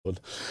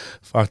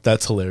Fuck,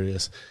 that's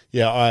hilarious.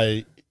 Yeah,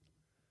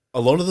 a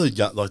lot of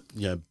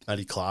the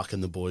Matty Clark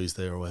and the boys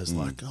there are always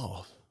like,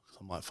 oh,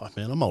 I'm like, fuck,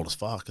 man, I'm old as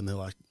fuck, and they're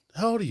like,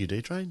 how old are you,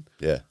 D-Train?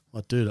 Yeah. I'm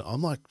like, dude,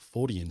 I'm like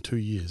 40 in 2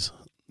 years.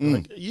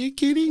 Like, are you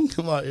kidding?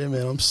 I'm like, yeah,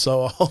 man, I'm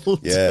so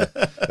old. Yeah,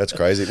 that's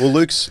crazy. Well,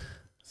 Luke's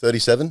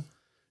 37.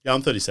 Yeah,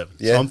 I'm 37.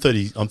 Yeah. So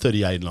I'm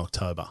 38 in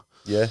October.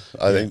 Yeah,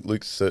 I think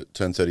Luke's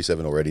turned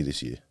 37 already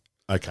this year.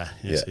 Okay,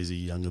 yes, Yeah. he's a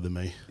year younger than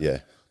me. Yeah,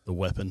 The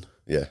weapon.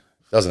 yeah.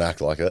 Doesn't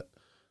act like it.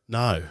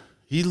 No,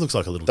 he looks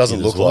like a little Doesn't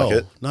kid look as well. like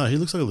it. No, he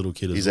looks like a little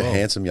kid He's as well. a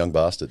handsome young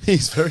bastard.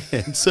 He's very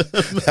handsome.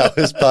 That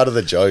was part of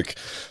the joke.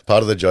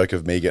 Part of the joke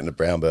of me getting a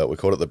brown belt. We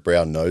called it the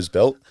brown nose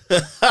belt.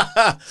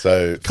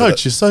 So,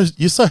 Coach,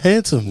 you're so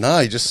handsome. no,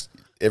 he just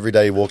every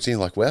day he walks in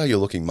like, wow, you're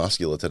looking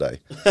muscular today.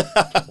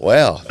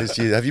 Wow,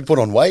 have you put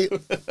on weight?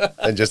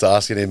 And just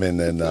asking him, and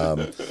then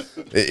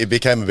it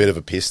became a bit of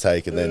a piss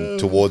take. And then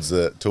towards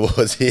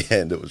the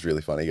end, it was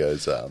really funny. He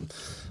goes,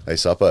 hey,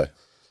 Suppo,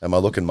 am I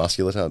looking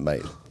muscular today,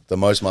 mate? The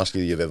most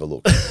muscular you've ever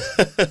looked.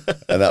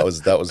 And that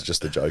was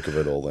just the joke of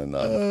it all. And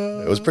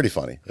it was pretty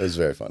funny. It was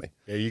very funny.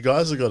 Yeah, you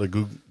guys have got a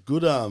good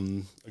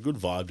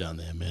vibe down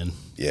there, man.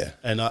 Yeah.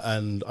 And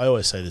I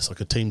always say this,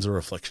 like a team's a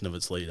reflection of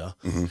its leader.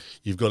 Mm-hmm.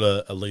 You've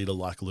got a leader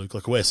like Luke.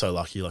 Like we're so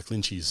lucky. Like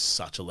Lynchy's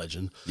such a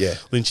legend. Yeah.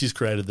 Lynchy's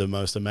created the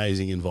most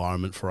amazing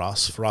environment for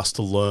us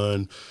to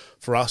learn,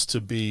 for us to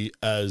be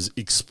as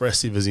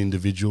expressive as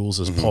individuals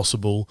as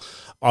possible.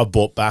 I've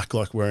bought back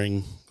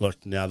wearing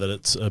now that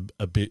it's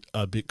a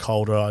bit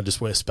colder, I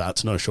just wear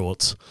spats, no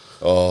shorts.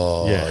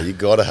 Oh, Yeah. you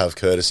got to have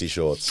courtesy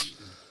shorts.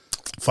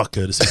 Fuck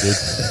courtesy, dude.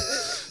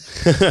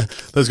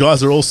 Those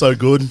guys are all so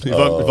good.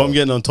 If I'm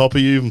getting on top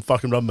of you, I'm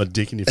fucking rubbing my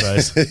dick in your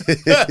face.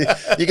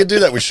 You can do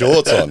that with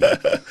shorts on.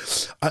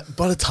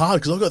 But it's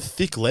hard because I've got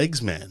thick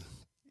legs, man.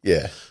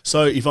 Yeah.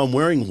 So if I'm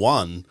wearing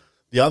one,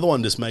 the other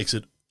one just makes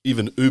it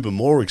even uber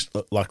more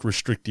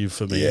restrictive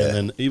for me. Yeah. And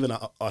then even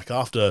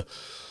after,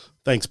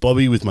 thanks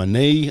Bobby with my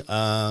knee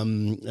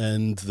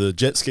and the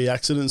jet ski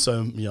accident.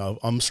 So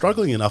I'm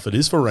struggling enough. It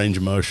is for range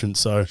of motion.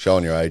 So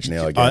Showing your age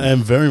now again. I am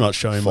very much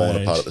showing my Falling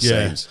age. apart at the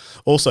seams.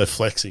 Also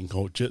flexing.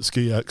 Oh, jet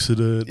ski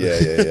accident.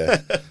 Yeah.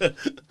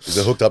 Is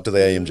it hooked up to the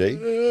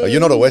AMG? Oh, you're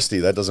not a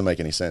Westie. That doesn't make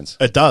any sense.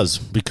 It does,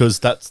 because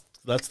that's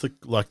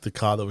the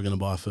car that we're going to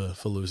buy for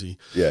Lucy.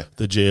 Yeah.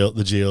 The GLE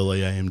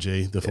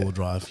AMG, the four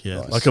drive.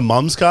 Yeah. Nice. Like a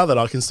mum's car that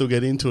I can still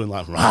get into and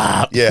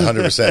rah. Yeah,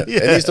 100%.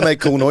 Yeah. It needs to make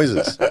cool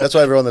noises. That's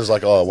why everyone is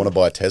like, oh, I want to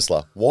buy a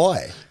Tesla.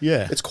 Why?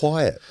 Yeah. It's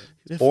quiet.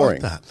 Yeah,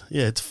 Boring. fuck that.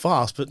 Yeah, it's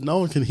fast, but no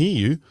one can hear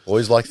you.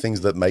 Always like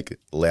things that make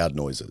loud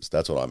noises.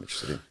 That's what I'm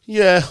interested in.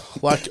 Yeah,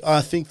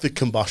 I think the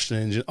combustion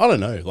engine, I don't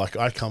know,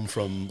 I come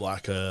from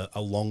a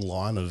long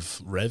line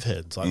of rev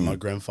heads. My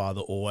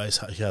grandfather always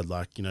had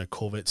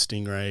Corvette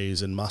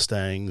Stingrays and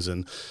Mustangs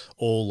and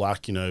all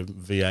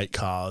V8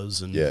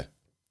 cars and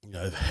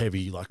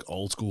heavy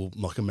old school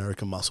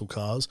American muscle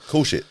cars.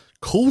 Cool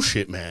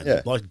shit, Man.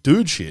 Yeah.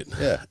 Dude shit.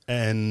 Yeah.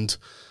 And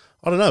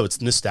I don't know,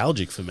 it's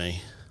nostalgic for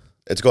me.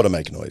 It's got to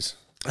make noise.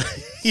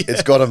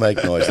 It's got to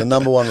make noise. The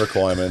number one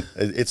requirement.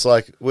 It's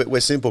like we're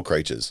simple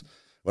creatures.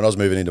 When I was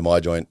moving into my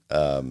joint,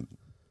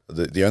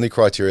 the only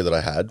criteria that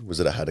I had was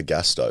that it had a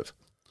gas stove.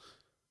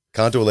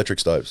 Can't do electric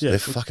stoves. They're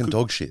fucking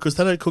dog shit. Because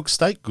they don't cook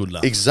steak good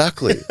enough.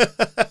 Exactly.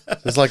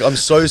 It's like, I'm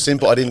so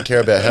simple. I didn't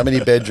care about how many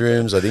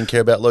bedrooms. I didn't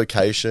care about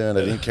location.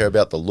 I didn't care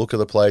about the look of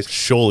the place.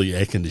 Surely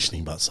air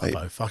conditioning, but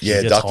Suppo. Fuck,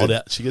 yeah,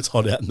 she gets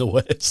hot out in the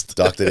west.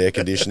 Ducted air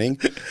conditioning.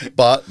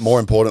 But more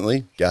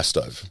importantly, gas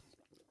stove.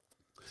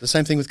 It's the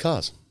same thing with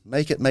cars.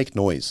 Make it make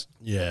noise.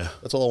 Yeah.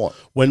 That's all I want.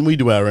 When we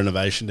do our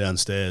renovation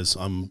downstairs,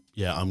 I'm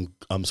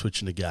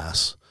switching to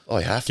gas. Oh,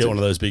 you have Get to. one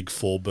of those big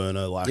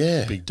 4-burner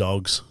big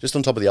dogs. Just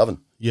on top of the oven.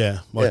 Yeah.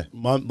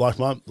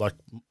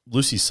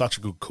 Lucy's such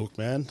a good cook,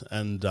 man,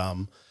 and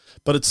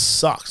but it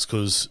sucks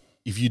because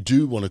if you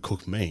do want to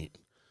cook meat,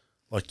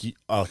 I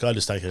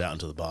just take it out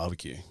into the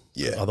barbecue.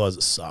 Yeah. Otherwise,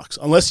 it sucks.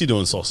 Unless you're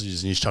doing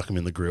sausages and you just chuck them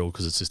in the grill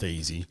because it's just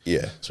easy.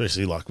 Yeah.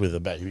 Especially with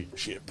a baby and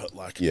shit. But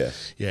yeah.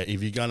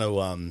 If you're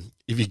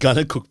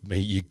gonna cook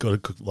meat, you got to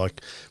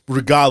cook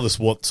regardless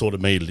what sort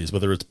of meat it is,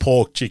 whether it's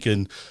pork,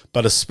 chicken,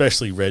 but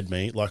especially red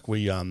meat.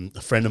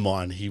 A friend of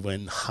mine, he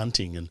went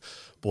hunting and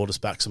brought us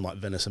back some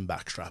venison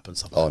backstrap and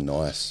stuff. Oh,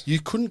 nice. You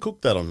couldn't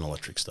cook that on an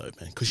electric stove,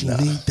 man, because you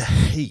need the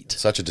heat.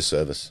 Such a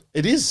disservice.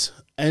 It is.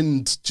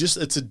 And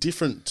it's a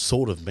different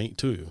sort of meat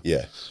too.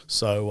 Yeah.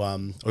 So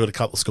I've got a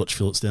couple of Scotch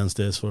fillets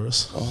downstairs for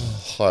us.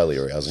 Oh, highly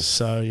arousing.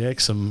 So yeah,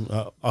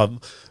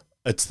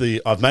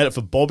 I've made it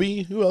for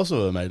Bobby. Who else have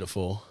I made it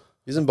for?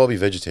 Isn't Bobby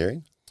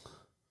vegetarian?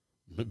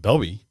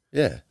 Bobby?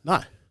 Yeah.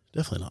 No,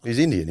 definitely not. He's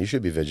Indian. He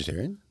should be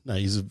vegetarian. No,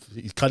 he's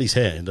cut his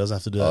hair and doesn't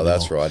have to do that. Oh,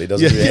 that's anymore. right. He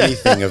doesn't do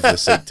anything of the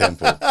Sikh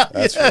temple.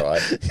 That's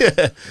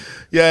right.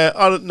 Yeah.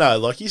 I don't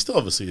know. He's still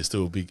obviously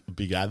a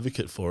big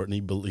advocate for it,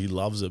 and he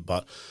loves it.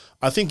 But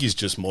I think he's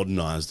just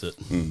modernized it.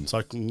 It's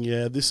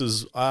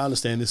I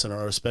understand this and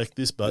I respect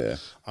this, but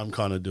I'm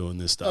kind of doing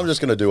this stuff. I'm just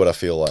going to do what I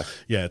feel like.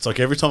 Yeah, it's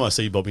every time I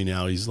see Bobby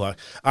now, he's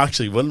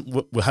actually,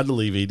 when we had to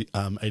leave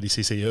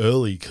ADCC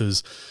early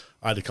because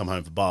I had to come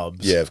home for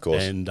Bubs. Yeah, of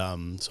course.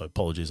 And so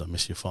apologies, I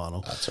missed your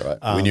final. That's all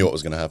right. We knew what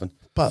was going to happen.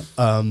 But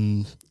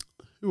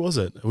who was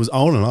it? It was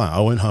Owen and I. I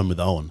went home with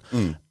Owen,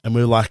 and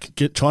we were like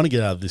trying to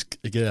get out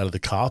of the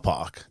car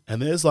park.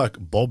 And there's like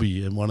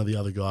Bobby and one of the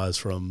other guys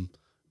from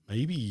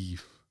maybe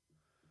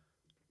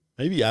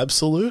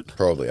Absolute.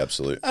 Probably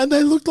Absolute. And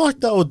they looked like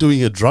they were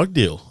doing a drug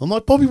deal. I'm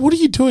like, Bobby, what are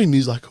you doing? And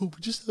he's like, oh,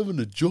 we're just having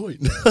a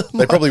joint.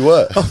 They probably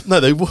were. Oh, no,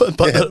 they weren't.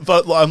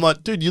 But like, I'm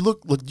like, dude, you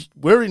look,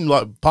 we're in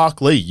like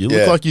Park Lee. You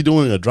look like you're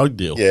doing a drug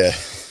deal. Yeah.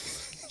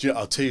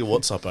 I'll tell you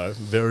what's up, oh.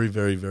 Very,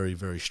 very, very,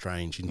 very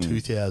strange. In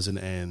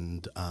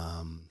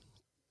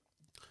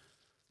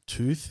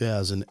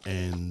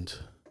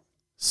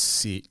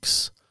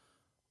 2006,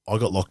 I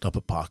got locked up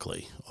at Park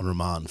Lee on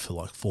remand for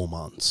like 4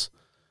 months.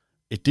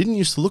 It didn't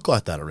used to look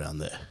like that around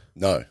there.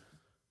 No.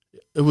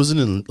 It was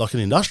like an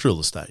industrial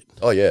estate.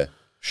 Oh, yeah.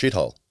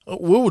 Shithole.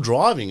 We were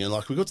driving and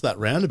like we got to that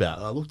roundabout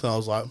and I looked and I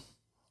was like,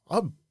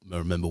 I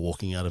remember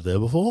walking out of there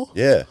before.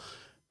 Yeah.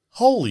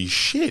 Holy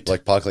shit.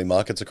 Like Parkley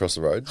Markets across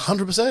the road.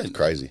 100%. It's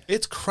crazy.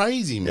 It's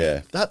crazy, man.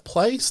 Yeah. That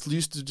place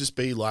used to just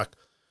be like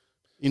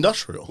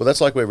industrial. Well, that's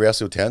like where Rouse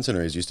Hill Town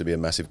Centre is. Used to be a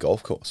massive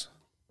golf course.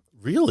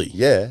 Really?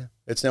 Yeah.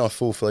 It's now a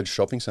full-fledged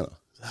shopping centre.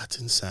 That's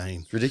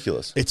insane. It's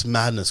ridiculous. It's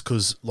madness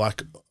because,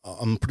 like,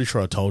 I'm pretty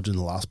sure I told you in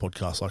the last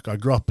podcast, like, I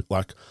grew up,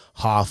 like,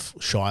 half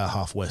Shire,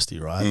 half Westie,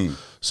 right?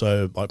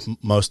 So, like,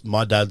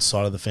 my dad's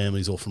side of the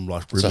family is all from,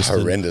 like, Riverstone. It's a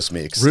horrendous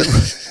mix.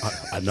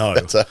 I know.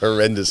 It's a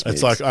horrendous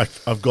mix. It's like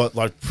I've got,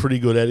 like, pretty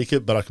good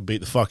etiquette, but I can beat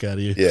the fuck out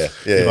of you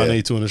if I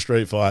need to in a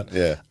street fight.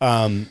 Yeah.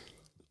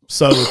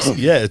 So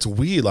it's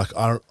weird. Like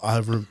I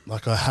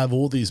have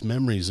all these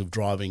memories of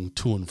driving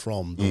to and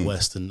from the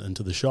West and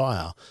to the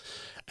Shire,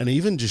 and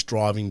even just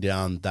driving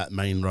down that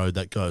main road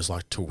that goes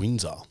like to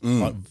Windsor,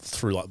 like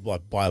through like by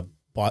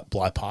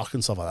Bly Park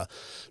and stuff like that.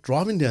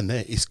 Driving down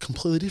there is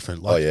completely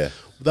different. Like,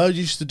 those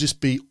used to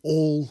just be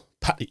all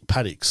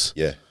paddocks,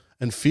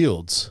 and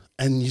fields,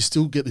 and you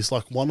still get this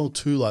like one or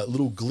two like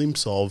little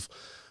glimpse of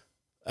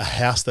a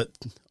house that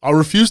I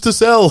refuse to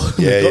sell.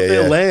 They got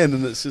their land,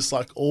 and it's just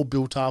like all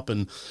built up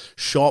and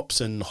shops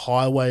and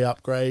highway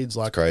upgrades.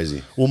 Like, it's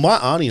crazy. Well, my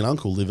auntie and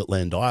uncle live at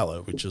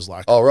Landilo, which is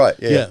like, oh right,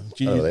 Do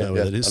you know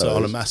where that is? So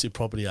on a massive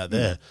property out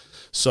there.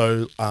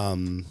 So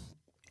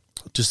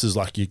just as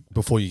like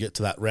before you get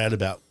to that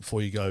roundabout,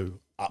 before you go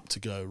up to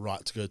go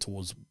right to go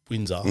towards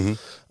Windsor,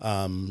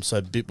 so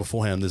a bit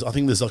beforehand,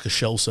 there's like a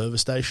Shell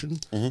service station,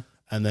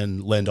 and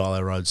then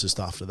Landilo Road's just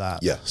after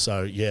that. Yeah.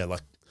 So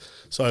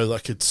So,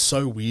 like, it's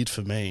so weird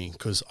for me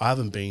because I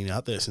haven't been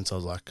out there since I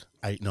was, like,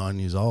 8-9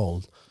 years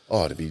old.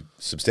 Oh, it'd be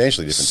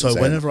substantially different.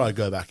 So, whenever I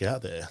go back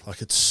out there,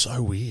 like, it's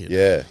so weird.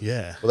 Yeah.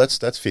 Yeah. Well,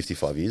 that's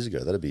 55 years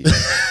ago. That'd be...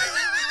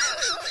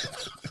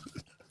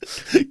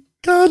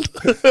 Can't.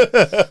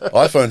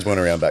 iPhones weren't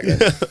around back then.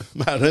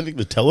 Mate, I don't think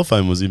the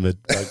telephone was in it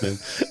back then.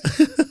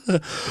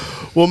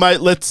 Well,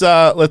 mate, let's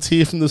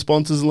hear from the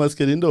sponsors and let's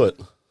get into it.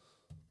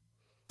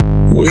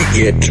 We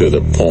get to the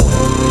point.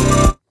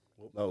 Oh,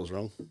 that was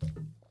wrong.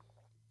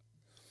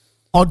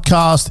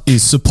 Podcast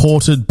is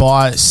supported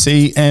by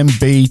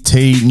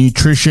CMBT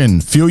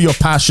Nutrition. Fuel your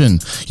passion.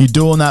 You're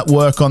doing that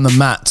work on the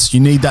mats. You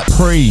need that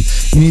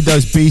you need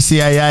those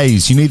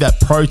BCAAs. You need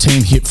that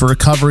protein hit for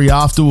recovery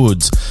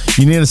afterwards.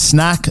 You need a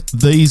snack.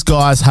 These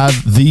guys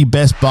have the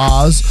best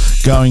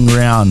bars going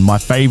around. My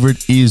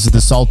favorite is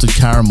the salted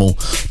caramel.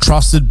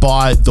 Trusted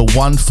by the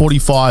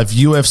 145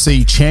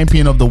 UFC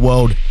champion of the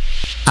world,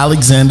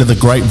 Alexander the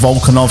Great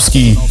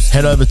Volkanovski.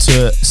 Head over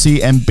to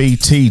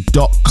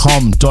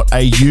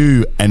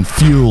cmbt.com.au and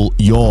fuel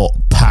your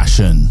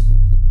passion.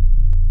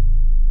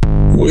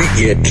 We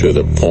get to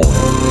the point.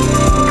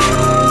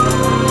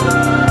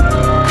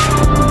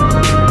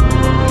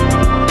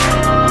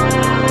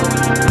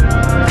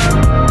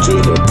 To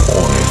the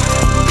point.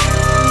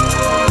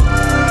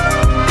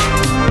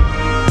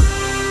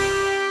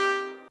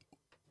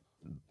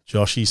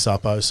 Joshy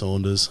Suppo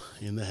Saunders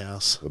in the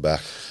house. We're back.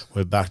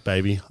 We're back,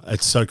 baby.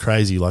 It's so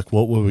crazy. Like,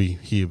 what were we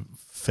here?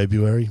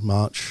 February,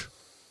 March?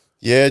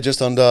 Yeah,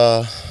 just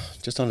under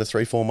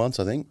 3-4 months,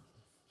 I think.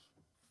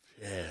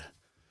 Yeah.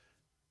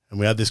 And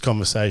we had this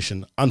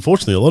conversation.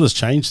 Unfortunately, a lot has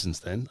changed since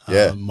then.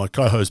 Yeah. My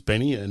co-host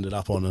Benny has ended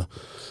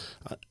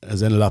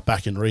up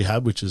back in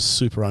rehab, which is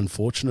super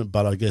unfortunate.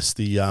 But I guess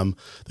the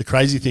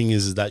crazy thing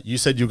is that you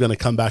said you were going to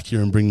come back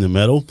here and bring the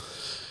medal.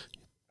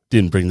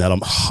 Didn't bring that.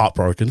 I'm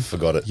heartbroken.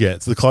 Forgot it. Yeah,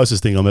 it's the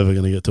closest thing I'm ever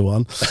going to get to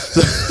one.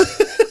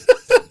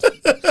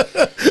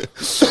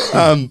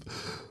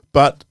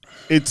 But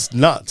it's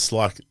nuts.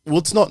 Like, well,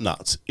 it's not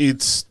nuts.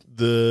 It's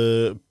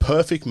the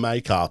perfect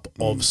makeup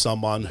of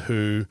someone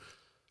who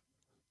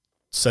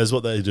says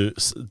what they do,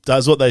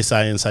 does what they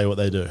say, and say what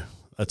they do.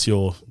 That's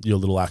your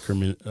little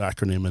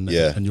acronym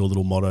and your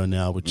little motto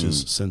now, which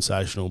is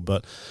sensational.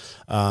 But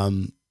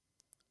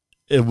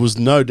it was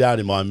no doubt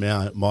in my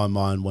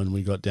mind when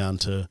we got down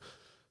to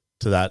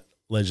that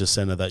Leisure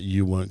Centre that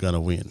you weren't going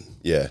to win.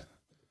 Yeah.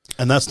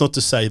 And that's not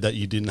to say that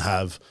you didn't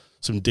have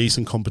some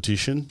decent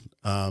competition.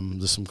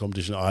 There's some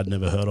competition I'd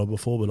never heard of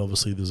before, but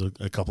obviously there's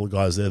a couple of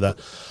guys there that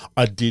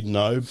I did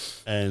know,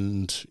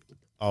 and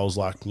I was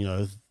like,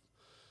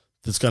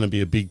 there's going to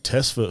be a big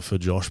test for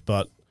Josh,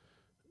 but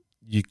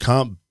you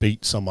can't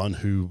beat someone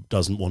who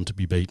doesn't want to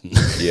be beaten.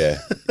 Yeah.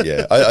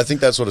 I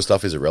think that sort of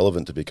stuff is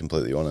irrelevant, to be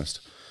completely honest.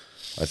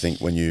 I think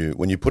when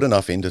you put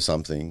enough into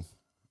something,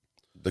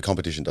 the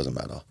competition doesn't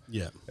matter.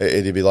 Yeah.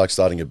 It'd be like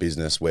starting a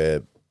business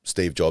where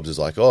Steve Jobs is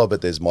like, oh,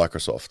 but there's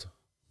Microsoft.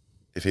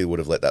 If he would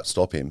have let that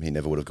stop him, he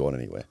never would have gone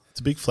anywhere. It's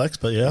a big flex,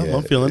 but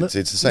I'm feeling it.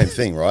 It's the same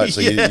thing, right? So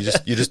you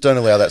just don't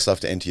allow that stuff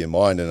to enter your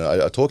mind. And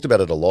I talked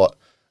about it a lot.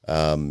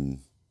 I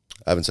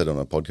haven't said it on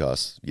a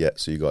podcast yet,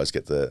 so you guys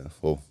get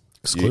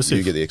exclusive.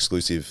 You get the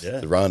exclusive,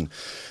 the run.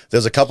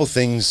 There's a couple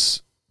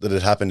things that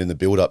had happened in the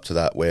build up to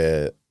that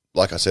where,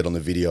 like I said on the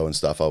video and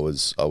stuff, I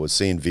was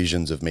seeing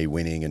visions of me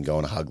winning and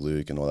going to hug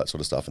Luke and all that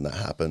sort of stuff, and that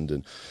happened.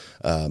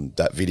 And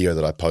that video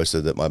that I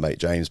posted that my mate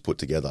James put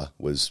together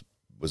was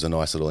a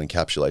nice little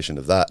encapsulation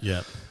of that.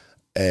 Yeah.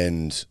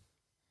 And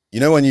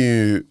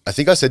I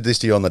think I said this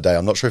to you on the day.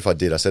 I'm not sure if I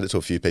did. I said it to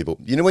a few people.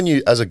 When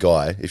you, as a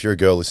guy, if you're a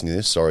girl listening to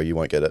this, sorry, you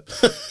won't get it.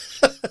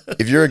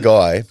 If you're a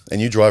guy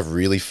and you drive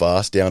really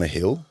fast down a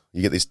hill,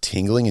 you get this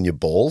tingling in your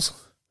balls.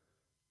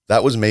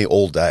 That was me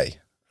all day.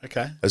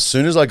 Okay. As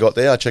soon as I got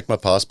there, I checked my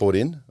passport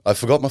in. I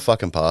forgot my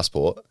fucking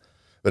passport,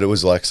 but it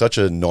was like such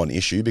a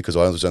non-issue because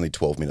I was only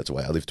 12 minutes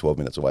away. I live 12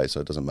 minutes away, so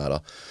it doesn't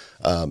matter.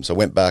 So I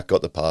went back,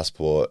 got the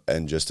passport,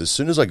 and just as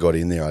soon as I got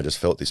in there, I just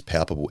felt this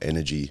palpable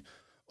energy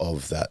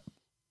of that,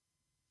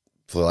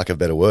 for lack of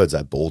better words,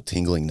 that ball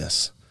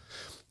tinglingness.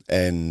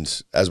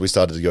 And as we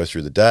started to go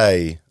through the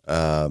day,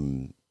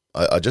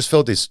 I just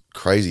felt this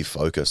crazy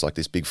focus, like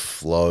this big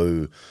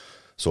flow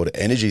sort of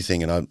energy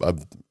thing. And I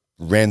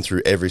ran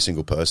through every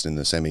single person in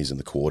the semis and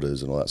the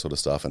quarters and all that sort of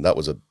stuff. And that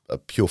was a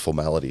pure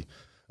formality.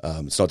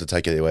 It's not to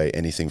take away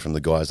anything from the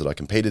guys that I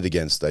competed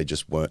against. They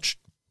just weren't,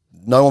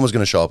 no one was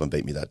going to show up and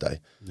beat me that day.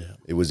 Yeah.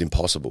 It was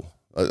impossible.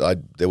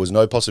 There was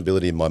no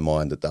possibility in my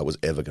mind that was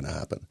ever going to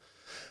happen.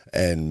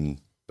 And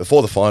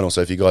before the final,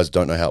 so if you guys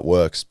don't know how it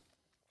works,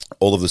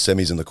 all of the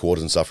semis and the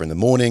quarters and stuff are in the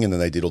morning, and then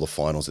they did all the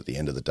finals at the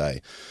end of the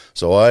day.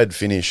 So I had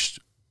finished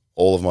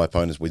all of my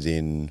opponents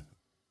within,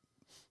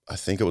 I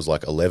think it was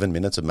like 11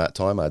 minutes of mat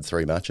time. I had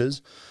 3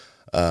 matches,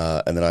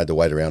 and then I had to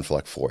wait around for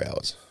like 4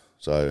 hours.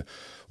 So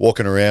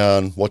walking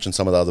around, watching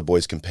some of the other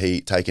boys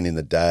compete, taking in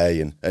the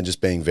day, and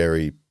just being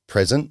very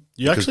present.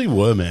 You actually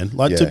were, man.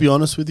 Like, to be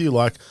honest with you,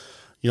 like,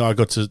 I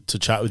got to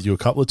chat with you a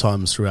couple of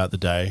times throughout the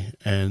day,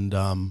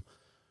 and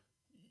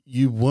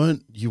you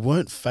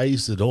weren't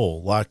phased at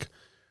all. Like,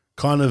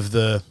 kind of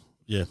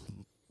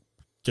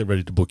get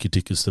ready to book your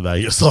tickets to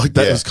Vegas. Like,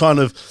 that was kind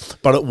of,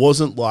 but it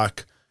wasn't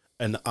like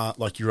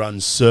like you're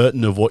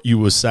uncertain of what you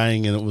were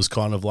saying, and it was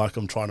kind of like,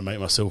 I'm trying to make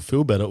myself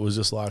feel better. It was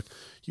just like,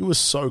 you were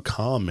so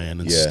calm, man,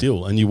 and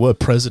still, and you were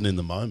present in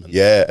the moment.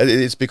 Yeah,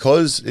 it's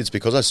because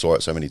I saw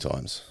it so many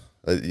times.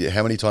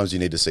 How many times do you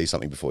need to see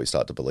something before you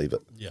start to believe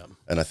it? Yeah.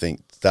 And I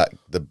think that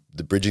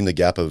the bridging the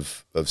gap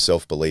of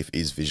self-belief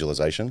is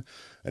visualization.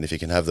 And if you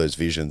can have those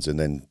visions and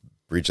then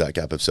bridge that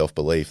gap of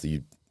self-belief,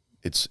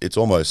 it's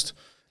almost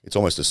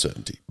a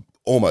certainty,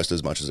 almost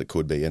as much as it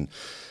could be. And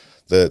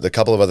the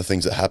couple of other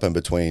things that happened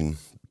between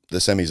the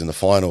semis and the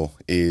final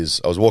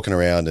is I was walking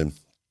around, and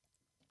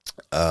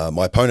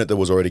my opponent that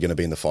was already going to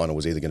be in the final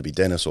was either going to be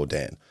Dennis or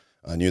Dan.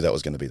 I knew that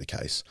was going to be the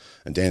case.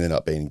 And Dan ended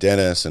up beating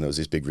Dennis, and it was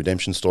this big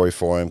redemption story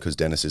for him because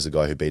Dennis is the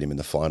guy who beat him in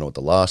the final at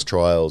the last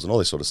trials and all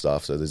this sort of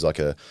stuff. So there's like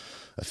a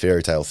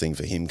fairy tale thing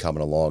for him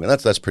coming along, and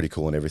that's pretty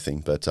cool and everything.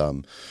 But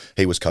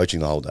he was coaching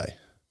the whole day.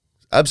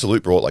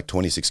 Absolute brought like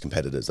 26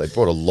 competitors. They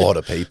brought a lot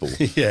of people.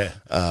 Yeah.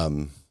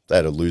 They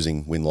had a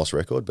losing win-loss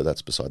record, but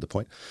that's beside the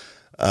point.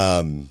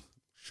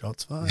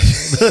 Shots fired.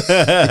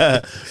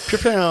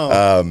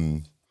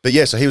 But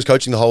yeah, so he was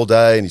coaching the whole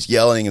day, and he's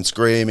yelling and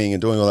screaming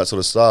and doing all that sort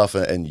of stuff.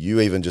 And you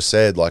even just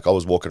said, like, I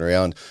was walking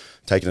around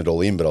taking it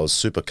all in, but I was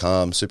super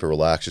calm, super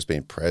relaxed, just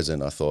being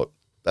present. I thought,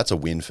 that's a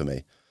win for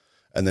me.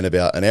 And then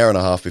about an hour and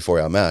a half before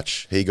our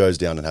match, he goes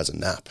down and has a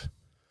nap.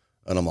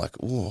 And I'm like,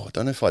 oh, I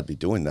don't know if I'd be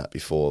doing that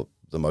before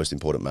the most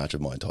important match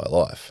of my entire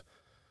life.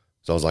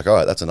 So I was like, all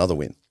right, that's another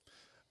win.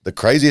 The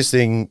craziest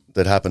thing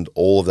that happened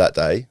all of that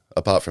day,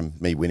 apart from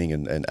me winning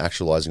and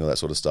actualizing all that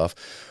sort of stuff,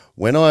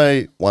 when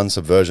I won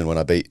Subversion, when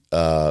I beat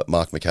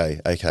Mark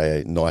McKay,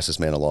 a.k.a. nicest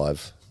man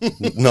alive,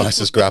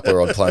 nicest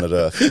grappler on planet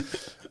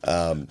Earth,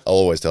 I'll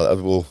always tell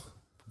that. Well,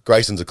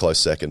 Grayson's a close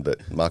second,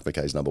 but Mark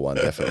McKay's number one,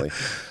 definitely.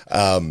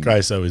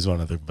 Grayso is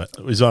one of the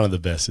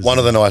best. One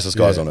of the nicest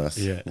guys on earth.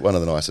 Yeah. One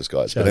of the nicest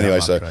guys. Shout but anyway,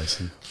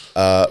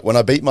 when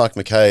I beat Mark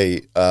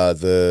McKay,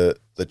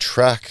 the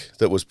track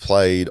that was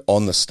played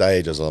on the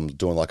stage as I'm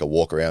doing like a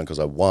walk around because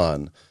I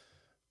won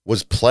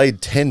was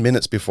played 10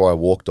 minutes before I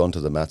walked onto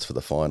the mats for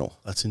the final.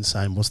 That's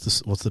insane. What's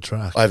the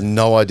track? I have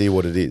no idea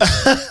what it is.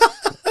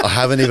 I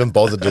haven't even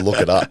bothered to look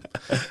it up.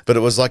 But it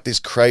was like this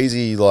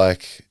crazy,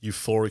 like,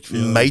 euphoric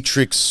feeling.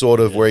 Matrix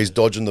sort of where he's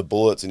dodging the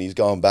bullets and he's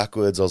going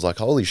backwards. I was like,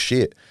 holy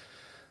shit.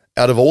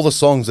 Out of all the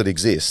songs that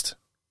exist,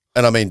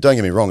 and I mean, don't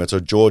get me wrong, it's a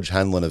George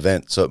Hanlon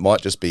event, so it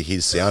might just be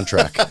his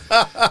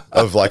soundtrack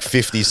of like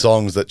 50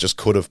 songs that just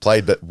could have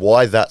played. But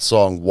why that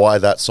song? Why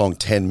that song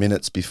 10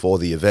 minutes before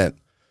the event?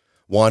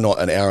 why not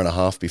an hour and a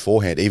half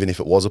beforehand, even if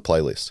it was a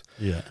playlist?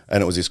 Yeah.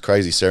 And it was this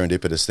crazy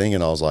serendipitous thing,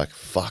 and I was like,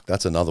 fuck,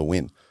 that's another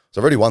win. So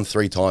I've already won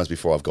 3 times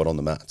before I've got on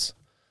the mats.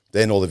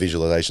 Then all the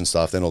visualization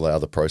stuff, then all the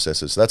other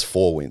processes. So that's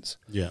 4 wins.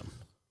 Yeah.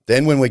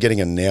 Then when we're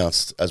getting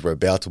announced as we're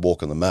about to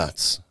walk on the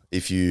mats,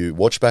 if you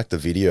watch back the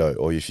video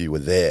or if you were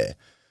there,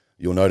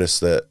 you'll notice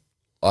that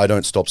I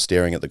don't stop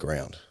staring at the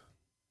ground.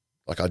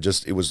 Like I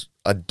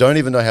don't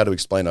even know how to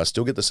explain it. I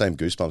still get the same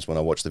goosebumps when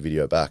I watch the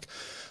video back.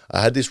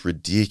 I had this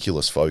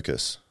ridiculous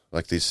focus,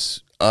 like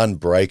this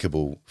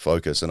unbreakable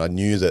focus. And I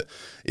knew that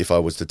if I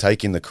was to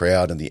take in the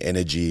crowd and the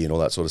energy and all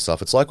that sort of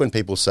stuff, it's like when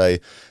people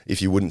say,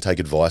 if you wouldn't take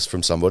advice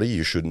from somebody,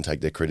 you shouldn't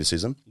take their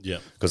criticism. Yeah.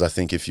 Because I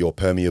think if you're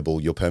permeable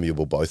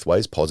both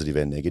ways, positive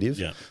and negative.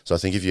 Yeah. So I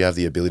think if you have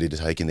the ability to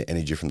take in the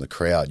energy from the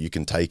crowd, you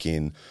can take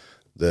in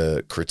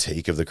the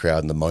critique of the crowd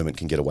and the moment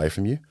can get away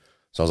from you.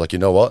 So I was like, you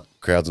know what?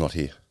 Crowd's not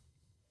here.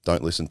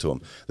 Don't listen to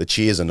them. The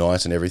cheers are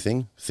nice and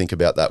everything. Think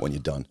about that when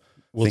you're done.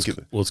 Well,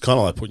 it's kind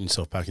of like putting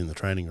yourself back in the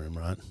training room,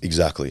 right?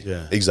 Exactly.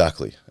 Yeah.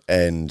 Exactly.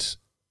 And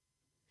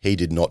he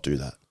did not do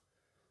that.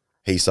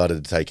 He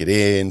started to take it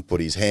in, put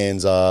his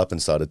hands up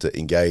and started to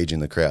engage in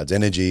the crowd's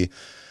energy.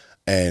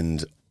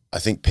 And I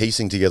think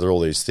piecing together all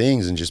these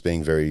things and just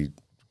being very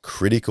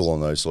critical on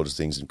those sorts of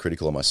things and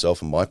critical on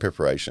myself and my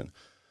preparation,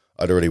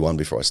 I'd already won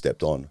before I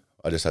stepped on.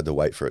 I just had to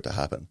wait for it to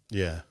happen.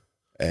 Yeah.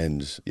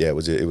 And yeah, it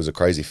was a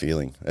crazy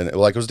feeling. And it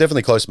was definitely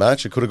a close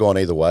match. It could have gone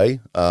either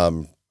way,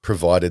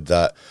 provided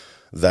that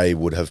they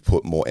would have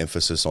put more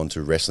emphasis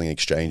onto wrestling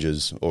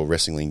exchanges or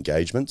wrestling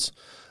engagements.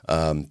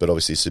 But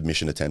obviously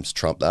submission attempts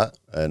trumped that,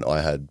 and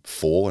I had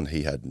 4 and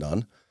he had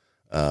none.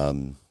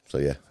 So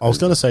yeah. I was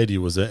going to say to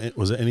you, was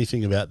there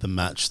anything about the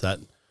match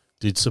that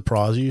did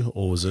surprise you,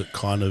 or was it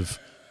kind of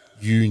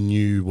you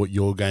knew what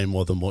your game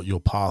was and what your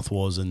path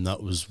was, and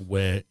that was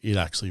where it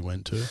actually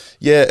went to?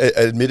 Yeah,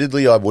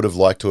 admittedly, I would have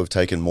liked to have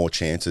taken more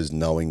chances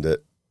knowing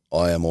that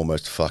I am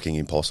almost fucking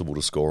impossible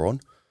to score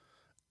on.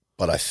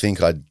 But I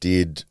think I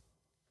did,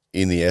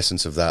 in the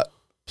essence of that,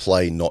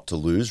 play not to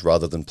lose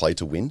rather than play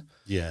to win.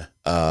 Yeah.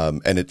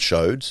 And it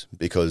showed,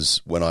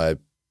 because when I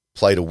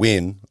play to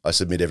win, I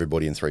submit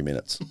everybody in 3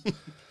 minutes.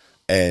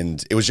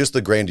 And it was just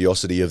the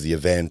grandiosity of the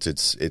event.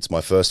 It's my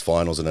first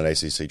finals in an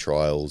ACC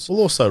trials. We'll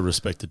also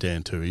respect to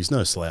Dan too. He's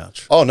no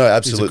slouch. Oh, no,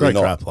 absolutely He's a great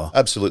not. grappler.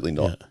 Absolutely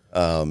not.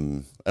 Yeah.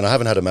 And I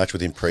haven't had a match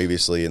with him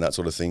previously and that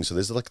sort of thing. So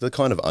there's like the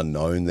kind of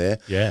unknown there.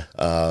 Yeah.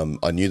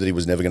 I knew that he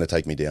was never going to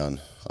take me down.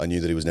 I knew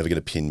that he was never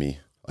going to pin me.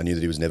 I knew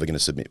that he was never going to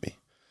submit me.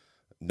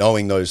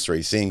 Knowing those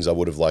 3 things, I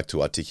would have liked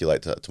to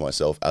articulate to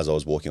myself as I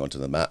was walking onto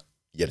the mat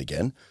yet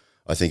again.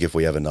 I think if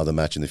we have another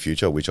match in the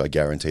future, which I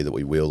guarantee that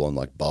we will on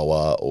like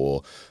BOA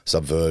or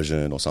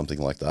Subversion or something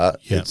like that,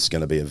 it's going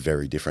to be a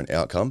very different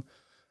outcome.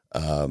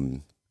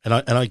 And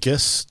I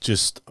guess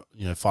just,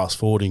 fast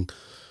forwarding,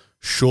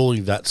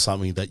 surely that's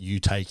something that you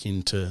take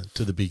into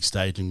the big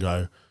stage and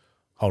go,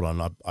 hold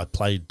on, I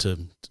played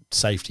to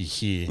safety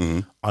here.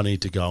 Mm-hmm. I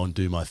need to go and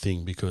do my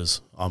thing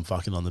because I'm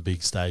fucking on the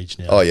big stage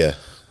now. Oh yeah,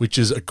 which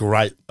is a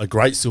great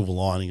silver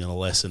lining and a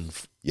lesson.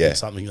 Yeah,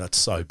 something that's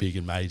so big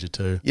and major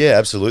too. Yeah,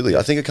 absolutely.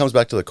 I think it comes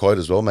back to the quote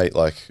as well, mate.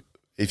 Like,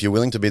 if you're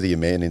willing to be the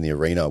man in the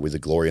arena with the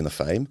glory and the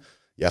fame,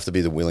 you have to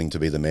be willing to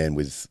be the man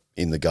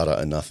in the gutter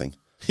and nothing.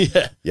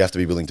 Yeah, you have to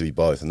be willing to be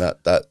both, and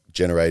that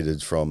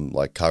generated from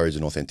like courage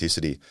and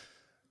authenticity.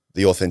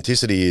 The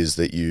authenticity is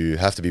that you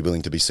have to be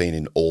willing to be seen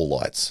in all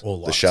lights.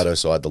 The shadow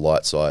side, the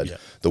light side,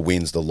 the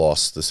wins, the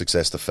loss, the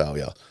success, the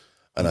failure.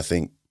 And I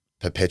think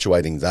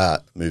perpetuating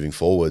that moving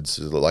forwards,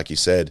 like you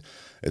said,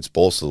 it's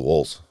balls to the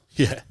walls.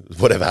 Yeah.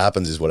 Whatever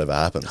happens is whatever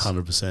happens.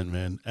 100%,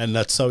 man. And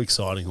that's so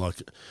exciting.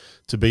 Like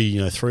to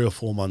be, 3 or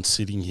 4 months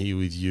sitting here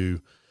with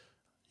you,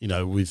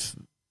 with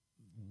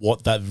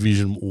what that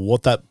vision,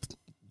 what the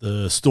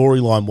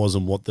storyline was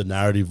and what the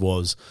narrative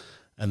was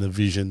and the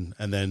vision,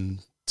 and then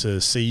to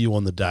see you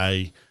on the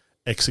day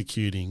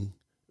executing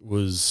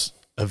was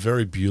a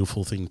very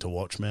beautiful thing to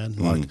watch, man.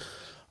 Like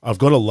I've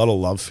got a lot of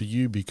love for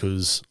you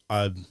because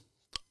I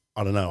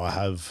don't know, I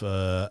have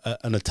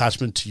an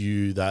attachment to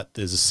you that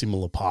there's a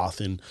similar path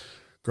in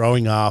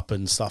growing up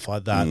and stuff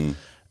like that.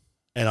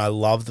 And I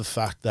love the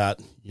fact that,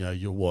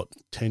 you're what,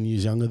 10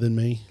 years younger than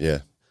me? Yeah,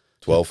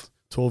 12.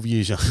 12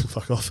 years younger,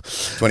 fuck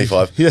off.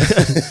 25. Yeah,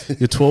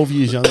 you're 12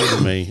 years younger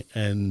than me,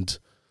 and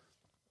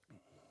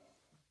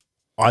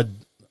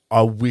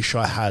I wish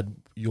I had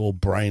your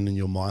brain and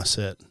your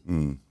mindset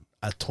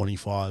at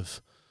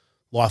 25.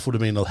 Life would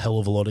have been a hell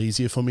of a lot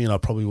easier for me, and I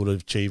probably would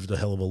have achieved a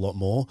hell of a lot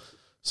more.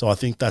 So I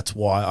think that's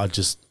why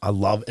I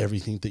love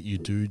everything that you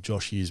do,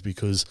 Josh, is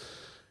because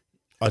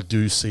I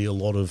do see a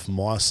lot of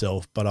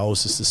myself, but I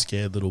was just a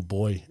scared little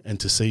boy, and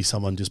to see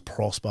someone just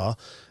prosper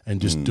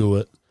and just do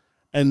it.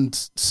 And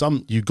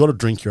you've got to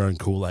drink your own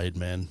Kool-Aid,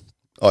 man.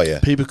 Oh, yeah.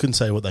 People can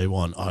say what they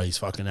want. Oh, he's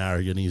fucking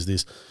arrogant, he's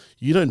this.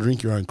 You don't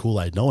drink your own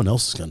Kool-Aid. No one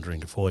else is going to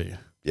drink it for you.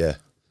 Yeah.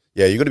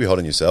 Yeah, you got to be hot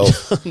on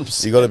yourself.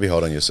 You got to be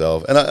hot on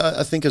yourself. And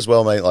I think as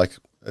well, mate, like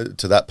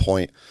to that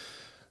point,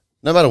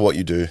 no matter what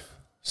you do,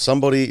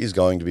 somebody is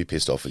going to be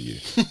pissed off with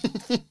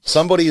you.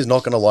 Somebody is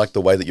not going to like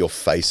the way that your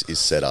face is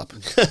set up.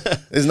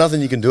 There's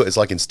nothing you can do. It's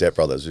like in Step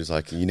Brothers. It's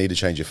like, you need to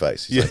change your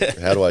face. He's like,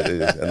 how do I do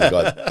this? And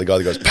the guy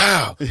that goes,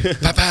 pow,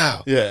 pow,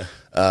 pow. Yeah.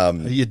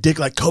 Your dick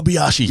like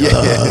Kobayashi.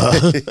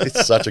 Yeah.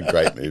 It's such a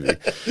great movie.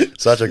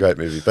 Such a great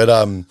movie. But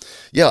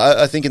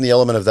I think in the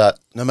element of that,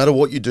 no matter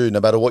what you do, no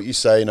matter what you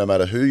say, no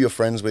matter who you're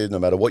friends with, no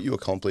matter what you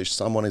accomplish,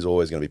 someone is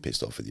always going to be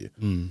pissed off with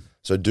you.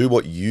 So do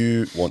what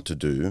you want to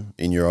do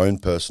in your own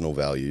personal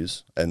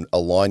values and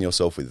align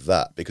yourself with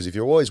that. Because if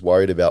you're always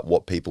worried about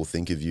what people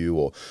think of you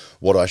or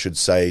what I should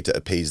say to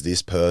appease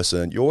this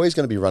person, you're always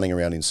going to be running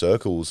around in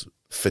circles,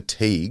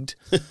 fatigued,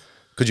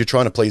 because you're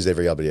trying to please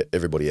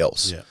everybody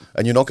else. Yeah.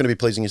 And you're not going to be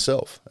pleasing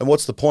yourself. And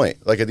what's the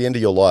point? Like at the end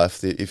of your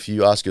life, if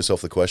you ask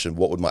yourself the question,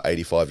 what would my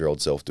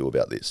 85-year-old self do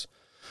about this?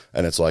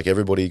 And it's like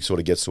everybody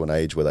sort of gets to an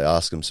age where they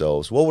ask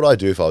themselves, what would I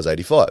do if I was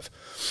 85?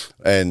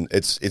 And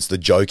it's the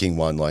joking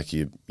one, like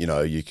you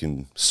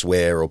can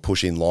swear or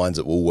push in lines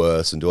at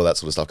Woolworths and do all that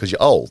sort of stuff because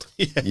you're old.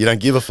 Yeah. You don't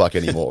give a fuck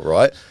anymore,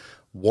 right?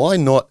 Why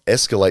not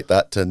escalate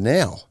that to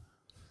now?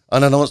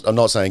 And I'm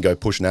not saying go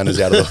push nanas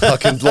out of the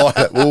fucking line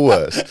at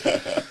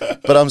Woolworths.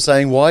 But I'm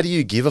saying, why do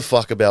you give a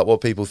fuck about what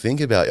people think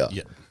about you?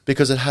 Yeah.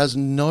 Because it has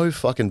no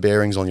fucking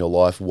bearings on your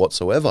life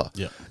whatsoever.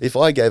 Yeah. If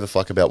I gave a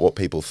fuck about what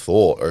people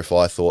thought, or if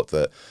I thought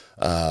that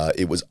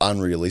it was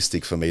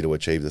unrealistic for me to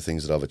achieve the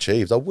things that I've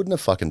achieved, I wouldn't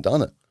have fucking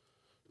done it.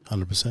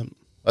 100%.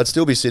 I'd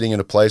still be sitting in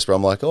a place where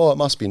I'm like, oh, it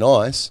must be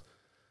nice.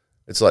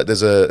 It's like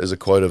there's a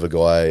quote of a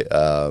guy,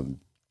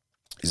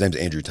 his name's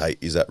Andrew Tate.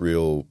 He's that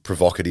real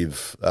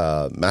provocative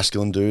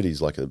masculine dude.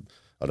 He's like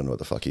I don't know what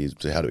the fuck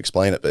how to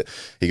explain it, but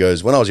he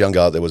goes, when I was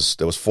younger, there was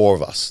four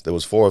of us. There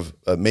was four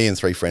of me and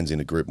three friends in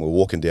a group, and we were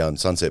walking down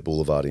Sunset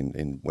Boulevard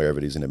in wherever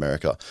it is in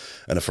America,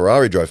 and a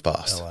Ferrari drove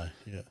past. LA,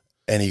 yeah.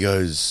 And he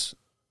goes,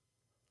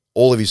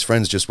 all of his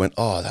friends just went,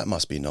 oh, that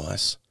must be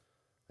nice.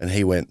 And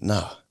he went,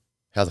 nah,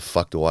 how the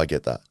fuck do I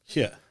get that?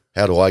 Yeah.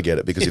 How do I get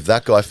it? Because if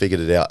that guy figured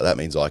it out, that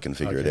means I can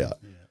figure it out.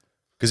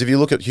 Because if you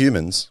look at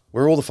humans,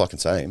 we're all the fucking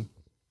same.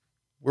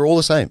 We're all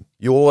the same.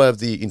 You all have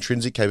the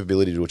intrinsic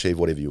capability to achieve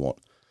whatever you want.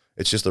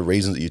 It's just the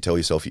reason that you tell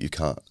yourself that you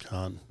can't.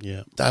 Can't,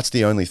 yeah. That's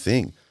the only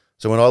thing.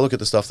 So when I look at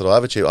the stuff that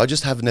I've achieved, I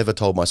just have never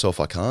told myself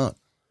I can't.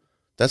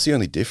 That's the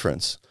only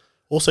difference.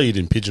 Also, you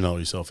didn't pigeonhole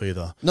yourself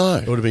either. No.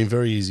 It would have been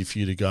very easy for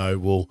you to go,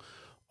 well,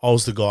 I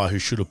was the guy who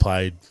should have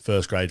played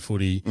first grade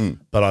footy,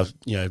 but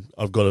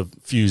I've got a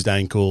fused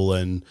ankle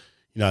and,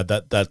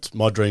 that's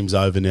my dream's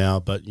over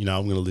now, but, I'm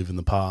going to live in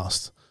the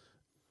past.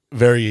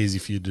 Very easy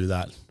for you to do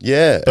that.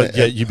 Yeah. But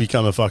yet you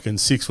become a fucking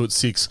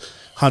 6'6",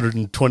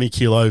 120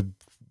 kilo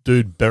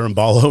dude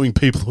berimboloing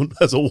people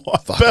as a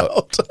white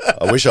belt.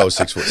 I wish I was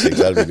 6'6".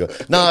 That'd be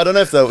good. No, I don't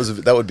know if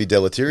that would be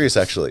deleterious.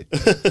 Actually,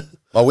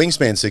 my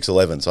wingspan's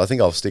 6'11", so I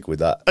think I'll stick with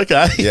that.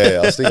 Okay.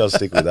 Yeah, I think I'll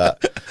stick with that.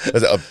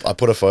 I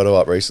put a photo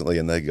up recently,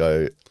 and they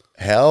go,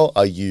 "How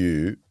are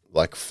you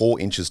like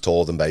 4 inches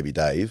taller than Baby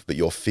Dave, but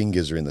your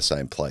fingers are in the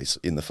same place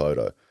in the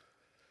photo?"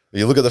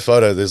 You look at the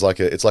photo. There's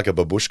it's like a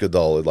babushka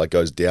doll. It like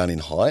goes down in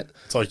height.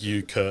 It's like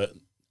you, Kurt.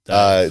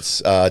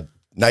 It's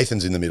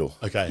Nathan's in the middle.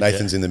 Okay,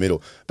 Nathan's in the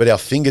middle. But our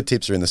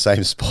fingertips are in the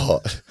same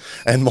spot.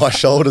 And my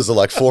shoulders are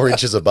like 4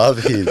 inches above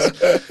his.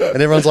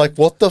 And everyone's like,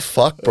 what the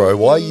fuck, bro?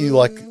 Why are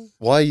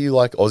you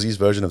like Aussie's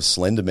version of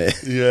Slender Man?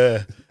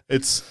 Yeah.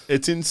 It's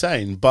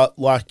insane. But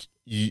like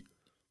you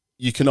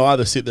can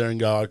either sit there and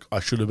go, I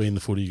should have been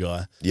the footy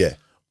guy. Yeah.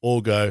 Or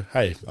go,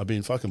 hey, I've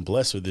been fucking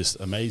blessed with this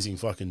amazing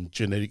fucking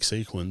genetic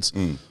sequence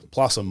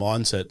plus a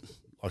mindset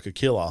like a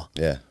killer.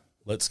 Yeah.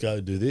 Let's go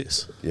do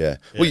this. Yeah.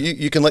 Well,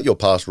 you can let your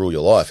past rule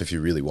your life if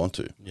you really want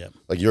to. Yeah.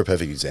 Like you're a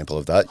perfect example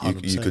of that. You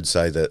 100%. could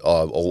say that,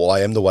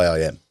 I am the way I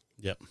am.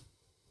 Yep.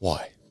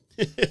 Why?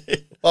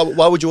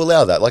 Why would you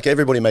allow that? Like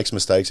everybody makes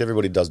mistakes.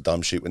 Everybody does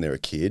dumb shit when they're a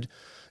kid.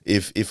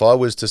 If I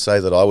was to say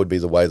that I would be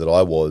the way that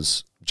I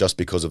was just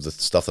because of the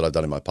stuff that I've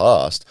done in my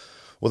past,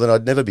 well, then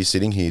I'd never be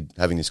sitting here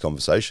having this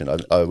conversation.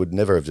 I would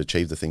never have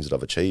achieved the things that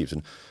I've achieved.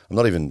 And I'm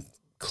not even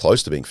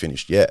close to being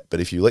finished yet. But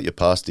if you let your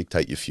past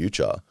dictate your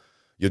future,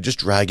 you're just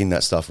dragging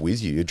that stuff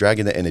with you. You're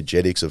dragging the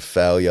energetics of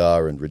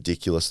failure and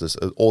ridiculousness,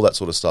 all that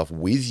sort of stuff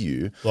with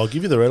you. Well, I'll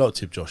give you the red hot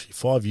tip, Joshy.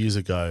 5 years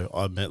ago,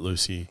 I met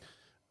Lucy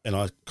and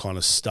I kind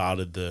of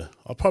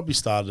I probably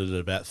started at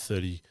about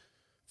 30.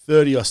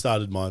 I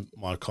started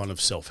my kind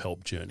of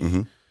self-help journey.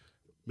 Mm-hmm.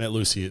 Met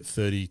Lucy at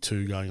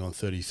 32 going on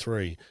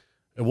 33.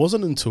 It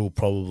wasn't until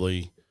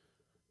probably,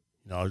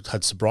 I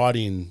had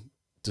sobriety in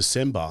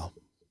December,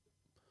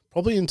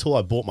 probably until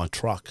I bought my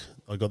truck.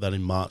 I got that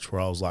in March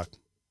where I was like,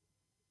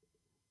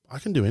 I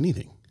can do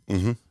anything.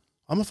 Mm-hmm.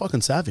 I'm a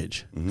fucking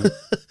savage. Mm-hmm.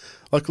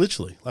 Like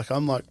literally. Like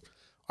I'm like,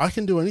 I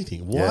can do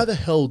anything. Why the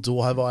hell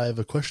have I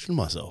ever questioned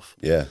myself?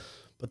 Yeah.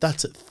 But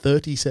that's at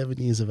 37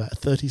 years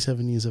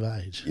of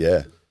age.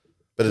 Yeah.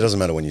 But it doesn't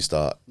matter when you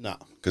start. No.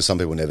 Because some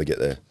people never get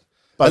there.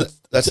 But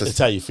that's it's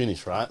how you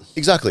finish, right?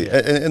 Exactly.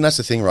 Yeah. And that's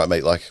the thing, right,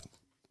 mate? Like,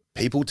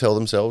 people tell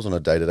themselves on a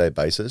day-to-day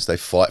basis they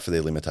fight for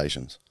their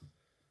limitations.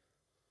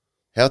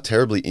 How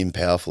terribly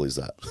impowerful is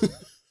that?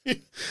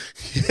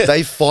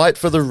 They fight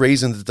for the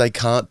reason that they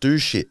can't do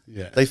shit.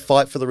 Yeah. They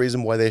fight for the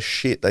reason why they're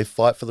shit. They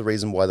fight for the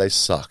reason why they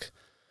suck.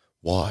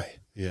 Why?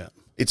 Yeah.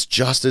 It's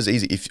just as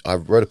easy. If I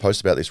wrote a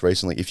post about this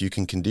recently, if you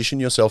can condition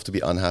yourself to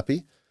be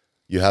unhappy,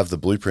 you have the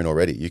blueprint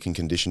already. You can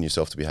condition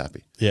yourself to be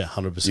happy. Yeah,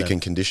 100%. You can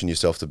condition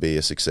yourself to be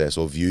a success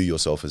or view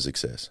yourself as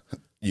success.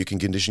 You can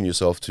condition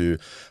yourself to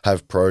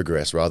have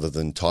progress rather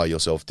than tie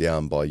yourself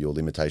down by your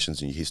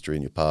limitations and your history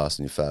and your past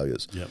and your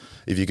failures. Yep.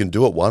 If you can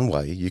do it one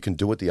way, you can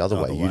do it the other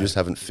way. You way. just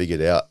haven't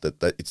figured out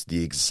that it's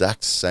the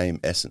exact same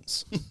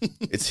essence.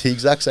 It's the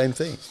exact same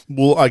thing.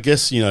 Well, I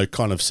guess,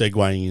 kind of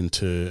segueing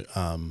into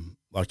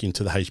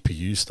into the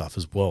HPU stuff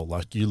as well.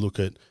 Like you look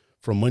at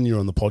from when you're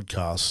on the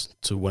podcast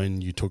to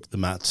when you took the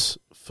mats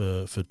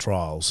for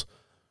trials,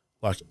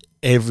 like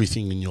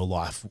everything in your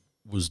life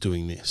was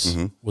doing this,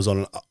 was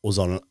on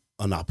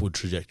an upward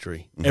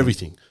trajectory.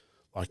 Everything,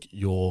 like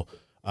your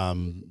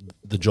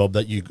the job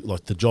that you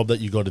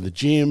got in the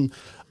gym,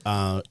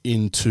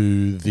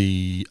 into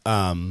the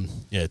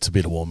it's a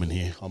bit warm in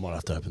here. I might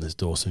have to open this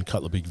door soon. A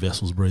couple of big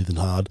vessels breathing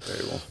hard.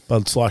 Very well.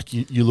 But it's like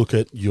you look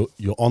at your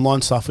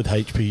online stuff with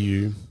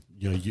HPU.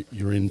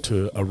 You're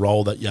into a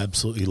role that you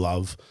absolutely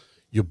love.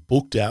 You're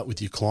booked out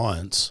with your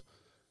clients,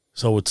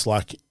 so it's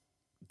like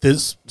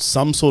there's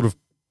some sort of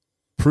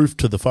proof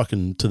to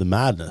the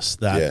madness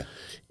that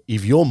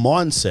if your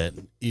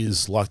mindset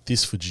is like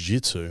this for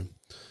jiu-jitsu,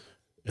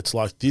 it's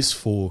like this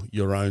for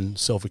your own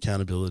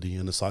self-accountability,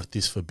 and it's like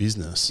this for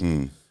business.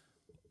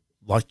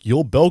 Like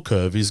your bell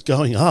curve is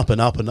going up and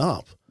up and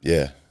up.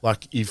 Yeah.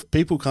 Like if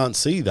people can't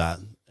see that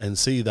and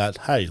see that,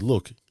 hey,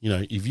 look,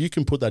 if you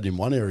can put that in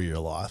one area of your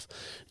life,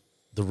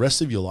 the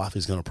rest of your life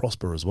is going to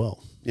prosper as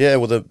well. Yeah,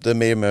 well, the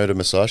Miyamoto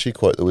Musashi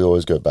quote that we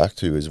always go back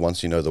to is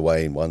once you know the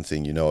way in one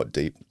thing, you know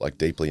it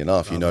deeply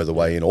enough, you know the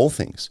way in all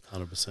things.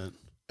 100%.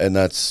 And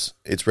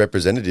it's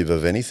representative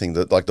of anything.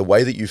 That like the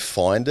way that you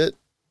find it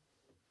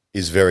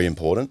is very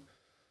important.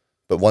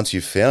 But once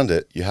you've found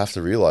it, you have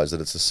to realize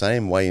that it's the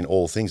same way in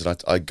all things.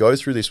 And I go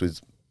through this with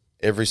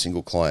every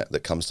single client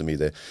that comes to me.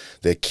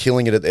 They're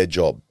killing it at their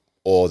job,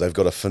 or they've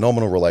got a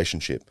phenomenal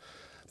relationship,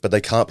 but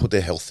they can't put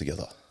their health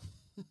together.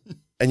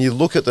 And you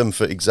look at them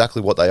for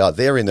exactly what they are.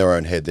 They're in their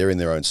own head. They're in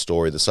their own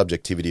story. The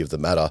subjectivity of the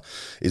matter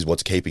is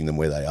what's keeping them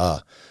where they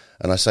are.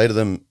 And I say to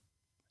them,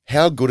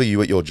 how good are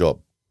you at your job?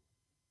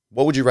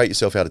 What would you rate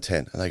yourself out of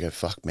 10? And they go,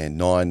 fuck, man,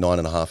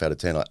 9.5 out of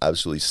 10. I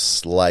absolutely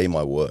slay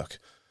my work.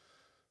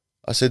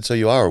 I said, so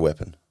you are a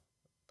weapon?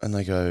 And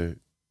they go,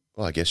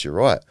 well, I guess you're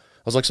right.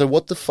 I was like, so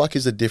what the fuck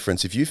is the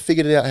difference? If you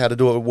figured out how to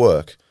do it at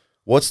work,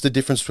 what's the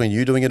difference between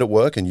you doing it at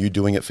work and you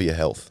doing it for your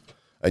health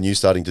and you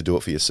starting to do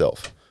it for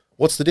yourself?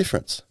 What's the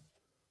difference?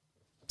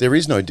 There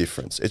is no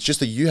difference. It's just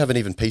that you haven't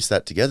even pieced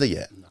that together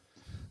yet.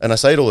 And I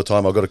say it all the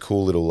time. I've got a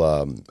cool little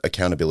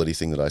accountability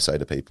thing that I say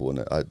to people.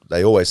 And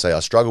they always say, I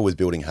struggle with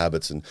building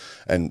habits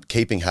and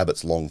keeping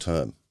habits long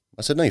term.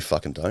 I said, no, you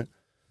fucking don't.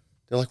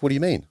 They're like, what do you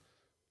mean?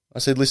 I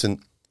said,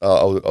 listen,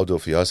 I'll do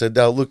it for you. I said,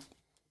 now look,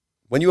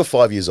 when you were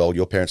 5 years old,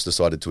 your parents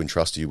decided to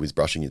entrust you with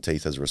brushing your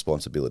teeth as a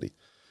responsibility,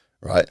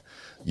 right?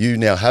 You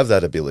now have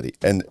that ability.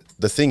 And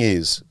the thing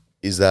is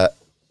that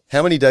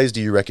how many days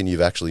do you reckon you've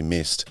actually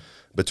missed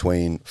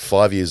between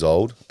 5 years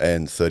old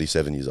and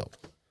 37 years old?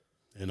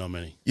 Yeah, not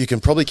many. You can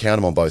probably count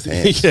them on both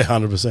hands. Yeah,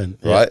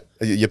 100%. Right?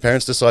 Your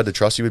parents decide to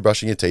trust you with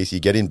brushing your teeth. You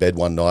get in bed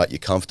one night, you're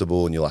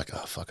comfortable, and you're like,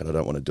 oh, fuck it, I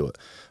don't want to do it.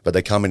 But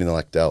they come in and they're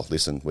like, Dal,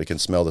 listen, we can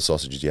smell the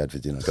sausages you had for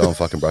dinner. Go and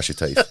fucking brush your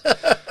teeth.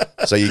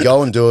 So you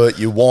go and do it,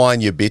 you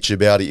whine, you bitch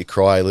about it, you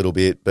cry a little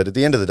bit, but at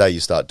the end of the day, you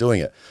start doing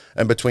it.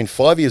 And between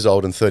 5 years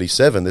old and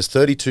 37, there's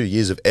 32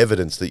 years of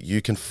evidence that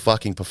you can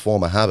fucking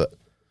perform a habit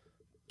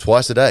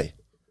twice a day.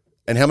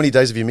 And how many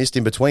days have you missed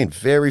in between?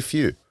 Very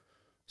few.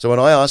 So when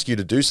I ask you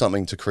to do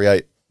something to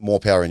create more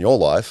power in your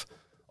life,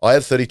 I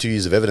have 32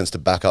 years of evidence to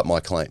back up my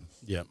claim.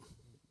 Yeah.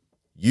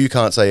 You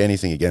can't say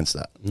anything against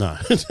that. No,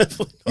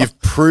 definitely not. You've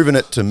proven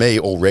it to me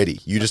already.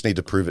 You just need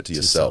to prove it to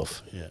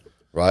yourself. Yeah.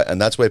 Right?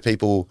 And that's where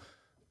people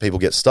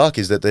get stuck,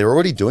 is that they're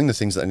already doing the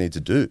things that they need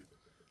to do.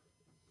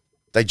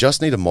 They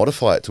just need to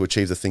modify it to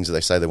achieve the things that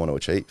they say they want to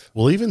achieve.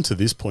 Well, even to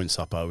this point,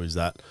 Suppo, is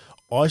that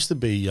I used to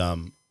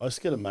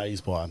get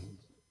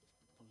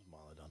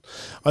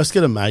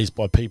amazed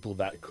by people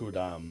that could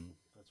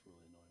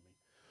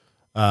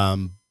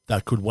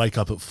that could wake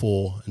up at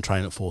 4 and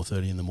train at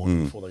 4:30 in the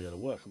morning before they go to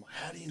work. I'm like,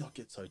 how do you not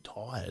get so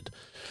tired?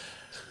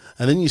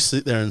 And then you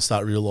sit there and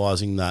start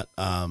realizing that.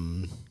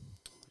 Can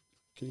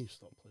you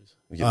stop, please?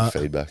 We're getting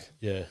feedback.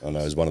 Yeah. I know,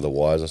 is one of the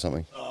wires or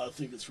something? I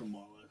think it's from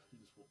Milo. He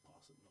just walked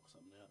past it and knocked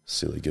something out.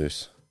 Silly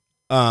goose.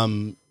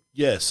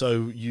 Yeah.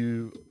 So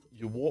you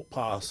walk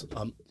past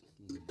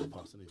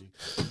anything.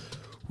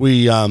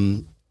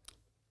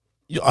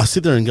 I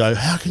sit there and go,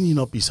 how can you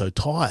not be so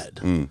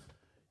tired?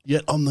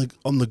 Yet I'm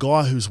the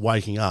guy who's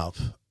waking up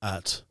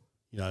at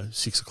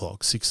 6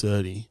 o'clock,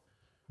 6:30,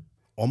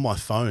 on my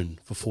phone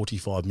for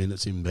 45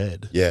 minutes in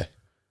bed. Yeah.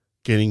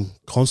 Getting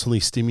constantly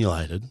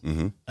stimulated,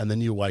 and then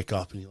you wake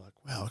up and you're like,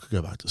 wow, I could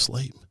go back to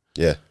sleep.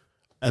 Yeah.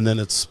 And then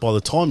it's by the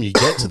time you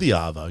get to the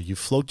Arvo, you've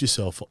flogged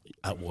yourself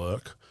at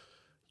work,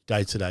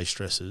 day-to-day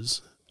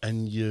stresses,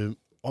 I'm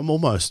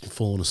almost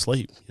falling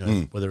asleep,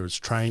 whether it's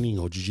training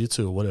or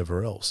jiu-jitsu or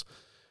whatever else.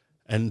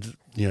 And,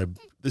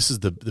 this is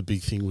the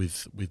big thing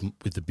with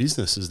the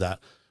business is that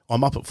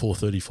I'm up at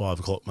 4:30, 5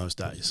 o'clock most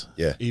days.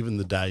 Yeah. Even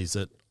the days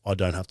that I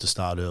don't have to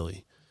start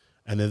early.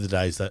 And they're the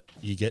days that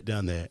you get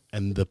down there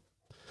and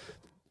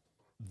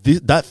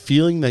that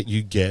feeling that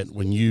you get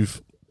when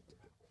you've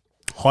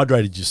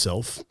hydrated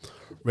yourself,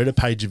 read a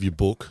page of your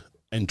book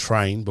and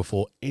trained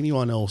before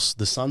anyone else,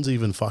 the sun's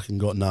even fucking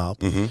gotten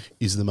up,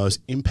 is the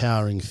most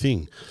empowering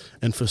thing.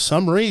 And for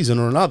some reason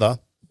or another,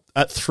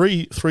 at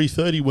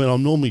 3:30 when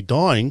I'm normally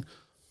dying,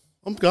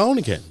 I'm going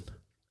again.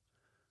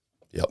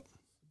 Yep.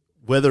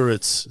 Whether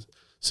it's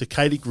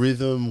circadian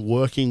rhythm,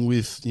 working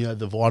with,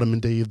 the vitamin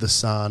D of the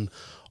sun,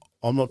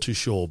 I'm not too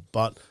sure.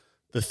 But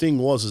the thing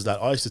is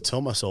that I used to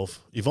tell myself,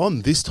 if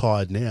I'm this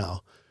tired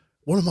now,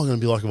 what am I going to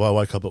be like if I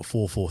wake up at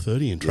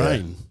 4:30 and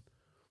train? Yeah.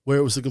 Where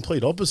it was the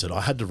complete opposite.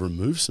 I had to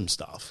remove some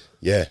stuff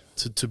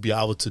to be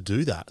able to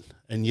do that.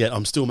 And yet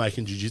I'm still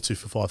making jiu-jitsu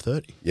for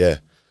 5:30. Yeah.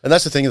 And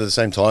that's the thing at the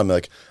same time,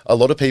 like a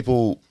lot of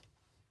people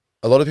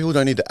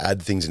don't need to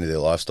add things into their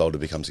lifestyle to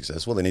become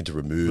successful. They need to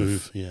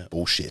remove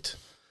bullshit.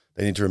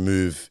 They need to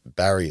remove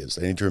barriers.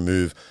 They need to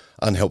remove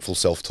unhelpful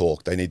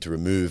self-talk. They need to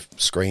remove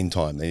screen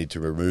time. They need to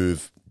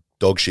remove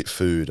dog shit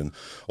food and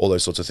all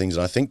those sorts of things.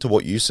 And I think to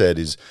what you said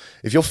is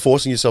if you're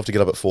forcing yourself to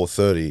get up at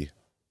 4:30,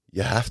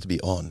 you have to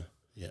be on.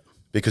 Yeah.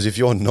 Because if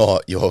you're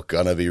not, you're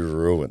going to be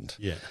ruined.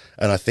 Yeah.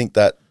 And I think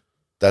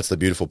that's the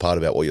beautiful part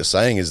about what you're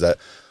saying is that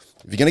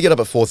if you're going to get up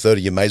at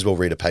 4:30, you may as well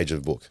read a page of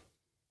a book.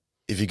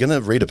 If you're going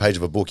to read a page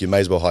of a book, you may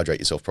as well hydrate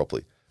yourself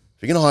properly.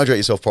 If you're going to hydrate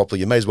yourself properly,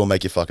 you may as well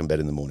make your fucking bed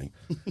in the morning.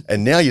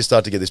 And now you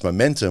start to get this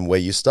momentum where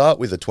you start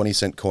with a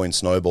 20-cent coin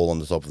snowball on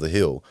the top of the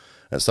hill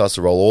and it starts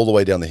to roll all the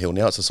way down the hill.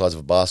 Now it's the size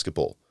of a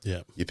basketball.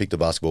 Yeah. You pick the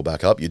basketball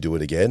back up, you do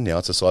it again. Now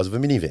it's the size of a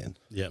minivan.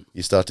 Yeah.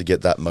 You start to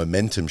get that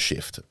momentum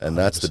shift. And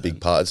that's 100%. The big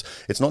part.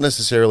 It's not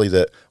necessarily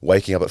that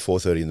waking up at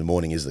 4:30 in the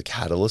morning is the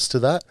catalyst to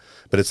that,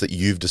 but it's that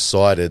you've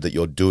decided that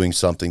you're doing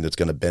something that's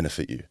going to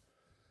benefit you.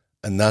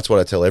 And that's what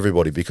I tell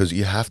everybody because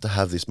you have to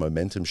have this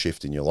momentum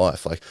shift in your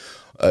life. Like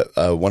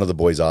one of the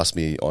boys asked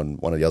me on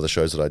one of the other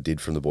shows that I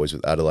did from the boys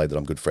with Adelaide that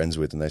I'm good friends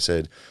with, and they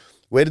said,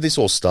 where did this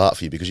all start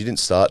for you? Because you didn't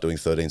start doing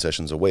 13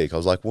 sessions a week. I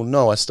was like, well,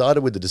 no, I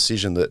started with the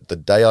decision that the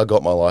day I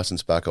got my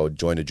license back, I would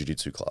join a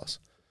jiu-jitsu class.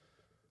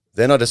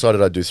 Then I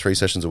decided I'd do 3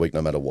 sessions a week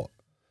no matter what.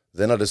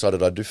 Then I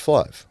decided I'd do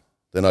 5.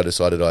 Then I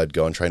decided I'd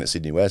go and train at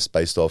Sydney West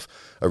based off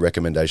a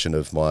recommendation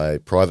of my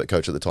private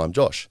coach at the time,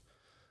 Josh.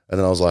 And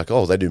then I was like,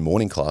 oh, they do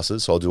morning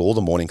classes, so I'll do all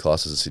the morning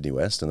classes at Sydney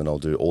West, and then I'll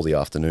do all the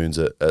afternoons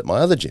at my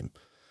other gym.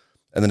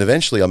 And then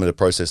eventually I'm in a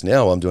process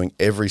now, I'm doing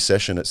every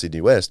session at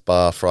Sydney West,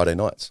 bar Friday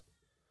nights.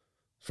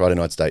 Friday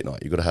night's date night.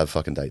 You've got to have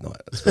fucking date night.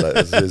 It's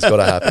got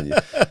to happen.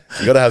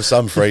 You've got to have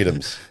some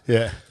freedoms.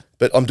 Yeah.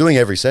 But I'm doing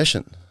every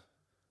session.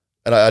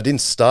 And I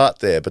didn't start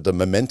there, but the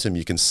momentum,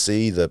 you can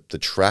see the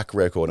track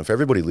record. And for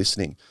everybody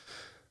listening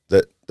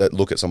that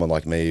look at someone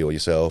like me or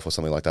yourself or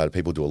something like that,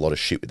 people do a lot of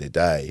shit with their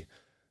day.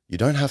 You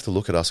don't have to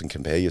look at us and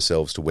compare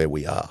yourselves to where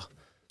we are.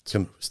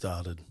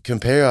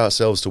 Compare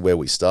ourselves to where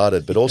we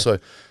started, but also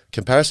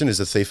comparison is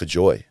the thief of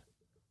joy.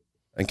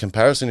 And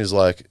comparison is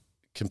like,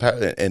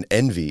 and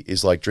envy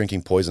is like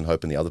drinking poison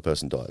hoping the other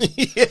person dies.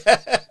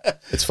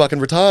 It's fucking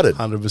retarded.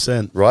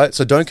 100%. Right?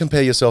 So don't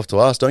compare yourself to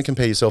us. Don't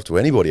compare yourself to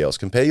anybody else.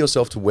 Compare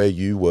yourself to where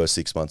you were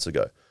 6 months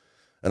ago.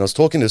 And I was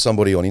talking to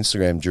somebody on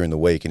Instagram during the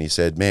week and he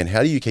said, man,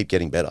 how do you keep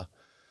getting better?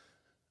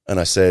 And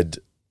I said,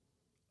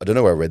 I don't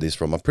know where I read this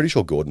from. I'm pretty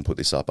sure Gordon put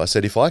this up. I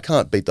said, if I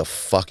can't beat the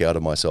fuck out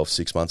of myself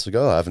 6 months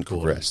ago, I haven't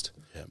progressed.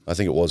 Yeah. I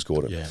think it was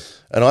Gordon. Yeah.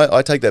 And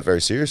I take that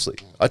very seriously.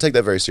 I take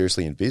that very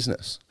seriously in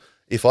business.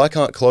 If I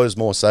can't close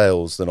more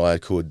sales than I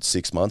could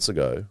 6 months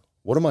ago,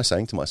 what am I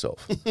saying to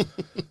myself?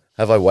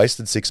 Have I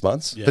wasted 6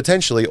 months? Yeah.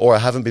 Potentially, or I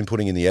haven't been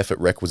putting in the effort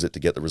requisite to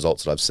get the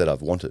results that I've said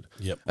I've wanted.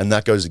 Yep. And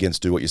that goes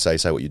against do what you say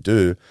what you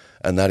do.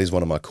 And that is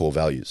one of my core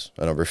values.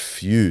 And I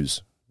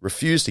refuse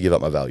to give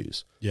up my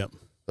values. Yep.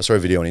 I saw a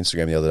video on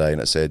Instagram the other day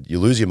and it said, you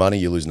lose your money,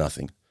 you lose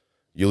nothing.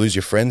 You lose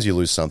your friends, you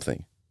lose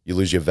something. You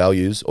lose your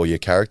values or your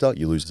character,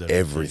 you lose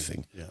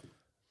everything. Yeah.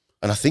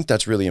 And I think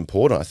that's really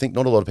important. I think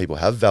not a lot of people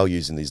have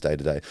values in these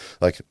day-to-day.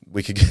 Like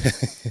we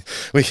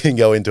can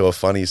go into a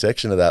funny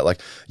section of that. Like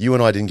you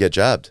and I didn't get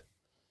jabbed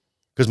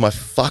because my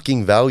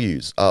fucking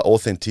values are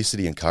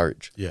authenticity and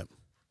courage. Yeah.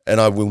 And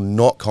I will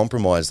not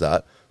compromise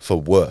that for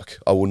work.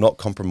 I will not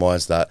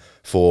compromise that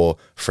for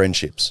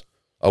friendships.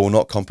 I will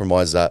not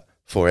compromise that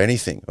for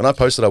anything. When I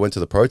posted I went to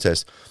the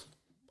protest,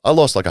 I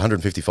lost like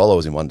 150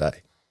 followers in one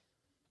day.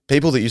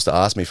 People that used to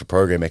ask me for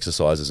program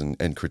exercises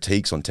and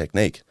critiques on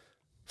technique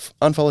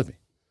unfollowed me.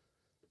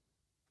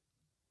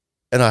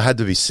 And I had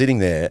to be sitting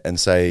there and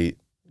say,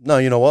 no,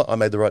 you know what? I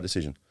made the right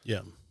decision.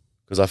 Yeah.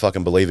 Because I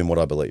fucking believe in what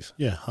I believe.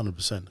 Yeah,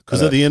 100%.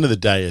 Because at the end of the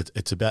day,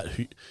 it's about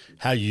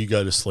how you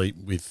go to sleep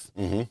with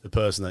the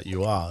person that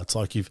you are. It's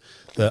like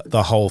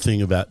the whole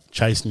thing about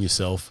chasing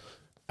yourself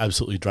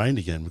absolutely drained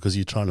again because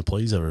you're trying to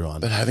please everyone.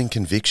 But having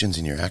convictions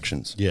in your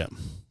actions. Yeah.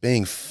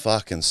 Being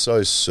fucking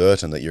so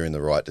certain that you're in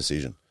the right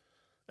decision.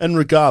 And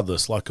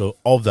regardless, like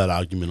of that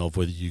argument of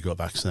whether you got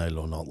vaccinated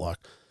or not, like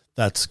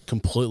that's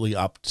completely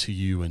up to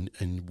you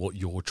and what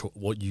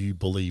what you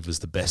believe is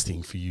the best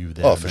thing for you.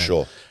 There, Oh, for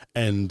sure.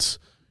 And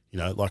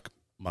like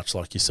much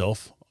like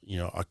yourself,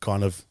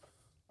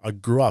 I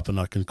grew up and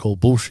I can call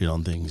bullshit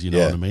on things. You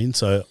know what I mean?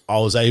 So I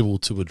was able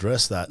to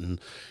address that, and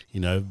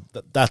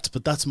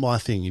that's my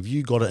thing. If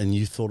you got it and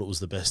you thought it was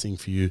the best thing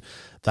for you,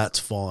 that's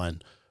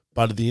fine.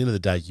 But at the end of the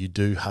day, you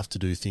do have to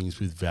do things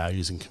with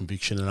values and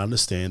conviction, and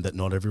understand that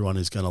not everyone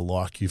is going to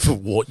like you for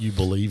what you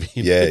believe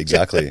in. Yeah,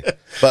 exactly.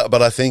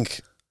 but I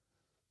think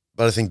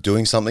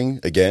doing something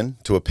again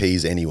to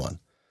appease anyone,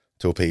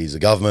 to appease a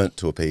government,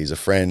 to appease a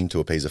friend, to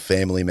appease a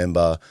family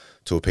member,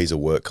 to appease a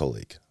work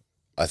colleague,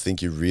 I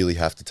think you really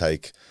have to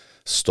take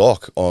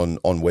stock on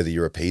whether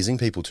you're appeasing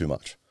people too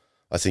much.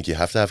 I think you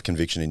have to have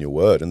conviction in your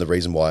word, and the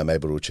reason why I'm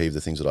able to achieve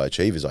the things that I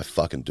achieve is I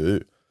fucking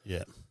do.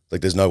 Yeah. Like,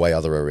 there's no way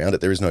other around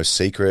it. There is no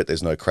secret.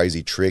 There's no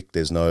crazy trick.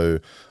 I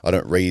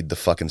don't read the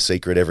fucking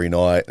secret every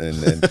night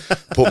and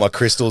put my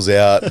crystals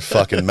out and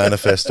fucking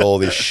manifest all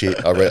this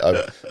shit.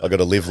 I got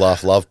a live,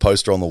 laugh, love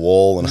poster on the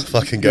wall, and I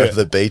fucking go to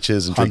the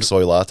beaches and drink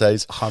soy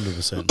lattes.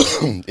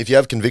 100%. If you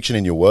have conviction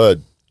in your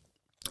word,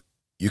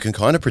 you can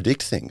kind of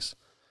predict things.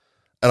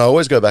 And I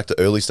always go back to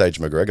early stage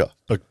McGregor.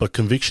 But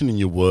conviction in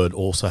your word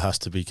also has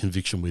to be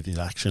conviction within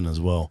action as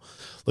well.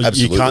 Like,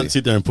 Absolutely. you can't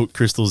sit there and put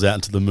crystals out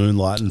into the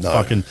moonlight and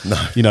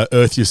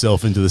earth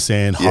yourself into the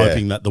sand,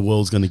 hoping that the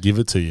world's going to give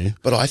it to you.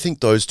 But I think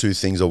those two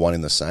things are one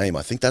and the same.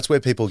 I think that's where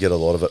people get a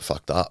lot of it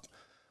fucked up.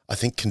 I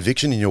think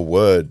conviction in your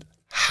word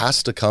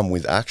has to come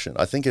with action.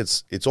 I think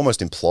it's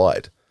almost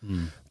implied.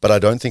 But I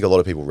don't think a lot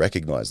of people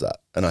recognize that.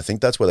 And I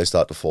think that's where they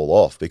start to fall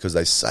off, because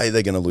they say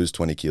they're going to lose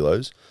 20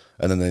 kilos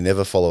and then they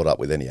never follow it up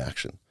with any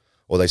action.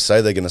 Or they say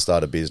they're going to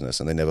start a business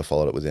and they never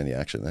followed it with any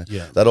action.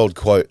 Yeah. That old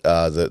quote,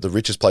 the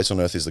richest place on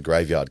earth is the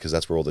graveyard, because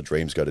that's where all the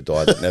dreams go to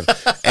die.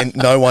 And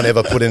no one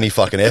ever put any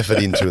fucking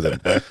effort into them.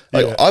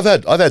 Like, I've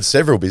had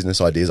several business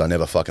ideas I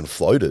never fucking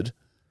floated.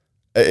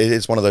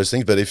 It's one of those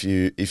things. But if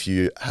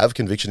you have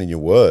conviction in your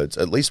words,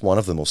 at least one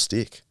of them will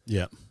stick.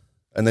 Yeah.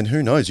 And then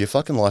who knows, your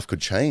fucking life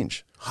could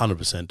change.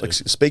 100%. Like,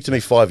 speak to me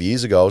 5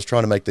 years ago, I was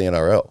trying to make the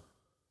NRL.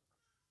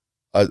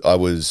 I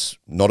was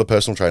not a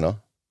personal trainer.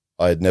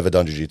 I had never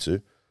done jiu-jitsu.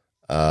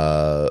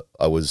 I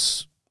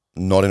was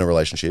not in a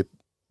relationship,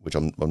 which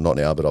I'm not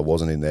now, but I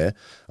wasn't in there.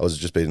 I was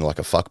just being like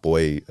a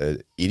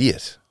fuckboy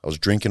idiot. I was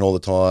drinking all the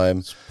time.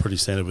 It's pretty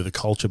standard with the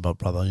culture, but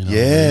brother,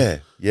 Yeah.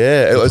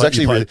 It was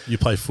actually you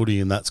play footy,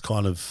 and that's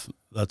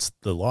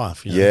the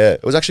life. Yeah,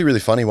 it was actually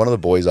really funny. One of the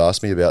boys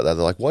asked me about that.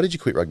 They're like, "Why did you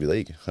quit rugby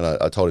league?" And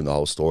I told him the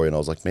whole story, and I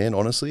was like, "Man,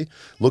 honestly,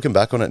 looking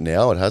back on it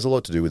now, it has a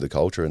lot to do with the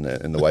culture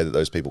and the way that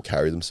those people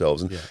carry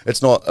themselves. And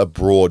it's not a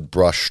broad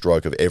brush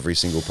stroke of every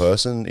single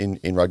person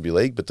in rugby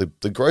league, but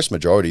the gross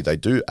majority, they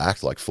do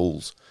act like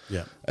fools.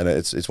 Yeah, and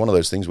it's one of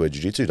those things where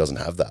jiu-jitsu doesn't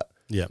have that.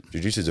 Yeah,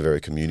 jiu-jitsu is a very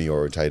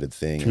community-orientated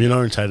thing.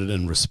 Community-orientated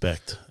and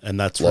respect, and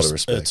that's a lot of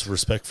respect. It's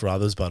respect for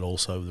others, but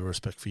also the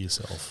respect for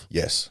yourself.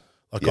 Yes,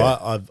 like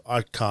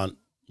I can't.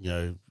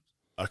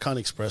 I can't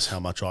express how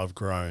much I've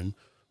grown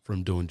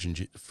from doing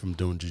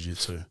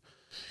jiu-jitsu.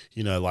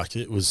 Like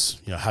it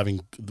was,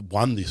 having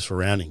the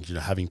surroundings,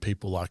 having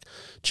people like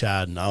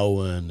Chad and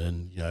Owen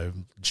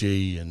and,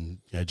 G and,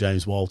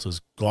 James Walters,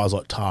 guys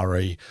like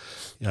Tari,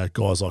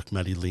 guys like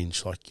Matty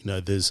Lynch. Like,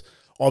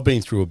 I've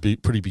been through a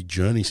pretty big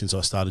journey since I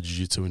started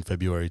jiu-jitsu in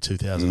February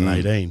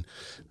 2018,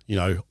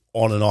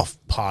 on and off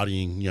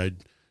partying,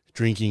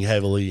 drinking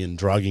heavily and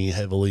drugging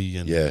heavily.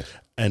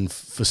 And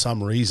for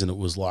some reason, it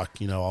was like,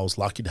 I was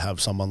lucky to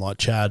have someone like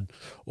Chad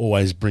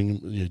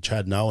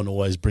Chad and Owen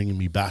always bringing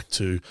me back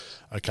to,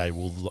 okay,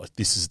 well, like,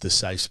 this is the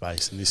safe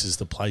space and this is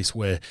the place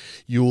where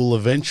you will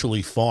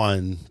eventually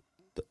find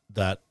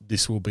that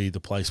this will be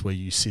the place where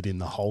you sit in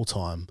the whole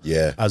time.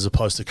 Yeah. As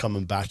opposed to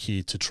coming back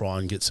here to try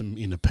and get some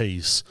inner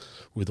peace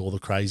with all the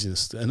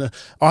craziness. And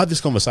I had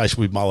this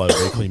conversation with Mullo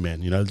weekly,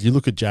 man. You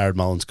look at Jared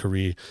Mullen's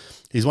career,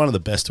 he's one of the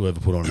best to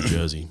ever put on a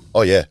jersey.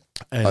 Oh, yeah,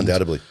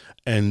 undoubtedly.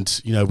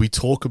 And, we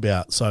talk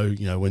about,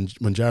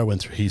 when Jared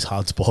went through his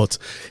hard spots,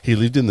 he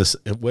lived in this,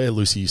 where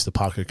Lucy used to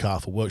park her car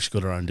for work, she's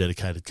got her own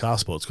dedicated car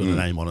spot, it's got a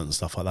name on it and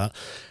stuff like that.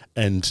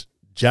 And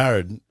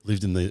Jared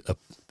lived in the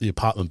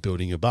apartment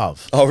building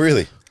above. Oh,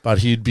 really? But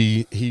he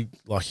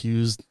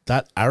was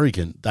that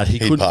arrogant that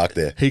he'd park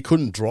there. He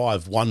couldn't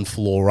drive one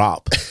floor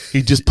up.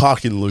 He'd just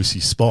park in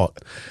Lucy's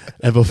spot.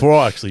 And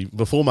before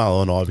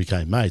Marlo and I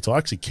became mates, I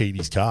actually keyed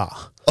his car.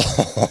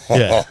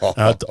 Yeah,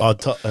 and I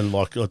told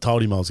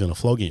him I was going to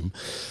flog him.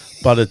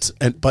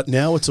 But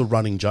now it's a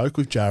running joke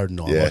with Jared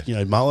and I. Yeah.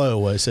 Like, Marlo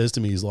always says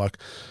to me, he's got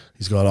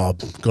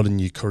a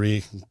new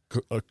career.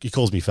 He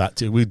calls me fat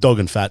tits. We're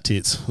dogging fat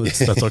tits.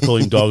 That's I call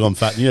him dog. I'm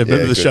fat.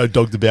 Remember the show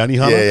Dog the Bounty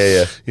Hunter?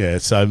 Yeah. Yeah.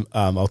 So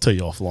I'll tell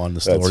you offline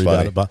the story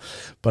about it.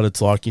 But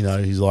it's like,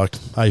 he's like,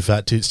 hey,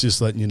 fat tits,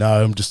 just letting you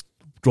know, I'm just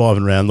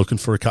driving around looking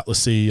for a couple of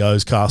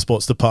CEOs' car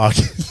spots to park.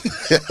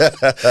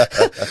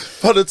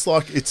 But it's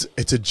like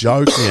it's a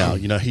joke now.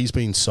 He's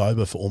been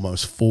sober for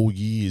almost 4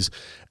 years,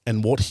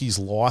 and what his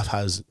life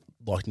has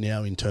like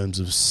now in terms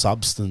of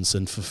substance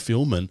and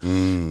fulfillment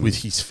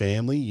with his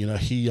family.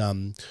 He's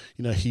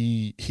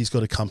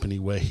got a company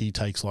where he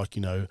takes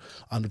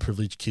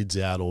underprivileged kids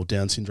out or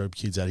Down syndrome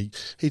kids out. He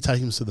takes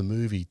them to the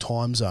movie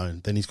Time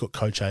Zone. Then he's got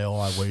Coach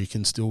AI where he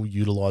can still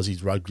utilise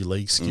his rugby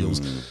league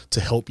skills to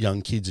help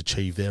young kids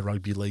achieve their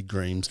rugby league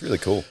dreams. Really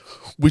cool.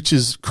 Which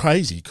is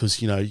crazy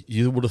because,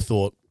 you would have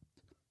thought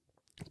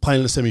playing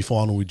in a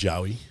semi-final with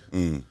Joey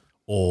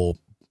or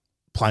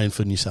playing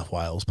for New South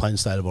Wales, playing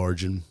State of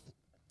Origin,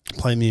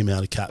 playing the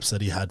amount of caps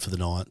that he had for the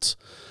Knights,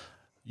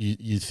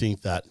 you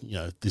think that,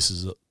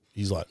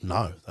 he's like,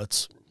 no,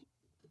 that's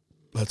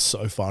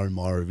so far in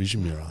my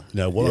revision mirror.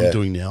 What I'm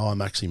doing now,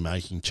 I'm actually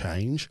making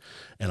change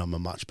and I'm a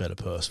much better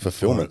person.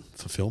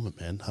 Fulfillment,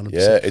 man, 100%.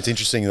 Yeah, it's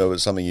interesting, though,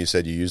 it's something you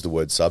said, you used the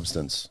word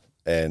substance.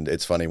 And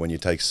it's funny, when you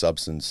take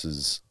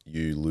substances,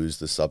 you lose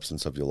the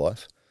substance of your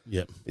life.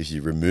 Yep. If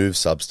you remove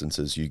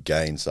substances, you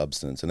gain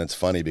substance. And it's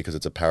funny because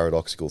it's a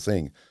paradoxical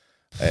thing.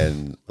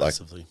 And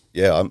Massively.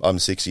 I'm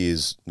 6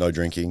 years no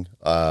drinking.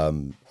 I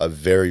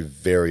very,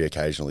 very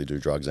occasionally do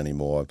drugs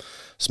anymore.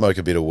 Smoke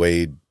a bit of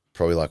weed,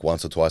 probably like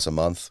once or twice a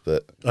month.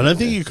 But I don't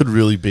think you could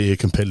really be a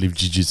competitive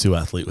jiu-jitsu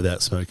athlete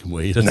without smoking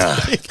weed.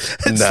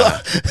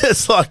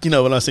 It's like,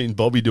 when I seen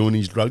Bobby doing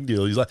his drug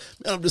deal, he's like,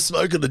 man, I'm just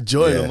smoking a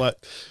joint. Yeah. I'm like,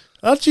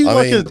 aren't you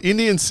an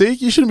Indian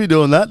Sikh? You shouldn't be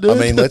doing that, dude. I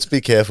mean, let's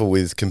be careful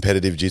with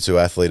competitive jiu-jitsu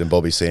athlete and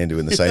Bobby Sandu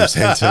in the same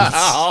sentence.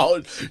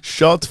 Oh,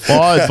 shots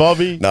fired,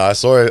 Bobby. No, I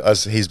saw it.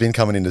 He's been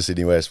coming into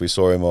Sydney West. We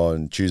saw him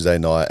on Tuesday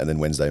night and then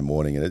Wednesday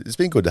morning, and it's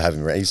been good to have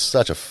him around. He's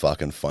such a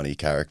fucking funny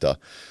character.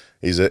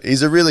 He's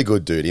a really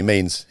good dude. He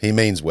means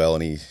well,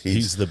 and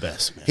he's the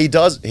best, man.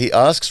 He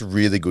asks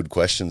really good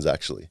questions.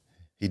 Actually,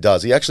 he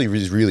does. He actually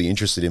is really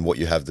interested in what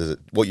you have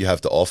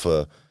to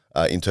offer.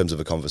 In terms of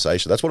a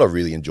conversation. That's what I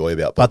really enjoy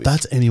about Bobby. But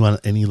that's anyone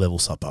at any level,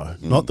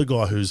 Suppo. Not the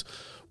guy who's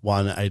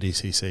won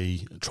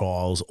ADCC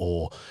trials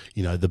or,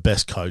 the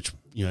best coach,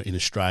 in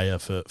Australia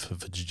for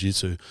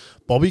jiu-jitsu.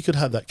 Bobby could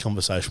have that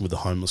conversation with the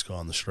homeless guy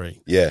on the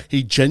street. Yeah.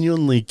 He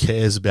genuinely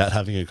cares about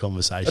having a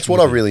conversation. That's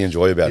what I really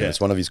enjoy about him. It's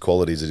one of his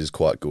qualities that is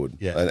quite good.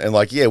 Yeah. And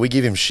we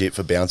give him shit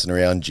for bouncing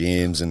around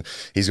gyms and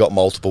he's got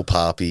multiple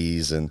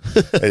puppies and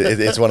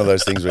it's one of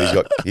those things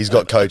where he's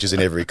got coaches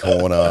in every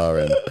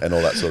corner and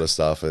all that sort of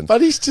stuff.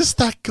 But he's just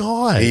that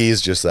guy. He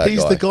is just that guy.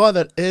 He's the guy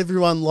that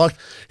everyone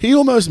he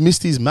almost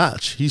missed his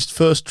match, his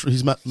first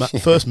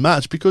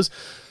match because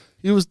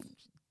he was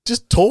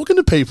just talking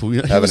to people.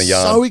 He was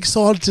so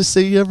excited to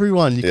see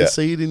everyone. You can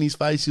see it in his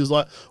face. He was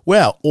like,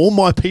 wow, all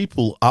my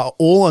people are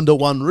all under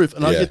one roof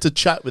and I get to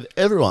chat with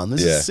everyone.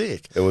 This is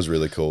sick. It was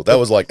really cool. That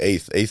was like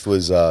Eth. Eth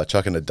was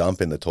chucking a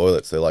dump in the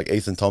toilets. They're like,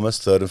 Ethan Thomas,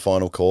 third and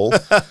final call.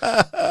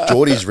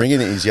 Geordie's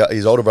ringing him.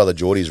 His older brother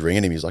Geordie's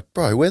ringing him. He's like,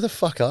 bro, where the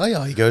fuck are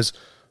you? He goes,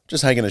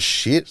 just hanging a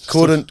shit.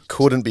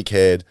 Couldn't be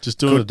cared. Just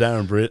doing a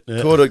Darren Britt.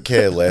 Yeah. Couldn't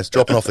care less.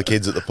 Dropping off the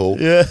kids at the pool.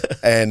 Yeah.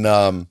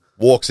 And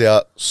walks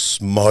out,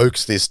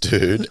 smokes this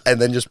dude,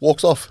 and then just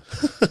walks off.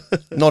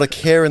 Not a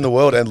care in the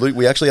world. And Luke,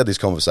 we actually had this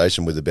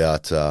conversation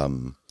about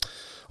on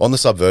the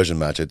Subversion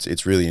match.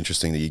 It's really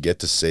interesting that you get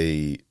to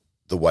see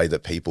the way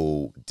that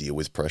people deal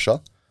with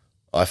pressure.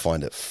 I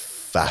find it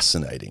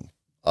fascinating.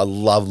 I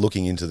love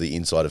looking into the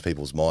inside of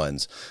people's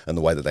minds and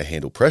the way that they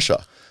handle pressure.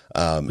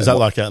 Is that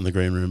like out in the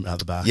green room, out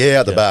the back? Yeah,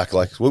 out the back.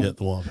 Like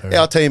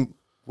our team,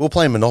 we were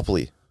playing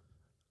Monopoly.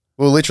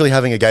 We were literally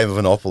having a game of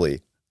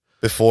Monopoly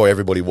before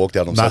everybody walked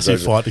out on massive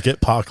Subversion. fight to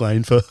get Park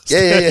Lane first.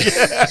 Yeah.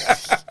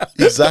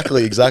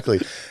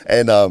 Exactly.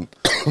 And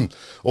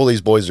all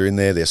these boys are in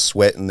there, they're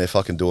sweating, they're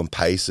fucking doing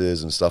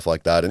paces and stuff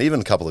like that. And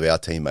even a couple of our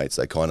teammates,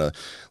 they kind of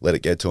let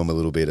it get to them a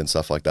little bit and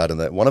stuff like that.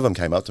 And one of them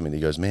came up to me and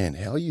he goes, man,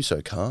 how are you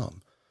so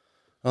calm?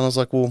 And I was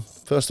like, well,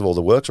 first of all,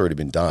 the work's already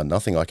been done.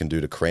 Nothing I can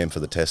do to cram for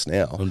the test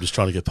now. I'm just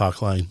trying to get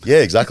Park Lane. Yeah,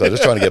 exactly. I'm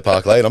just trying to get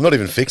Park Lane. I'm not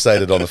even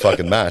fixated on the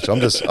fucking match.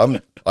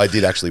 I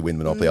did actually win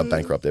Monopoly. I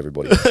bankrupt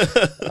everybody.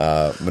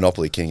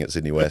 Monopoly king at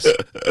Sydney West.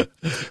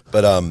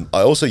 But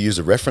I also used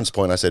a reference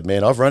point. I said,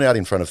 man, I've run out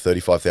in front of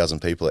 35,000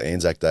 people at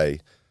Anzac Day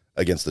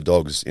against the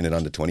Dogs in an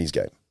under-20s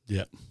game.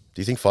 Yeah.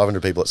 Do you think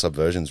 500 people at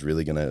Subversion is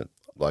really going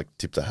to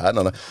tip the hat?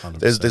 No.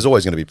 There's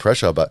always going to be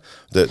pressure, but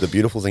the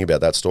beautiful thing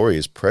about that story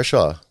is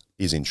pressure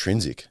is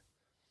intrinsic,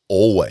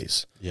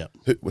 always. Yeah.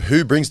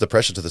 Who brings the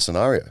pressure to the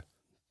scenario?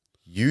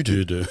 You do.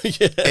 You do.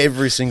 Yeah.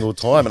 Every single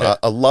time. And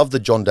I love the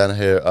John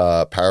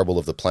Danaher parable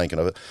of the plank.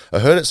 And I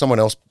heard it somewhere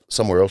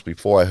else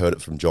before I heard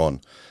it from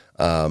John.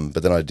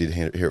 But then I did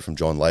hear it from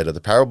John later.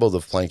 The parable of the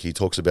plank, he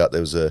talks about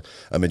there was a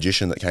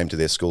magician that came to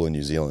their school in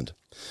New Zealand.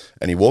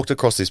 And he walked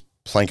across this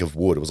plank of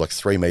wood. It was like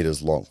 3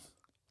 meters long.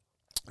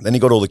 Then he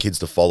got all the kids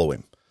to follow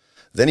him.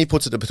 Then he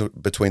puts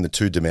it between the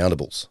two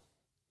demountables.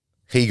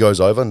 He goes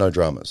over, no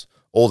dramas.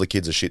 All the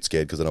kids are shit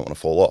scared because they don't want to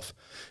fall off.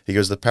 He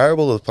goes, the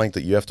parable of the plank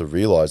that you have to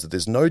realize that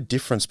there's no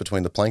difference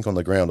between the plank on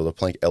the ground or the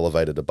plank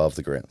elevated above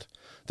the ground.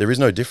 There is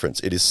no difference.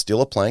 It is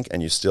still a plank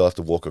and you still have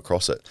to walk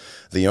across it.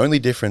 The only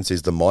difference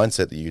is the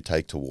mindset that you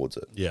take towards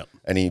it. Yeah.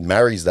 And he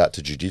marries that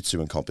to jiu-jitsu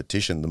and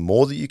competition. The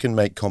more that you can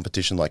make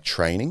competition like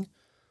training,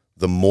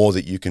 the more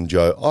that you can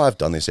go, oh, I've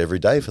done this every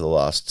day for the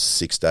last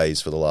 6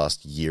 days for the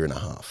last year and a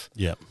half.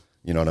 Yeah.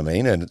 You know what I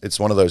mean? And it's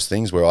one of those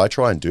things where I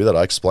try and do that.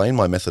 I explain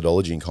my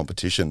methodology in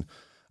competition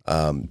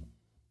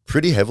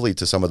pretty heavily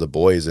to some of the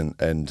boys,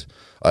 and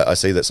I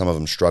see that some of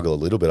them struggle a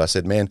little bit. I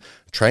said, man,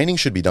 training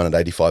should be done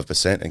at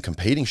 85% and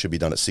competing should be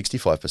done at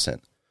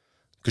 65%.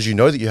 Because you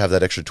know that you have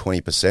that extra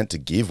 20% to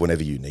give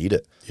whenever you need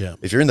it. Yeah.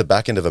 If you're in the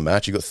back end of a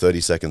match, you've got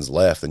 30 seconds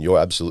left and you're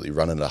absolutely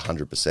running at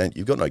 100%,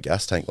 you've got no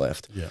gas tank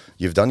left. Yeah.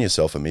 You've done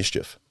yourself a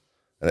mischief.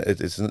 And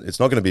it's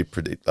not going to be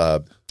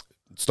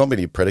it's not going to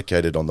be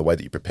predicated on the way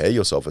that you prepare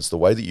yourself. It's the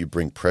way that you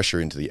bring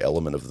pressure into the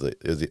element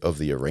of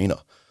the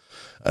arena.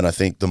 And I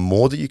think the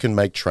more that you can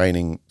make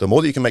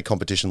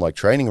competition like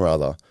training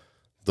rather,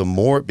 the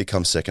more it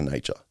becomes second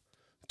nature.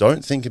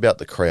 Don't think about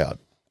the crowd.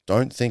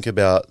 Don't think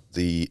about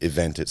the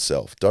event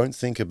itself. Don't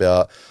think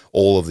about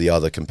all of the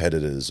other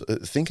competitors.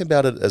 Think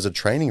about it as a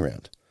training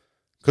round.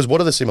 Because what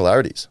are the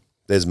similarities?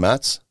 There's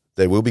mats.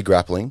 There will be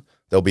grappling.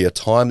 There'll be a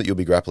time that you'll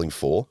be grappling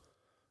for.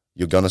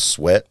 You're going to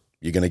sweat.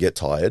 You're going to get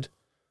tired.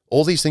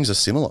 All these things are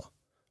similar.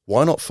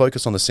 Why not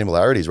focus on the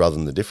similarities rather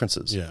than the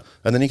differences? Yeah.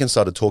 And then you can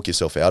start to talk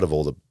yourself out of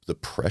all the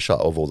pressure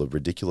of all the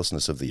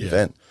ridiculousness of the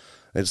event.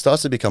 And it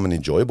starts to become an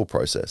enjoyable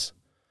process.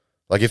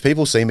 Like if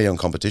people see me on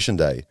competition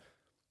day,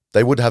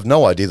 they would have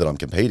no idea that I'm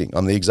competing.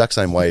 I'm the exact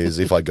same way as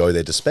if I go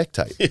there to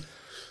spectate.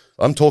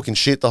 I'm talking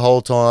shit the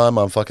whole time.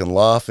 I'm fucking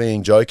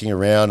laughing, joking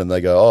around, and they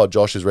go, oh,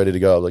 Josh is ready to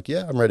go. I'm like,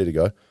 yeah, I'm ready to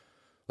go.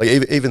 Like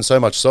even so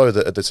much so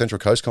that at the Central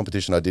Coast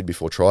competition I did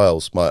before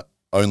trials, my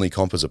only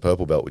comp is a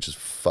purple belt, which is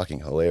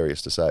fucking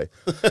hilarious to say.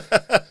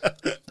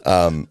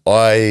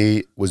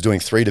 I was doing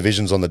 3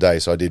 divisions on the day.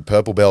 So I did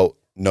purple belt,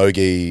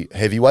 no-gi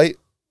heavyweight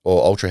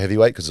or ultra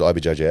heavyweight because it's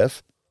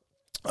IBJJF.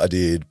 I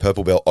did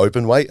purple belt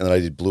open weight, and then I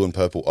did blue and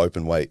purple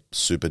open weight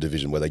super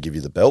division where they give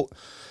you the belt.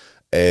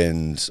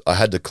 And I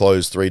had to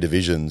close 3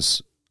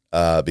 divisions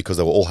because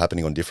they were all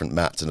happening on different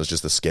mats, and it was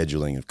just the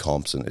scheduling of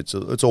comps, and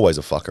it's always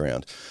a fuck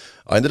around.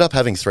 I ended up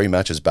having 3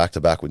 matches back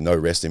to back with no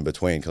rest in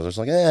between because I was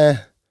like,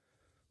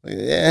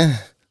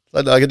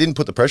 like I didn't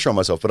put the pressure on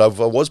myself, but I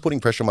was putting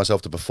pressure on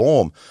myself to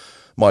perform.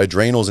 My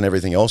adrenals and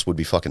everything else would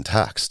be fucking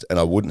taxed, and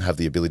I wouldn't have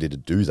the ability to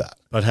do that.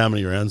 But how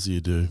many rounds do you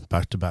do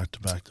back to back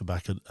to back to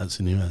back at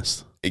Sydney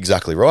West?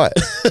 Exactly right.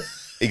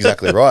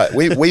 Exactly right.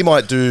 We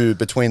might do,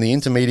 between the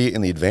intermediate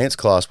and the advanced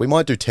class, we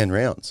might do 10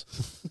 rounds.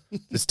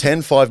 It's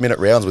 10 5-minute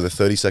rounds with a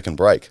 30-second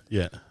break.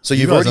 Yeah. So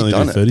you you've guys already only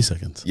done do it. 30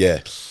 seconds. Yeah.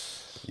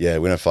 Yeah,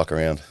 we don't fuck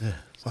around. Yeah.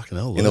 Fucking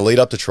hell. In the lead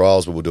up to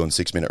trials, we were doing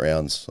 6-minute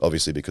rounds,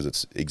 obviously because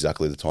it's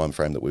exactly the time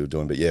frame that we were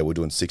doing. But yeah, we're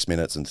doing 6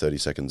 minutes and 30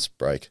 seconds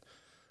break.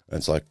 And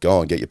it's like, go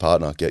on, get your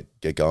partner,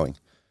 get going.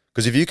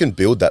 Because if you can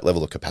build that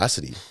level of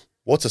capacity,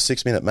 what's a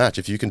 6-minute match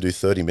if you can do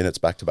 30 minutes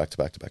back to back to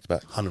back to back to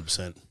back?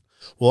 100%.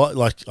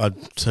 Well,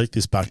 I'd take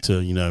this back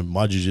to,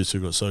 my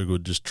jiu-jitsu got so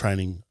good just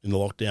training in the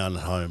lockdown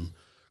at home,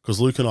 because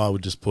Luke and I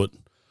would just put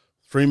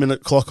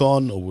 3-minute clock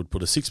on, or would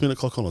put a 6-minute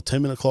clock on, or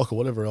 10-minute clock, or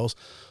whatever else.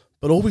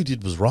 But all we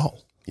did was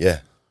roll. Yeah.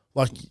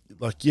 I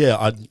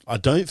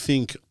don't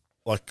think,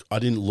 I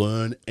didn't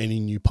learn any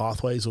new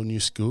pathways or new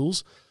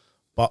skills,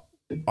 but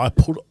I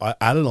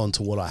added on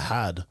to what I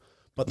had.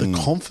 But the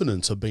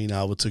confidence of being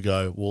able to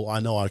go, well, I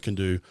know I can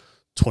do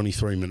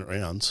 23-minute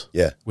rounds.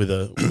 Yeah. With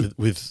a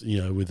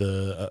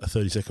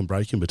 30-second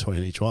break in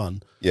between each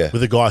one. Yeah.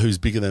 With a guy who's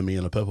bigger than me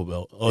and a purple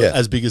belt, or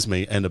as big as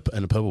me and a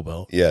purple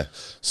belt. Yeah.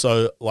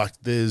 So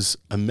there's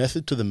a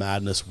method to the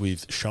madness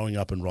with showing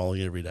up and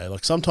rolling every day.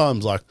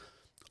 Sometimes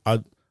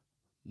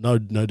no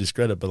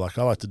discredit, but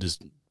I like to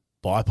just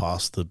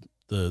bypass the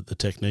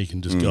technique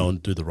and just go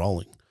and do the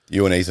rolling.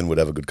 You and Ethan would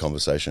have a good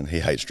conversation. He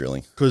hates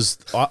drilling. Because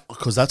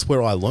that's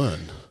where I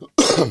learned.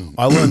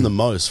 I learned the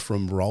most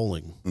from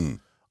rolling.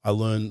 I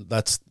learned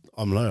that's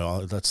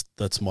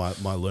my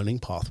learning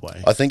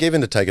pathway. I think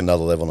even to take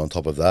another level on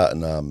top of that,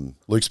 and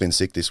Luke's been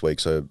sick this week,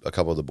 so a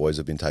couple of the boys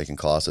have been taking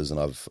classes, and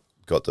I've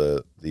got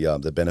the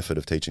benefit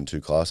of teaching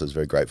 2 classes.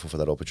 Very grateful for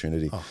that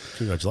opportunity. Oh,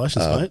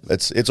 congratulations, mate.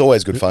 It's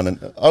always good fun,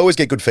 and I always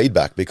get good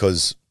feedback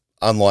because,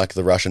 unlike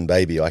the Russian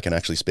baby, I can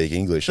actually speak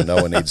English, and no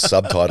one needs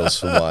subtitles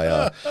for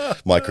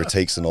my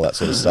critiques and all that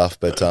sort of stuff.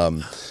 But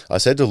I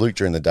said to Luke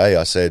during the day,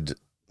 I said,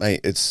 mate,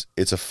 it's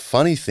a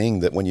funny thing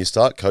that when you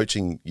start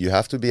coaching, you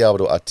have to be able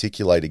to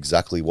articulate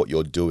exactly what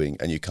you're doing,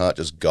 and you can't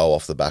just go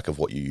off the back of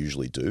what you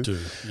usually do.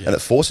 Yeah. And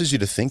it forces you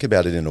to think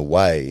about it in a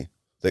way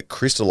that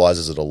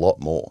crystallizes it a lot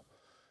more.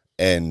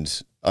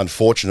 And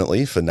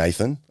unfortunately for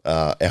Nathan,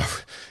 our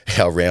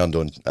round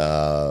on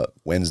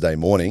Wednesday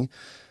morning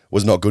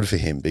was not good for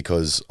him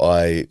because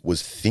I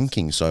was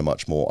thinking so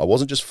much more. I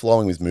wasn't just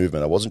flowing with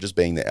movement. I wasn't just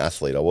being the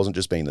athlete. I wasn't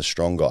just being the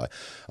strong guy.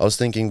 I was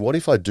thinking, what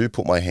if I do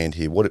put my hand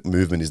here? What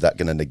movement is that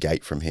going to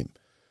negate from him?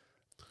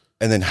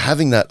 And then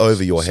having that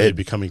over your head. You're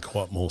becoming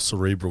quite more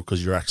cerebral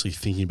because you're actually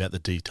thinking about the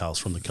details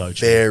from the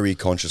coach. Very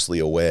consciously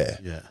aware.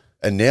 Yeah.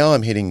 And now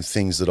I'm hitting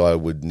things that I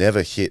would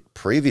never hit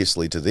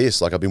previously to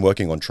this. Like I've been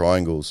working on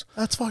triangles.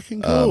 That's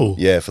fucking cool.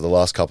 For the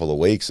last couple of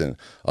weeks, and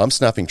I'm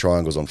snapping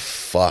triangles on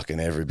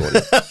fucking everybody.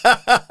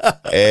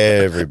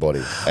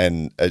 Everybody.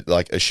 And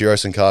like a Shiro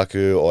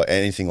Senkaku or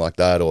anything like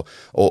that, or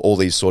all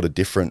these sort of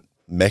different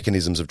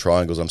mechanisms of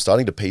triangles, I'm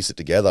starting to piece it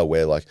together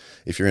where, like,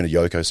 if you're in a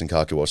Yoko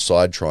Senkaku or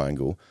side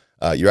triangle,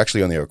 you're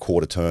actually only a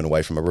quarter turn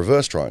away from a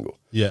reverse triangle.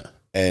 Yeah.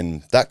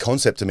 And that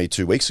concept to me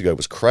 2 weeks ago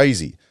was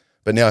crazy.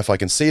 But now if I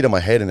can see it in my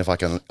head and if I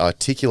can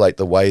articulate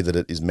the way that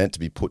it is meant to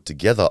be put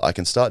together, I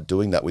can start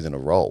doing that within a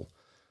roll.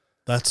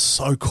 That's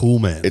so cool,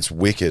 man. It's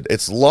wicked.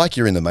 It's like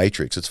you're in the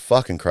Matrix. It's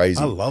fucking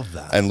crazy. I love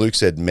that. And Luke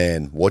said,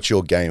 man, watch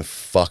your game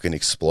fucking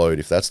explode.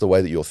 If that's the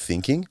way that you're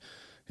thinking,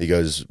 he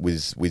goes,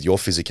 with your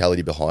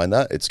physicality behind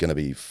that, it's going to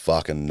be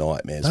fucking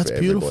nightmares That's for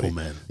everybody. beautiful,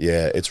 man.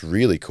 Yeah, it's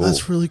really cool.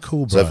 That's really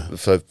cool, bro.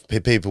 So for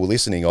people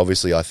listening,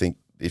 obviously, I think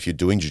if you're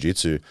doing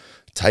jiu-jitsu,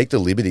 take the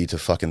liberty to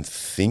fucking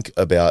think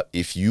about,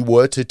 if you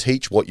were to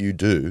teach what you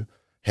do,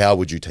 how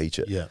would you teach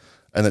it? Yeah.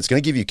 And it's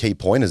going to give you key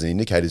pointers and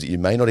indicators that you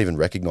may not even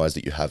recognize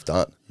that you have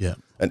done. Yeah.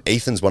 And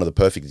Ethan's one of the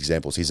perfect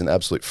examples. He's an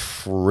absolute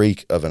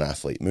freak of an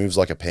athlete, moves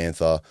like a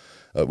panther.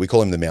 We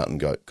call him the mountain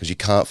goat because you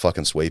can't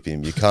fucking sweep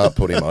him. You can't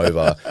put him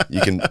over.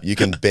 You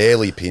can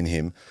barely pin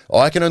him.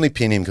 I can only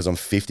pin him because I'm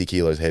 50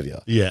 kilos heavier.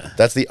 Yeah.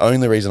 That's the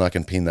only reason I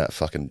can pin that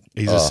fucking...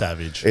 He's a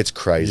savage. It's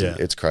crazy. Yeah.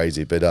 It's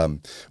crazy. But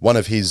one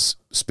of his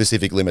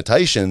specific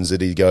limitations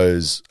that he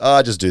goes,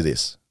 just do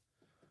this.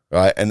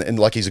 Right? And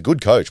like, he's a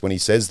good coach when he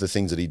says the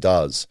things that he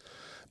does.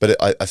 But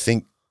I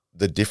think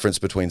the difference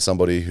between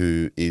somebody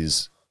who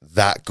is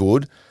that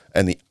good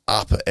and the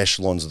upper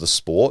echelons of the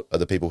sport are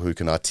the people who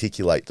can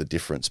articulate the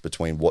difference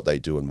between what they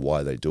do and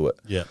why they do it.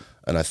 Yeah.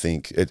 And I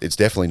think it's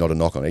definitely not a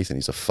knock on Ethan.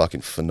 He's a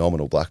fucking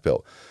phenomenal black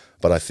belt.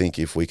 But I think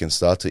if we can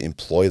start to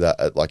employ that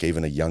at like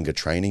even a younger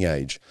training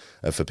age,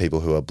 for people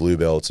who are blue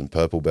belts and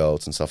purple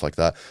belts and stuff like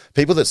that,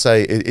 people that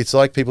say, it's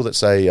like people that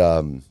say,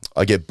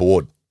 I get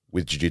bored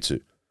with jiu-jitsu.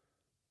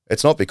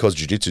 It's not because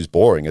jiu-jitsu is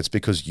boring. It's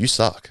because you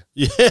suck.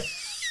 Yeah.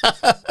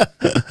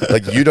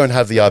 Like, you don't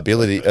have the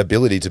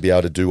ability to be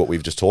able to do what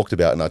we've just talked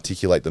about and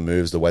articulate the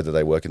moves the way that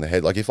they work in the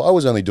head. Like, if I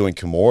was only doing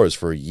Kimuras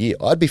for a year,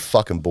 I'd be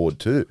fucking bored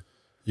too.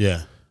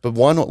 Yeah. But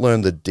why not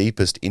learn the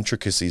deepest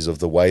intricacies of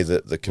the way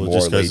that the Kimura Well, it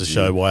just goes leads to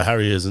show you? why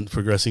Harry isn't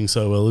progressing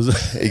so well, is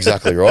it?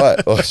 Exactly right.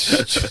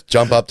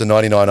 Jump up to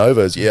 99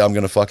 overs. Yeah, I'm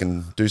going to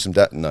fucking do some...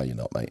 No, you're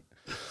not, mate.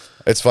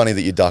 It's funny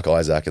that you duck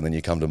Isaac and then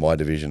you come to my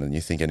division and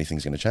you think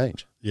anything's going to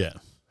change. Yeah.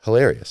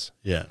 Hilarious.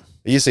 Yeah.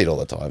 You see it all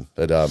the time.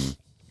 But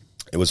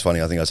it was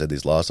funny. I think I said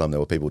this last time. There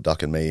were people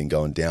ducking me and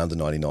going down to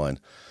 99.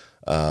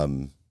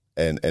 And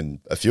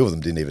a few of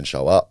them didn't even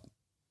show up.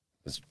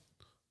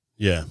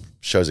 Yeah.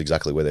 Shows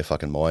exactly where their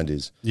fucking mind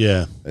is.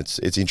 Yeah.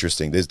 It's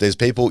interesting. There's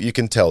people, you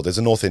can tell there's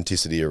an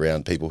authenticity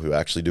around people who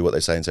actually do what they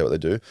say and say what they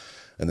do.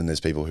 And then there's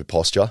people who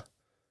posture.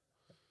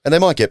 And they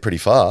might get pretty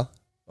far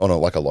on a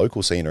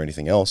local scene or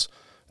anything else.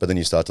 But then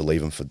you start to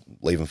leave them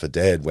for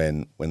dead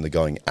when the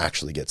going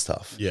actually gets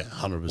tough. Yeah,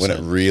 100%. When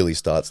it really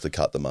starts to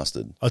cut the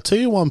mustard. I'll tell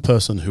you one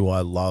person who I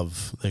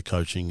love their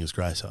coaching is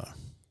Grayson.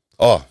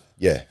 Oh,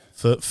 yeah.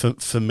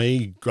 For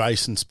me,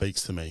 Grayson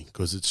speaks to me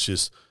because it's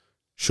just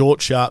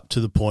short, sharp, to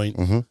the point.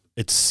 Mm-hmm.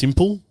 It's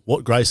simple.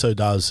 What Grayson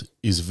does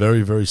is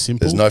very, very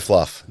simple. There's no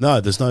fluff.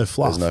 No, there's no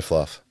fluff. There's no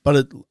fluff.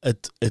 But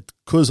it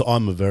because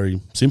I'm a very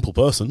simple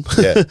person.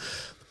 Yeah.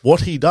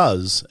 What he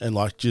does, and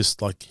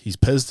just like his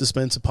Pez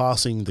dispenser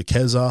passing, the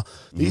Keza,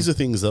 these are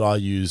things that I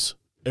use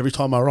every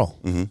time I roll.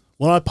 Mm-hmm.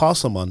 When I pass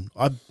someone,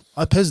 I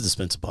Pez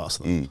dispenser pass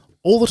them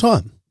all the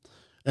time.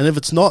 And if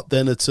it's not,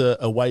 then it's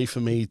a way for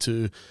me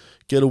to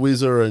get a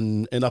whizzer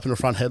and end up in a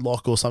front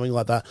headlock or something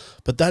like that.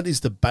 But that is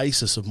the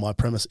basis of my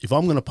premise. If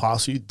I'm going to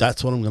pass you,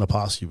 that's what I'm going to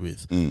pass you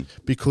with.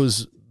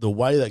 Because the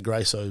way that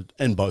Grayson,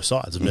 and both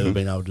sides, have never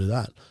been able to do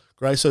that.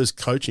 Grayson's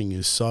coaching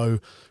is so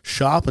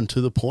sharp and to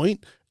the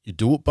point. You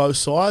do it both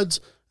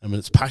sides, and when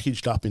it's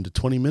packaged up into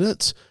 20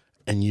 minutes,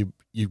 and you're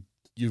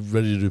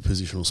ready to do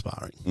positional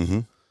sparring. Mm-hmm.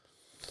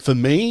 For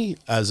me,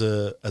 as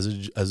a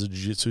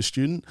jiu-jitsu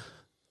student,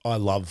 I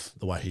love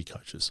the way he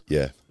coaches.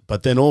 Yeah.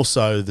 But then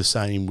also the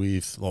same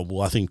with,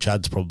 I think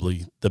Chad's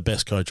probably the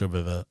best coach I've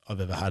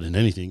ever had in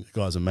anything.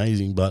 The guy's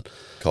amazing, but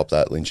Cop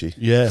that, Lynchy.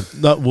 yeah,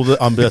 no, well,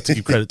 I'm about to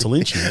give credit to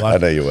Lynchy. I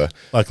know you were.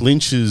 Like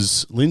Lynch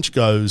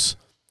goes.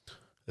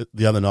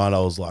 The other night, I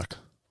was like,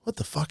 what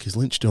the fuck is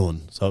Lynch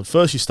doing? So at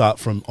first you start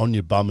from on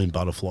your bum in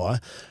butterfly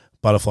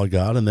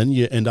guard, and then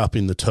you end up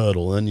in the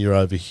turtle, and you're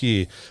over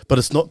here. But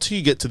it's not till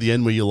you get to the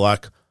end where you're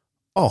like,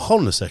 oh,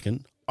 hold on a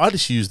second. I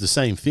just used the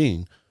same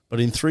thing,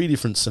 but in 3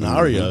 different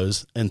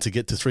scenarios and to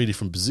get to 3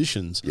 different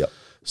positions. Yep.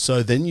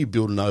 So then you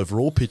build an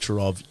overall picture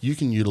of you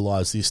can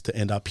utilize this to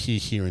end up here,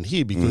 here, and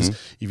here, because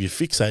if you're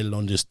fixated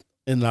on just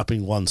ending up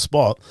in one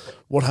spot,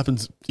 what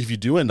happens if you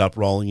do end up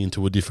rolling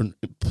into a different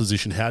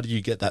position? How do you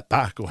get that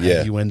back, or how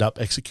do you end up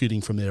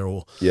executing from there,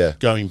 or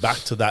going back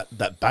to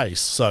that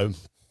base? So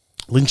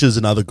Lynch is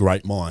another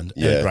great mind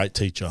and a great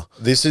teacher.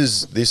 This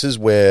is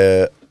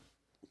where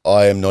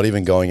I am not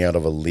even going out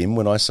of a limb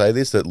when I say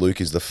this, that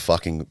Luke is the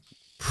fucking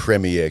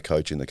premier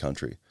coach in the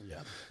country. Yeah.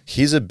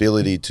 his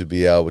ability to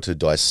be able to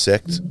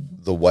dissect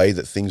the way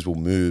that things will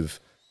move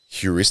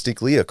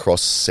heuristically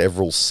across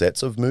several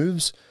sets of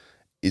moves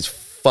is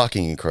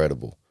fucking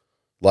incredible.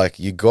 Like,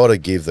 you got to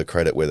give the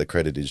credit where the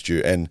credit is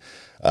due. And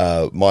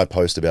my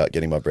post about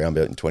getting my brown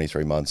belt in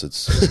 23 months,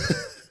 it's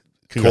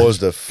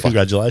caused a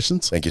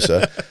congratulations. Thank you,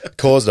 sir.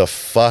 Caused a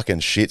fucking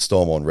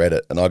shitstorm on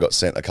Reddit, and I got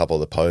sent a couple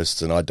of the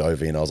posts, and I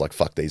dove in. I was like,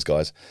 fuck these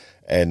guys.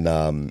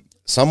 And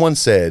someone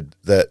said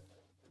that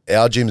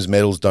our gym's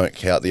medals don't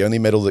count. The only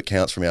medal that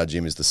counts from our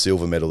gym is the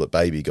silver medal that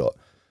Baby got,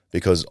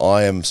 because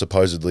I am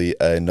supposedly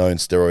a known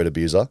steroid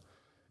abuser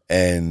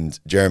and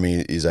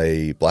Jeremy is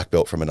a black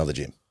belt from another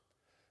gym.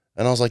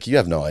 And I was like, you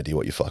have no idea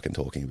what you're fucking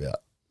talking about.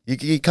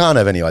 You can't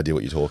have any idea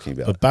what you're talking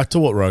about. But back to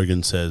what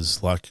Rogan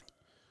says, like,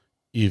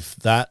 if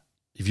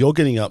you're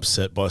getting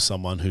upset by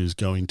someone who's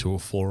going to a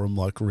forum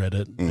like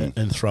Reddit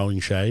and throwing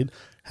shade,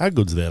 how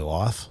good's their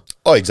life?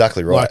 Oh,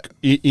 exactly right. Like,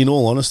 in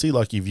all honesty,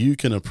 like, if you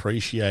can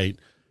appreciate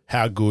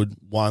how good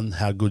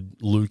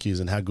Luke is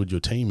and how good your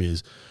team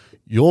is,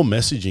 you're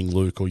messaging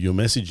Luke or you're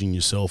messaging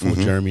yourself or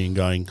Jeremy and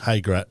going,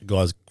 hey,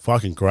 guys,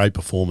 fucking great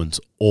performance,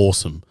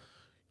 awesome.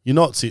 You're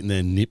not sitting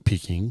there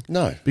nitpicking.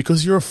 No.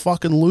 Because you're a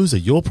fucking loser.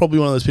 You're probably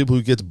one of those people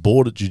who gets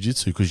bored at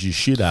jiu-jitsu because you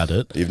shit at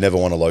it. You've never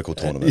won a local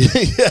tournament.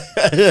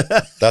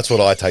 That's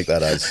what I take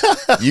that as.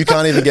 You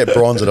can't even get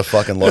bronze at a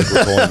fucking local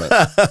tournament,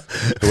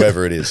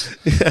 whoever it is.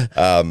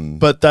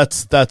 But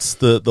that's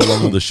the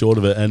long and the short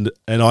of it. And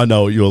I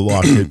know what you're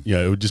like.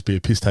 It would just be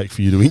a piss take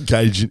for you to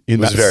engage in that. It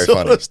was very sort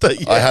funny. of stuff.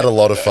 Yeah. I had a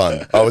lot of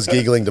fun. I was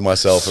giggling to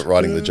myself at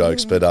writing the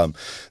jokes. But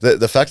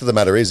the fact of the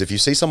matter is, if you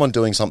see someone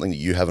doing something that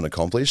you haven't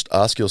accomplished,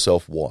 ask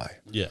yourself why.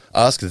 Yeah.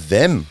 Ask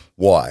them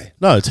why.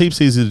 No, it's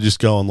heaps easy to just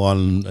go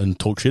online and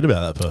talk shit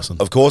about that person.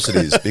 Of course it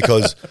is,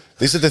 because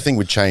this is the thing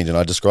with change, and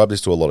I describe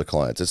this to a lot of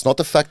clients. It's not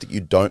the fact that you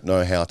don't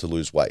know how to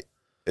lose weight.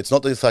 It's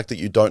not the fact that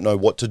you don't know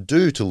what to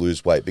do to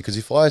lose weight. Because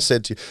if I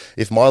said to you,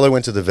 if Milo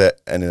went to the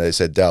vet and they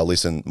said, Dal,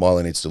 listen,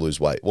 Milo needs to lose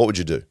weight, what would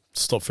you do?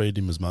 Stop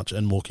feeding him as much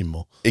and walk him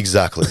more.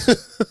 Exactly.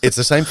 It's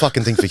the same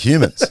fucking thing for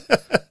humans,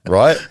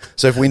 right?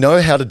 So if we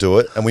know how to do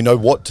it and we know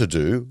what to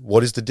do,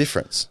 what is the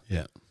difference?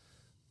 Yeah.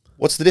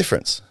 What's the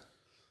difference?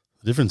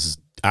 The difference is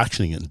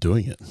actioning it and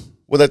doing it.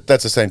 Well,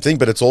 that's the same thing,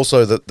 but it's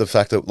also the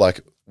fact that,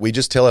 like, we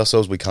just tell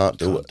ourselves we can't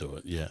do it.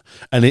 Yeah.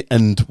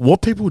 And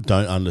what people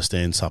don't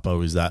understand,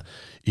 Suppo, is that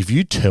if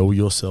you tell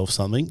yourself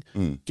something,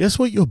 guess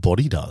what your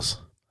body does?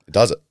 It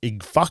does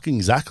it. Fucking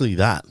exactly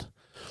that.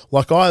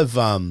 Like, I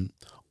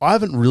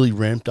haven't really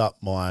ramped up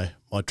my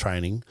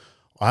training.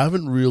 I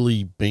haven't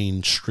really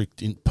been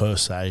strict per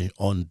se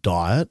on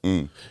diet.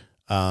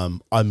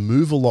 I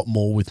move a lot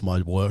more with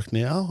my work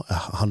now,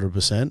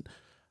 100%.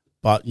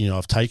 But,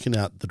 I've taken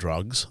out the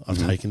drugs. I've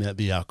taken out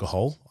the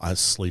alcohol. I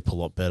sleep a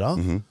lot better.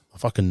 My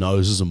fucking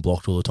nose isn't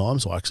blocked all the time,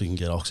 so I actually can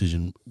get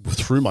oxygen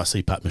through my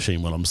CPAP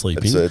machine when I'm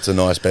sleeping. It's a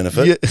nice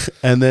benefit. Yeah.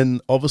 And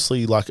then,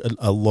 obviously, like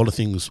a lot of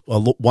things,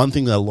 one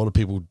thing that a lot of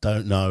people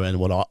don't know, and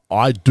what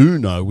I do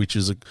know, which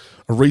is a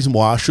reason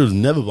why I should have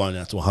never blown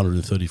out to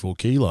 134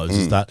 kilos,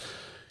 is that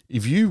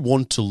if you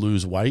want to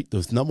lose weight,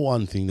 the number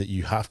one thing that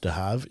you have to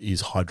have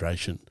is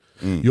hydration.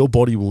 Your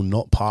body will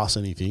not pass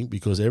anything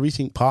because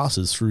everything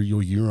passes through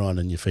your urine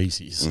and your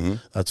feces.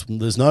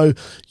 There's no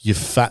your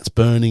fat's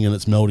burning and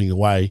it's melting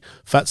away.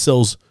 Fat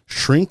cells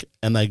shrink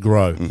and they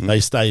grow.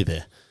 They stay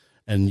there.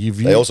 And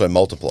they also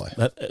multiply.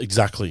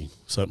 Exactly.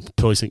 So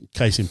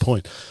case in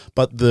point.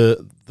 But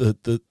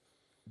the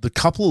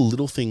couple of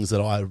little things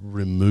that I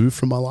removed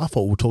from my life,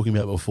 what we were talking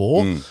about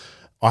before,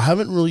 I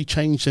haven't really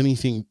changed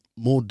anything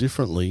more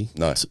differently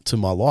to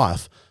my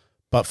life.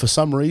 But for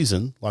some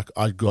reason, like,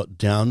 I got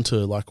down to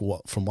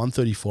from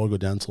 134, I got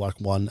down to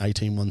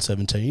 118,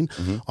 117.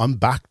 I'm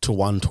back to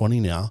 120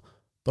 now,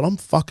 but I'm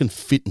fucking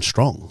fit and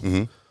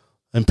strong.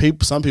 And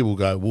some people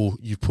go, well,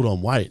 you've put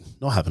on weight.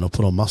 No, I haven't. I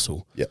put on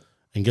muscle. Yeah.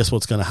 And guess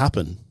what's going to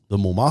happen? The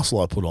more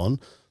muscle I put on,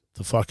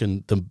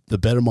 the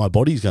better my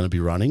body's going to be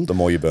running. The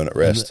more you burn at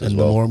rest and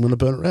the more I'm going to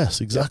burn at rest.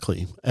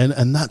 Exactly. Yeah.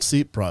 And that's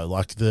it, bro.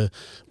 Like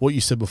what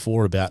you said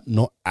before about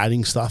not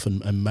adding stuff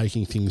and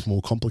making things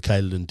more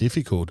complicated and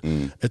difficult.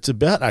 It's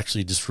about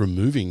actually just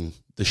removing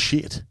the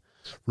shit.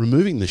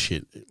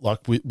 Like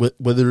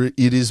whether it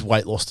is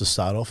weight loss to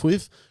start off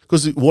with.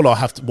 Because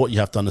what you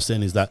have to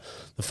understand is that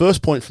the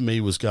first point for me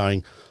was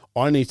going,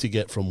 I need to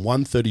get from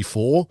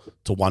 134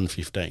 to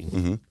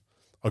 115.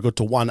 I got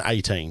to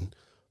 118.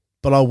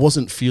 But I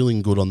wasn't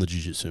feeling good on the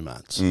jiu-jitsu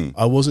mats.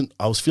 I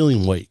was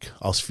feeling weak.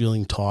 I was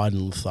feeling tired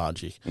and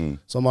lethargic.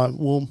 So I'm like,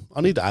 well,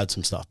 I need to add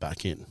some stuff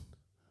back in.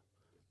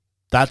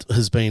 That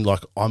has been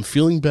like, I'm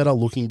feeling better,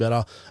 looking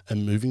better,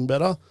 and moving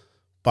better,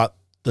 but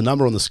the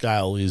number on the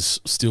scale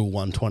is still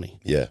 120.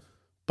 Yeah.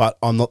 But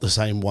I'm not the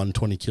same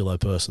 120 kilo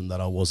person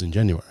that I was in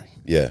January.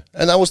 Yeah.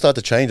 And that will start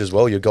to change as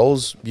well. Your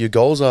goals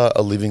are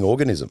a living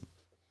organism.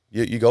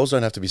 Your goals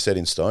don't have to be set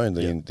in stone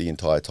the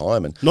entire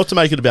time. And not to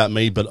make it about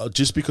me, but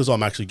just because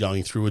I'm actually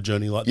going through a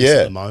journey like this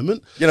at the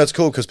moment. It's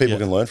cool because people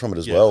can learn from it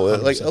as well.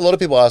 100%. Like a lot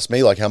of people ask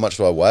me, like, how much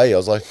do I weigh? I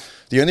was like,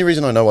 the only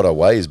reason I know what I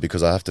weigh is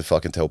because I have to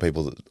fucking tell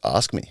people that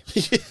ask me.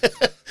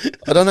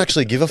 I don't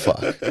actually give a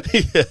fuck.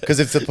 Because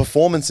if the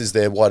performance is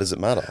there, why does it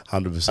matter?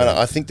 100%. And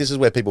I think this is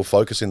where people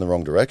focus in the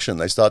wrong direction.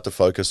 They start to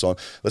focus on,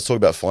 let's talk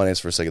about finance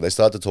for a second. They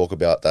start to talk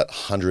about that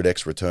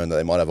 100x return that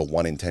they might have a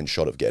 1 in 10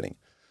 shot of getting.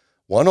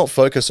 Why not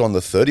focus on the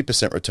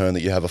 30% return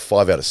that you have a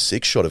 5 out of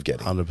 6 shot of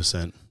getting?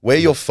 100%. Where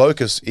your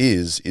focus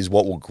is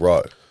what will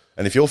grow.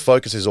 And if your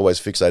focus is always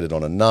fixated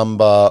on a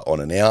number, on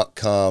an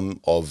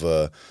outcome, of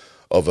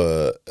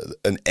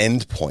an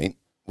end point,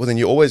 well, then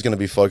you're always going to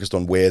be focused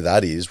on where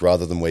that is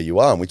rather than where you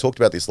are. And we talked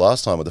about this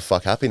last time with the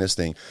fuck happiness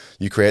thing.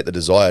 You create the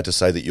desire to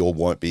say that you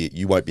won't be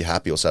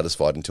happy or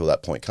satisfied until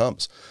that point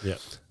comes. Yeah.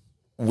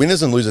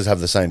 Winners and losers have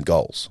the same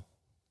goals.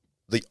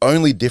 The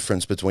only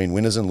difference between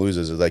winners and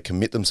losers is they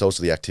commit themselves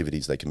to the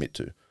activities they commit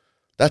to.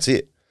 That's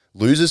it.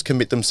 Losers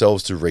commit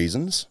themselves to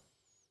reasons.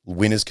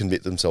 Winners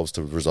commit themselves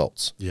to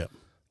results. Yeah.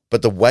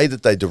 But the way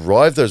that they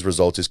derive those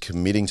results is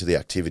committing to the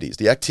activities.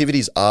 The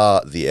activities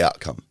are the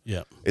outcome.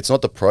 Yeah. It's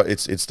not the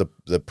process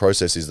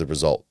is the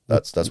result.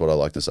 That's what I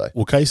like to say.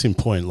 Well, case in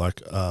point,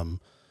 like a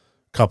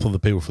couple of the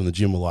people from the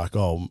gym were like,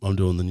 "Oh, I'm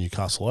doing the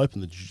Newcastle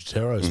Open, the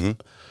Jiu-Jiteros."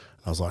 And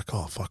I was like,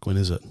 "Oh, fuck, when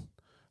is it?"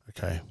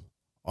 Okay.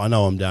 I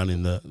know I'm down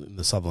in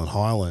the Sutherland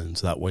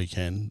Highlands that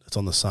weekend. It's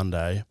on the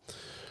Sunday.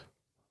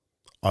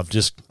 I've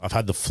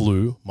had the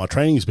flu. My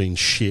training's been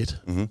shit.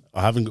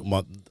 I haven't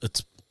got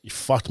it's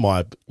fucked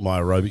my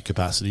aerobic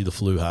capacity, the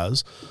flu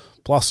has.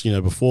 Plus,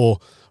 before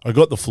I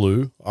got the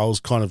flu, I was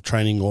kind of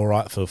training all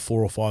right for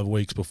 4 or 5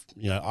 weeks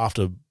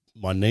after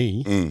my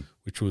knee,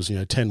 which was,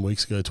 10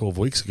 weeks ago, 12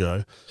 weeks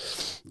ago.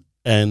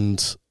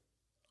 And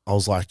I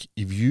was like,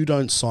 if you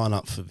don't sign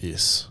up for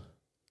this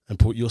and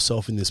put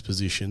yourself in this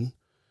position,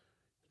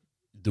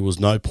 there was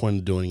no point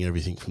in doing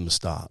everything from the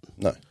start.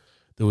 No.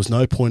 There was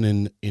no point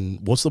in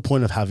what's the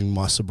point of having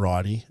my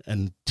sobriety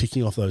and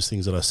ticking off those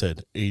things that I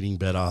said, eating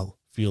better,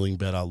 feeling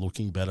better,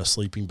 looking better,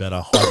 sleeping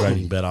better,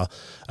 hydrating better,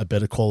 a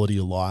better quality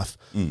of life.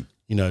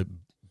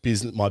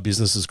 My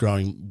business is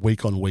growing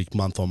week on week,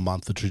 month on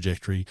month, the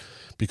trajectory,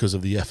 because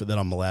of the effort that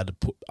I'm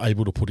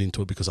able to put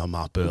into it because I'm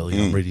up early,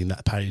 I'm reading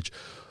that page.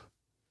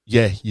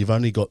 Yeah, you've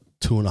only got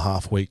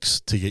 2.5 weeks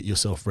to get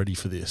yourself ready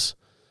for this.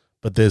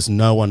 But there's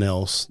no one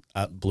else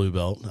at Blue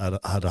Belt at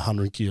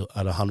 100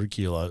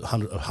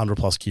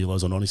 plus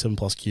kilos or 97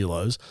 plus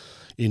kilos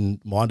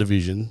in my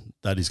division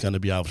that is going to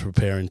be able to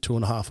prepare in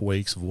 2.5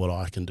 weeks of what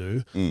I can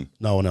do.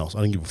 No one else. I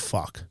don't give a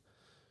fuck,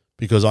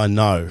 because I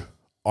know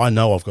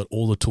I've got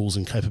all the tools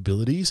and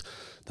capabilities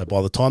that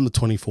by the time the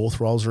 24th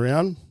rolls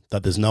around,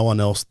 that there's no one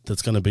else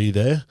that's going to be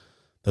there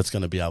that's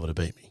going to be able to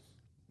beat me.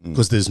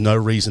 Because there's no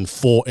reason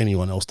for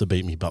anyone else to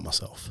beat me but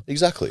myself.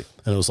 Exactly.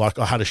 And it was like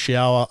I had a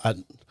shower at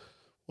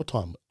what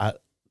time?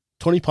 At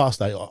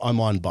 8:20. I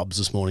mined Bubs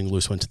this morning.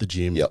 Luce went to the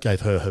gym,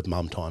 gave her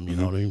mum time, you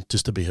know what I mean?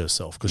 Just to be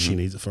herself, because she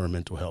needs it for her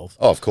mental health.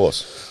 Oh, of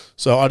course.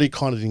 So I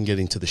didn't get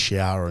into the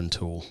shower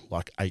until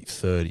like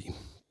 8:30.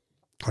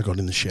 I got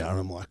in the shower and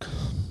I'm like,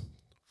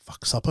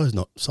 fuck, supper's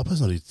not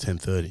even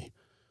 10:30.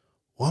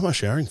 Why am I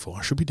showering for?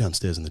 I should be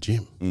downstairs in the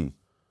gym.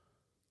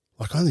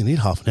 Like, I only need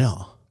half an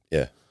hour.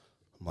 Yeah.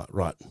 I'm like,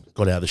 right,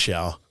 got out of the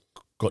shower,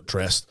 got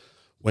dressed,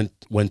 went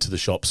to the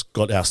shops,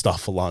 got our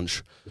stuff for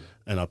lunch,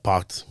 and I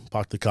parked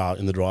the car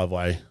in the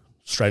driveway,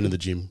 straight into the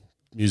gym,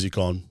 music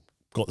on,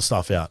 got the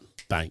stuff out,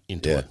 bang,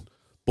 into it.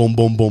 Boom,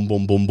 boom, boom,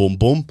 boom, boom, boom,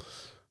 boom.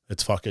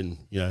 It's fucking,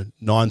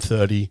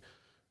 9:30,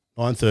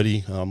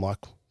 and I'm like,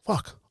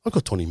 fuck, I've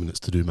got 20 minutes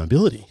to do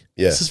mobility.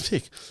 Yeah. This is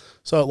sick.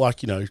 So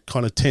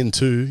kind of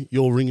 10:02,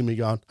 you're ringing me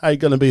going, hey,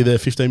 going to be there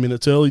 15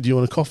 minutes early, do you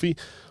want a coffee?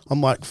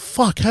 I'm like,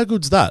 fuck, how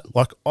good's that?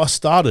 Like, I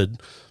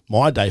started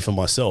my day for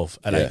myself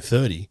at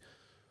 8:30.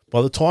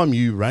 By the time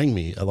you rang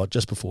me at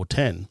just before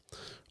 10,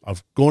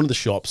 I've gone to the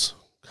shops,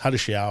 had a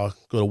shower,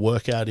 got a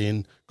workout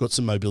in, got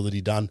some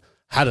mobility done,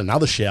 had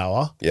another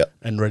shower,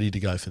 and ready to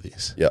go for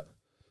this. Yeah.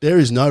 There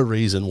is no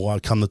reason why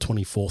come the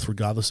 24th,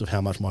 regardless of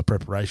how much my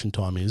preparation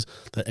time is,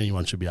 that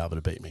anyone should be able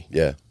to beat me.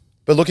 Yeah.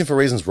 But looking for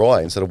reasons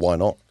why instead of why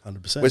not.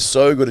 100%. We're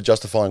so good at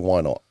justifying why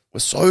not. We're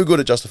so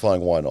good at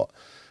justifying why not.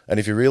 And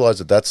if you realise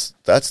that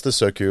that's the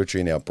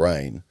circuitry in our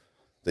brain,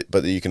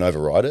 but that you can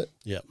override it,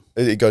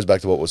 it goes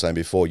back to what we were saying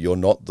before. You're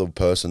not the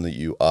person that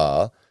you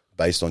are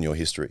based on your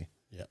history.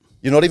 Yeah.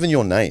 You're not even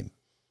your name.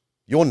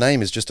 Your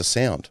name is just a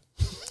sound.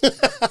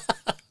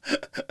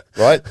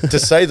 Right? To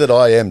say that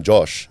I am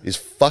Josh is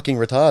fucking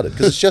retarded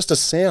because it's just a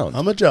sound.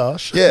 I'm a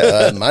Josh.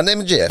 Yeah, my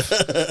name is Jeff.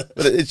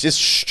 But it's just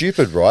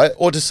stupid, right?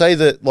 Or to say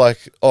that,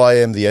 I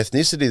am the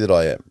ethnicity that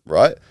I am,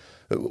 right?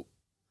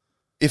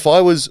 If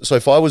I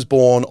was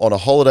born on a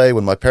holiday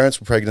when my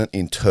parents were pregnant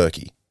in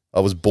Turkey,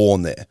 I was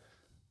born there.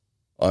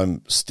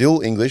 I'm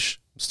still English,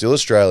 still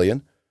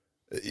Australian.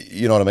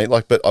 You know what I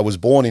mean? But I was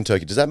born in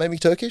Turkey. Does that make me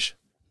Turkish?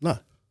 No.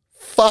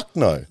 Fuck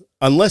no.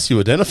 Unless you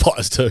identify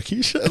as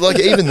Turkish. Like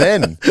even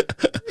then,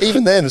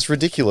 it's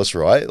ridiculous,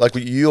 right? Like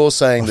you're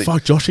saying that.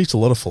 Fuck, Josh eats a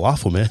lot of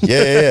falafel, man.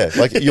 Yeah.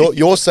 Like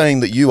you're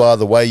saying that you are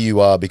the way you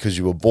are because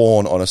you were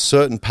born on a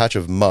certain patch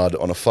of mud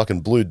on a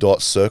fucking blue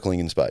dot circling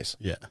in space.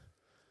 Yeah.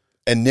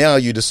 And now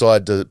you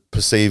decide to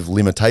perceive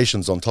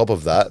limitations on top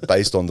of that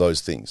based on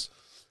those things.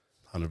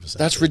 100%.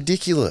 That's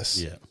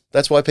ridiculous. Yeah.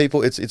 That's why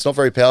people, it's not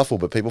very powerful,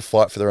 but people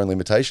fight for their own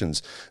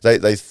limitations. They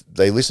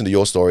listen to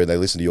your story and they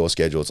listen to your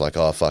schedule. It's like,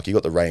 oh, fuck, you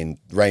got the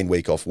rain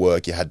week off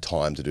work. You had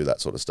time to do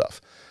that sort of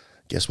stuff.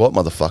 Guess what,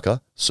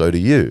 motherfucker? So do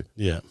you.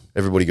 Yeah.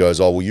 Everybody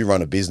goes, oh, well, you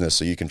run a business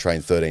so you can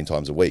train 13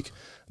 times a week.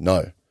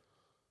 No.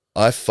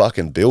 I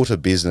fucking built a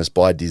business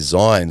by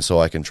design so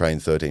I can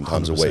train 13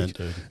 times a week.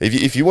 Dude.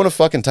 If you want to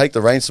fucking take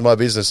the reins to my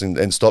business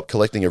and stop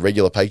collecting a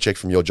regular paycheck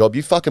from your job,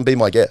 you fucking be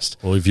my guest.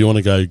 Or if you want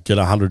to go get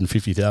a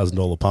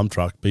 $150,000 pump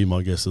truck, be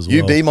my guest as well.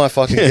 You be my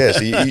fucking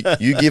guest.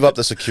 You give up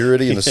the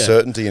security and the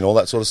certainty and all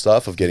that sort of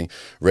stuff of getting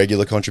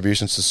regular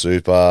contributions to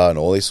super and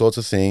all these sorts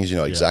of things. You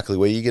know exactly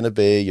where you're going to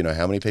be. You know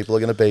how many people are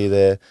going to be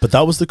there. But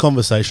that was the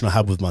conversation I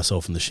had with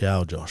myself in the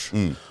shower, Josh.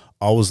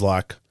 I was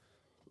like,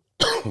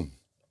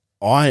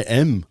 I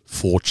am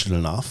fortunate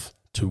enough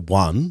to,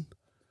 one,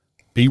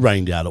 be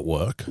rained out at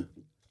work,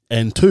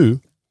 and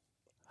two,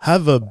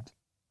 have a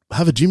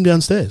gym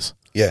downstairs.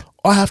 Yeah.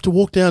 I have to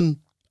walk down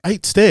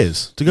 8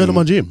 stairs to go to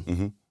my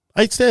gym.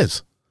 8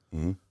 stairs.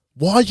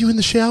 Why are you in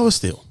the shower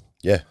still?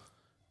 Yeah.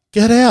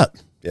 Get out.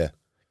 Yeah.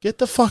 Get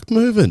the fuck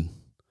moving.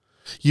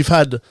 You've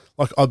had,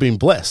 like, I've been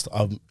blessed.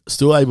 I'm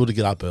still able to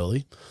get up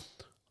early.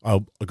 I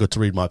got to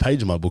read my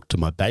page in my book to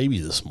my baby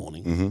this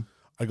morning.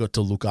 I got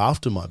to look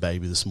after my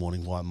baby this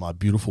morning while my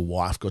beautiful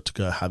wife got to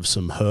go have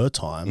some her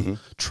time,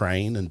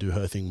 train and do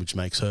her thing, which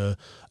makes her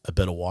a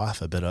better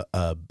wife, a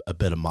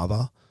better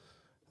mother.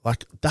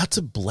 Like, that's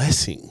a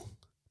blessing.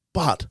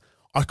 But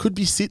I could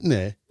be sitting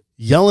there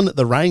yelling at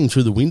the rain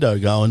through the window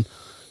going,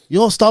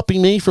 you're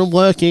stopping me from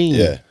working.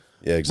 Yeah.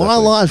 Yeah, exactly. My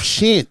life's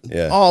shit.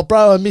 Yeah. Oh,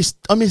 bro, I missed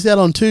out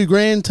on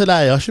 $2,000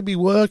 today. I should be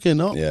working.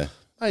 Oh, Yeah.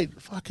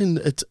 mate, fucking,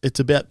 it's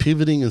about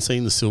pivoting and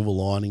seeing the silver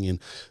lining, and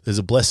there's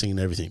a blessing in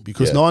everything.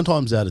 Because 9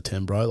 times out of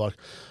 10, bro, like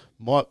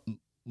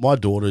my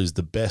daughter is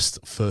the best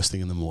first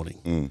thing in the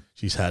morning.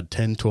 She's had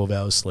 10, 12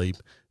 hours sleep,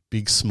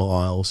 big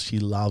smiles. She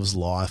loves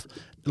life,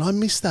 and I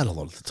miss that a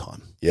lot of the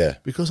time. Yeah.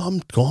 Because I'm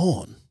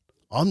gone.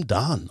 I'm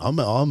done.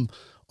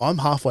 I'm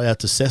halfway out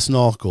to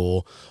Cessnock,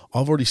 or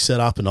I've already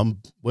set up and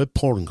we're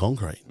pouring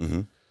concrete.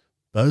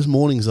 Those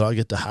mornings that I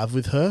get to have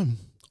with her,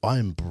 I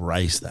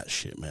embrace that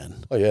shit,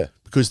 man. Oh, yeah.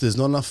 Because there's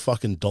not enough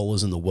fucking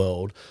dollars in the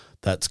world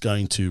that's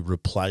going to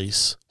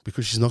replace,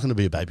 because she's not going to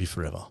be a baby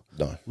forever.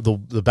 No.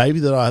 The baby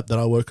that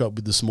I woke up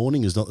with this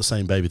morning is not the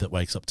same baby that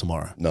wakes up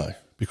tomorrow. No.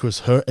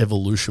 Because her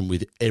evolution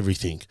with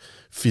everything,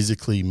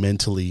 physically,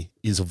 mentally,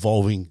 is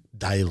evolving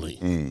daily.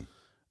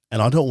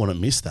 And I don't want to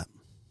miss that.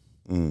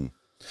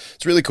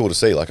 It's really cool to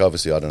see. Like,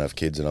 obviously, I don't have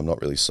kids and I'm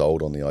not really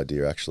sold on the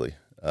idea, actually.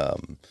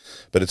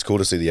 But it's cool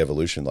to see the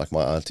evolution. Like,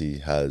 my auntie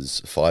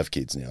has 5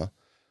 kids now.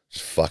 It's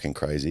fucking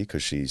crazy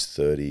because she's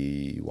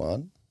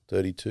 31,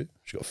 32.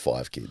 She got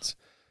 5 kids.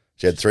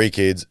 She had 3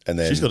 kids and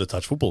then... She's got a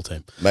touch football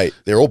team. Mate,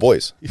 they're all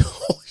boys.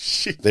 Holy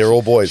shit. They're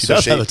all boys. She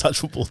does have a touch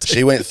football team.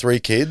 She went 3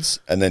 kids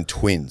and then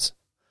twins.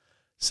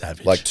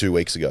 Savage. Like 2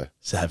 weeks ago.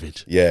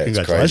 Savage. Yeah, it's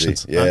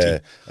Congratulations, crazy. Yeah.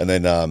 auntie. And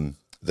then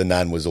the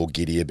nan was all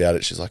giddy about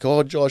it. She's like,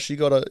 "Oh, Josh, you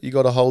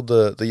gotta hold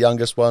the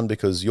youngest one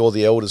because you're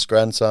the eldest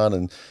grandson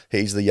and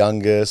he's the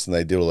youngest." And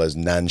they did all those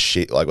nan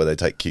shit, like where they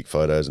take cute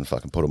photos and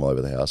fucking put them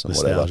over the house and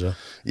whatever. Nostalgia.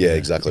 Yeah,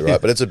 exactly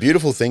right. But it's a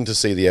beautiful thing to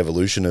see the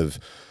evolution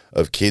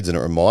of kids, and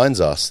it reminds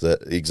us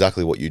that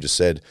exactly what you just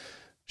said.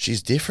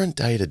 She's different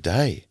day to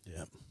day.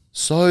 Yeah.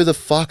 So the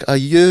fuck are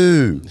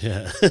you?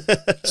 Yeah.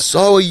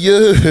 So are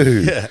you.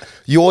 Yeah.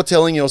 You're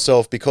telling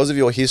yourself because of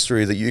your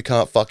history that you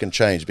can't fucking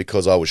change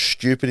because I was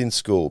stupid in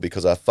school,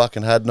 because I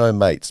fucking had no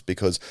mates,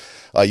 because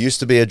I used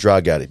to be a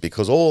drug addict,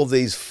 because all of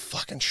these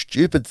fucking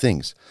stupid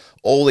things,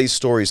 all these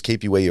stories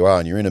keep you where you are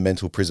and you're in a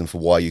mental prison for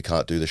why you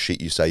can't do the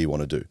shit you say you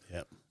want to do.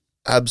 Yep.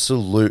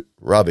 Absolute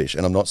rubbish.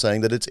 And I'm not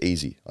saying that it's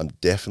easy. I'm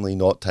definitely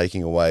not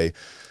taking away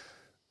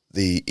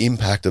the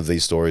impact of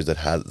these stories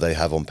that they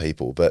have on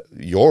people. But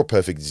you're a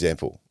perfect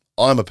example.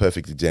 I'm a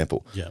perfect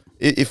example. Yeah.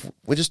 If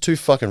we're just 2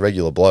 fucking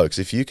regular blokes,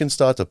 if you can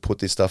start to put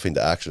this stuff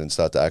into action and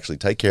start to actually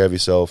take care of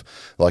yourself,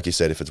 like you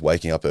said, if it's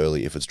waking up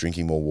early, if it's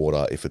drinking more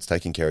water, if it's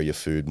taking care of your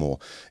food more,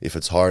 if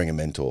it's hiring a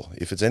mentor,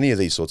 if it's any of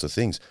these sorts of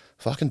things,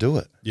 fucking do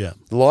it. Yeah.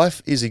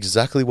 Life is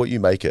exactly what you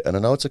make it. And I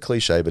know it's a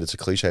cliche, but it's a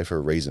cliche for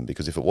a reason,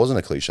 because if it wasn't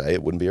a cliche,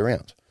 it wouldn't be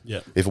around.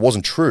 Yeah. If it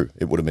wasn't true,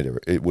 it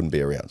wouldn't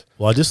be around.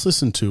 Well, I just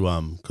listened to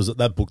because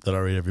that book that I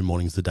read every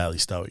morning is The Daily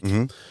Stoic,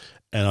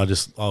 and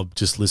I've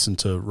just listened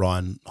to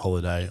Ryan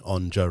Holiday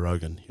on Joe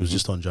Rogan. He was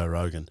just on Joe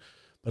Rogan,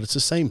 but it's the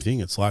same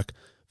thing. It's like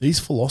these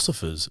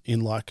philosophers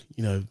in, like,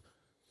 you know,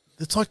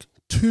 it's like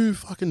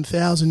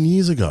 2,000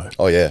 years ago.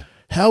 Oh yeah.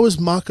 How is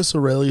Marcus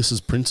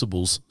Aurelius's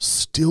principles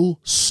still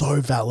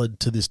so valid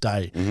to this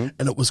day?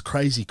 And it was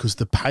crazy because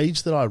the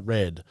page that I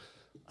read,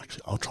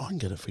 actually, I'll try and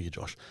get it for you,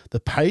 Josh.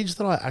 The page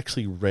that I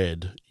actually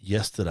read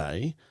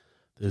yesterday,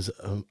 there's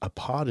a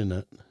part in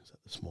it. Is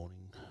that this morning?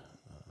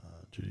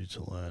 Duty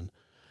to learn.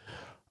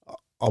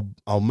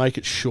 I'll make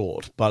it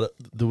short, but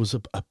there was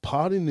a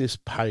part in this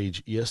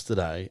page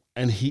yesterday,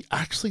 and he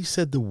actually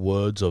said the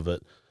words of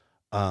it.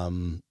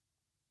 Okay,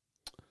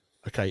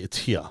 it's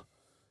here.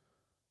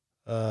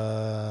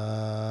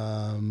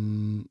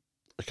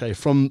 Okay,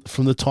 from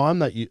the time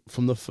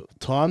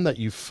that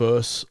you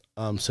first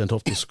sent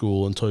off to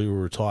school until you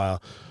retire,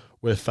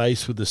 we're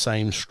faced with the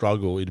same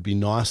struggle. It'd be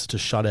nice to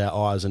shut our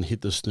eyes and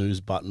hit the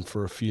snooze button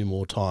for a few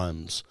more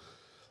times.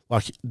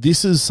 Like,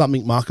 this is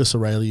something Marcus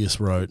Aurelius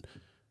wrote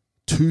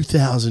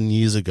 2,000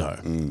 years ago.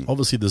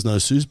 Obviously, there's no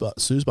snooze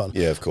button.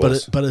 Yeah, of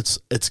course. But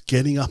it's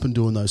getting up and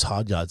doing those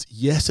hard yards.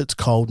 Yes, it's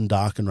cold and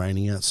dark and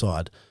raining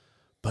outside,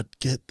 but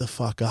get the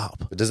fuck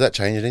up. But does that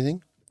change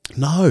anything?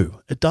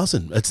 No, it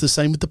doesn't. It's the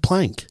same with the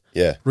plank.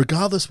 Yeah.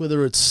 Regardless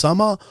whether it's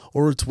summer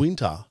or it's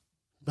winter,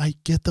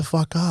 mate, get the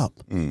fuck up.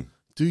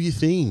 Do your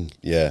thing.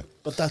 Yeah.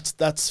 But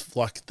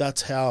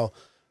that's how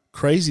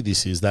crazy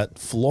this is. That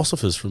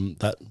philosophers from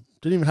that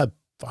didn't even have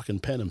fucking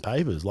pen and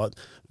papers. Like,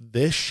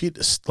 their shit,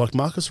 like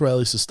Marcus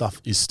Aurelius' stuff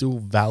is still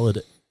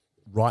valid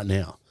right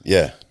now.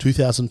 Yeah.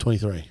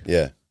 2023.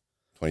 Yeah.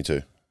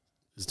 22.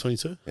 Is it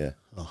 22? Yeah.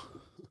 Oh.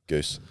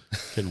 Goose.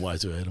 Getting way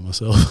too ahead of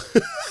myself.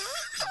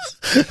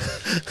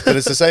 But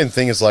it's the same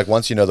thing. It's like,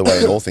 once you know the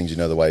way in all things, you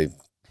know the way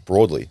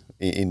broadly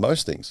in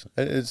most things.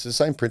 It's the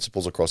same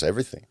principles across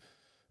everything.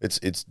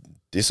 It's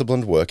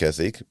disciplined work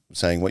ethic,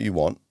 saying what you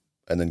want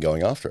and then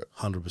going after it.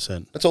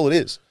 100%. That's all it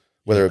is.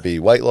 Whether it be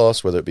weight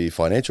loss, whether it be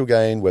financial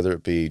gain, whether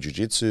it be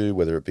jiu-jitsu,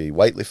 whether it be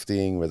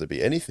weightlifting, whether it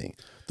be anything.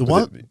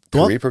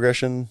 Career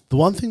progression. The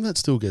one thing that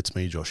still gets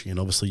me, Joshy, and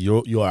obviously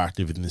you're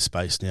active in this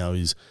space now,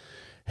 is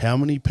how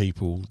many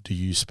people do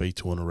you speak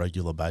to on a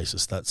regular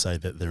basis that say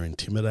that they're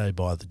intimidated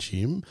by the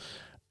gym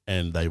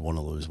and they want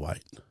to lose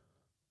weight?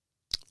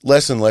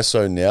 Less and less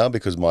so now,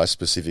 because my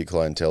specific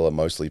clientele are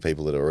mostly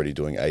people that are already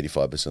doing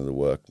 85% of the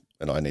work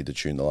and I need to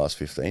tune the last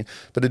 15.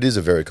 But it is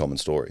a very common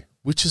story.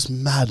 Which is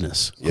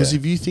madness. Because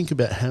if you think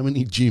about how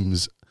many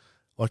gyms,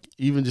 like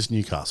even just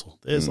Newcastle,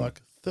 there's like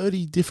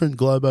 30 different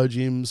Globo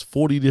gyms,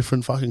 40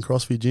 different fucking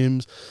CrossFit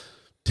gyms,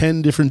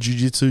 10 different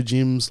jiu-jitsu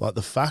gyms. Like,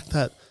 the fact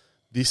that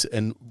this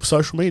and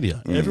social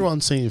media,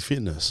 everyone's seeing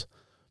fitness.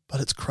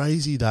 But it's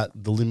crazy that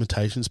the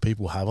limitations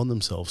people have on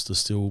themselves to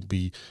still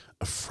be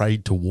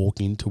afraid to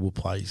walk into a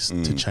place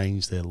to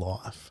change their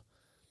life.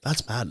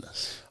 That's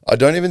madness. I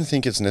don't even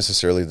think it's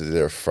necessarily that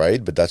they're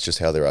afraid, but that's just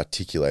how they're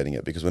articulating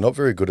it, because we're not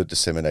very good at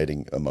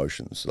disseminating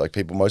emotions. Like,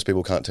 most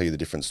people can't tell you the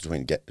difference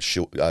between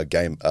shame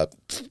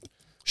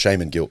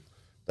and guilt.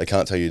 They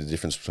can't tell you the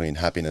difference between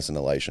happiness and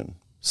elation,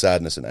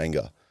 sadness and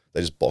anger. They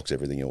just box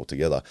everything all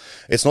together.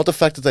 It's not the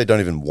fact that they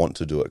don't even want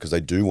to do it, because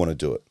they do want to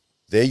do it.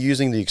 They're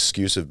using the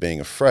excuse of being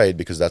afraid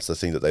because that's the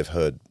thing that they've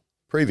heard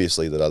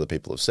previously that other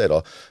people have said.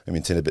 Oh, I'm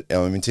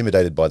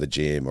intimidated by the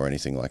gym or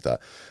anything like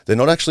that. They're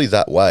not actually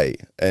that way.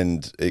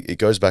 And it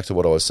goes back to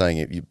what I was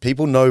saying.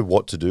 People know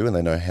what to do and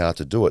they know how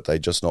to do it. They're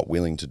just not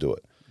willing to do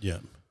it. Yeah.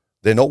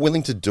 They're not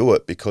willing to do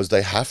it because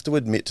they have to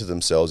admit to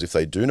themselves, if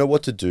they do know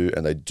what to do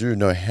and they do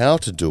know how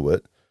to do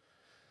it,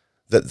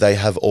 that they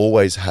have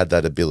always had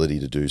that ability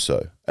to do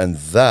so. And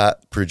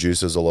that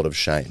produces a lot of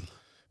shame.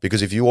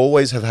 Because if you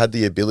always have had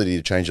the ability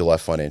to change your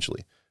life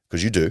financially,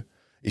 because you do,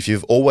 if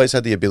you've always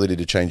had the ability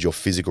to change your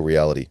physical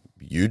reality,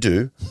 you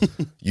do,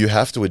 you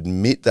have to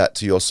admit that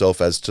to yourself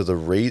as to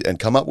and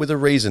come up with a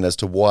reason as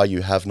to why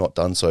you have not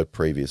done so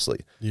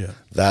previously. Yeah.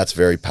 That's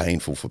very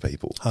painful for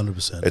people.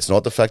 100%. It's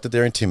not the fact that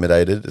they're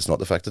intimidated. It's not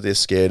the fact that they're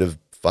scared of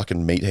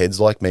fucking meatheads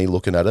like me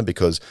looking at them,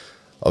 because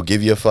I'll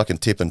give you a fucking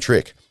tip and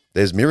trick.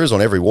 There's mirrors on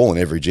every wall in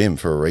every gym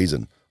for a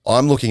reason.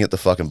 I'm looking at the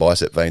fucking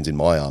bicep veins in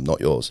my arm, not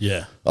yours.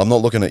 Yeah. I'm not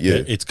looking at you.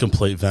 Yeah, it's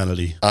complete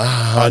vanity. 100%.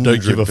 I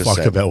don't give a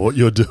fuck about what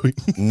you're doing.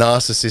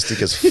 Narcissistic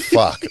as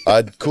fuck.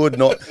 I could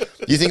not.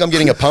 You think I'm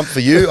getting a pump for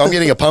you? I'm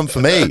getting a pump for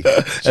me.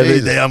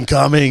 Every day I'm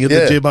coming. At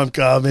the gym I'm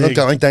coming. I'm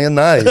going day and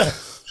night.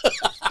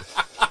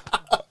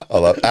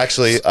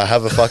 Actually, I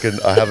have a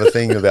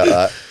thing about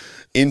that.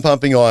 In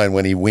Pumping Iron,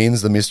 when he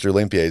wins the Mr.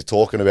 Olympia, he's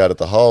talking about it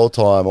the whole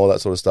time, all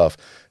that sort of stuff.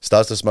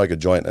 Starts to smoke a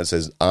joint and it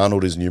says,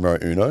 Arnold is numero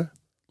uno.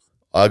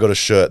 I got a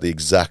shirt the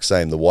exact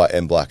same, the white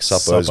and black,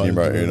 Suppo's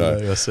numero uno.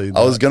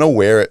 I was going to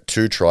wear it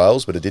 2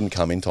 trials, but it didn't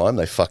come in time.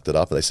 They fucked it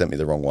up and they sent me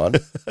the wrong one.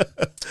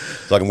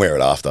 So I can wear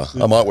it after.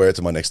 I might wear it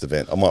to my next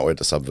event. I might wear it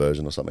to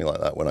Subversion or something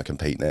like that when I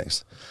compete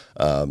next.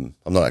 I'm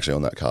not actually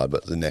on that card,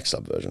 but the next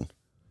Subversion.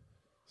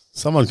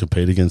 Someone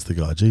compete against the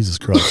guy. Jesus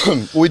Christ.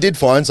 Well, we did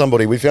find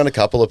somebody. We found a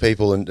couple of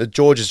people, and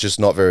George is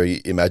just not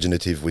very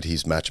imaginative with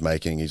his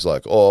matchmaking. He's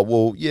like, oh,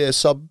 well, yeah,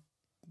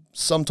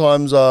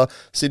 sometimes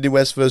Sydney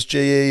West versus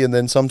GE, and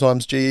then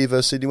sometimes GE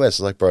versus Sydney West.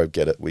 It's like, bro,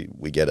 get it. We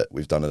get it.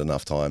 We've done it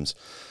enough times.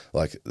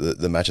 Like,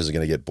 the matches are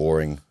going to get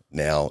boring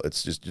now.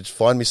 It's just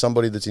find me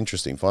somebody that's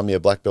interesting. Find me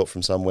a black belt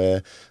from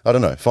somewhere. I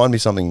don't know. Find me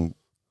something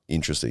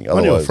interesting.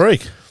 Find you a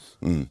freak.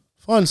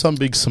 Find some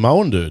big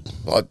Samoan dude.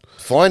 I'd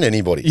find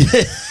anybody.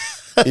 Yeah.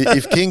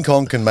 If King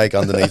Kong can make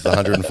underneath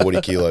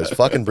 140 kilos,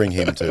 fucking bring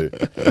him too.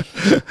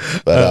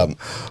 But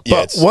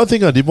But one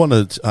thing I did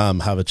want to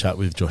have a chat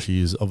with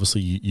Joshy is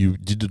obviously you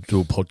did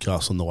do a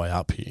podcast on the way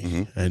up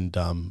here, and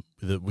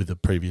with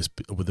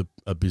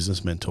a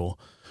business mentor.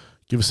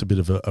 Give us a bit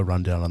of a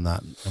rundown on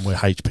that and where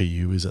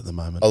HPU is at the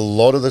moment. a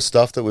lot of the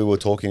stuff that we were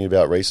talking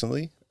about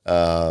recently,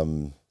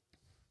 and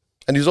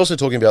he was also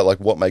talking about like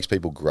what makes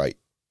people great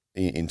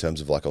in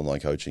terms of like online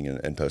coaching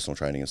and personal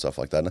training and stuff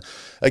like that. And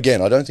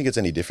again, I don't think it's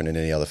any different in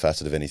any other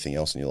facet of anything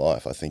else in your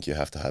life. I think you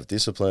have to have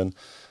discipline.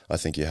 I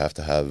think you have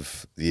to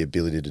have the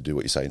ability to do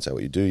what you say and say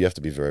what you do. You have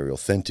to be very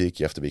authentic.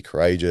 You have to be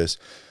courageous.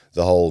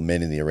 The whole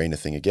men in the arena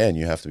thing again,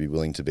 you have to be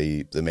willing to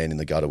be the man in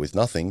the gutter with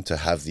nothing to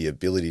have the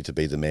ability to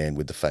be the man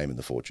with the fame and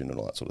the fortune and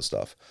all that sort of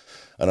stuff.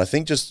 And I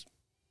think just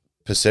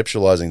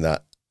perceptualizing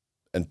that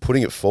and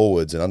putting it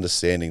forwards and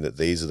understanding that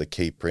these are the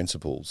key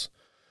principles,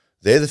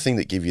 they're the thing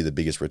that give you the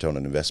biggest return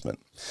on investment.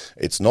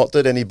 It's not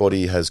that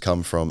anybody has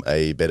come from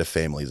a better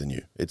family than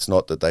you. It's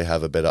not that they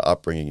have a better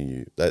upbringing than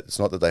you. It's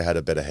not that they had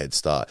a better head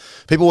start.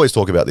 People always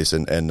talk about this,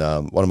 and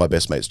one of my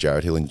best mates,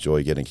 Jared, he'll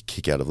enjoy getting a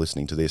kick out of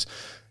listening to this.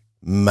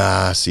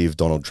 Massive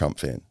Donald Trump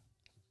fan.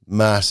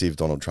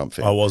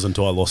 I was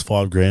until I lost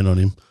 $5,000 on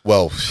him.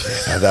 Well,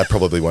 that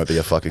probably won't be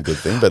a fucking good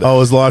thing. But I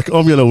was like,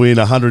 I'm going to win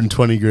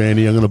 120 grand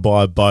here. I'm going to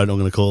buy a boat. I'm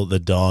going to call it the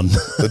Don.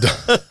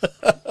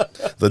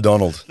 The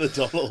Donald. The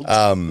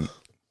Donald.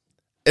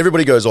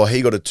 Everybody goes, oh,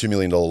 he got a $2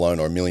 million loan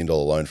or $1 million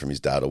loan from his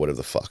dad or whatever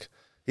the fuck.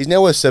 He's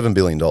now worth $7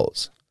 billion.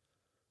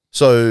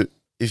 So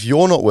if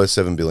you're not worth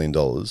 $7 billion...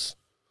 But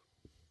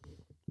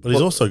he's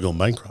also gone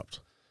bankrupt.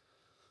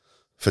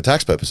 For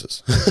tax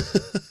purposes.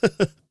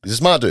 He's a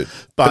smart dude.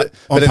 But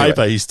on anyway,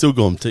 paper, he's still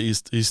gone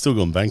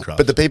bankrupt.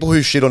 But the people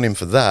who shit on him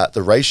for that,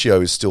 the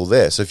ratio is still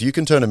there. So if you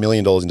can turn $1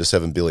 million into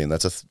 $7 billion,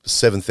 that's a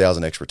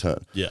 7,000x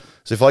return. Yeah.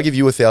 So if I give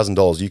you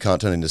 $1,000, you can't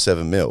turn into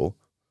 $7 million.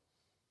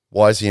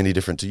 Why is he any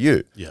different to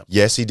you? Yeah.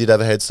 Yes, he did have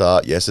a head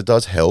start. Yes, it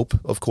does help.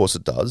 Of course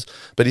it does.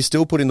 But he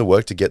still put in the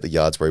work to get the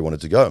yards where he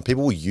wanted to go. And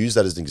people will use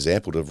that as an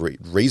example to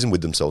reason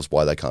with themselves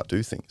why they can't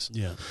do things.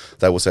 Yeah.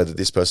 They will say that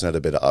this person had a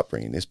better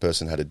upbringing. This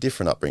person had a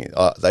different upbringing.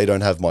 They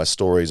don't have my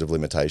stories of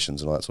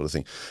limitations and all that sort of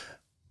thing.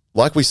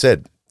 Like we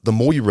said, the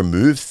more you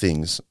remove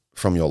things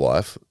from your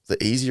life,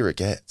 the easier it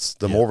gets.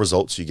 The more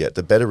results you get,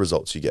 the better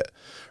results you get.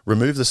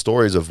 Remove the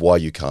stories of why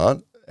you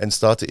can't and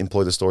start to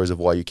employ the stories of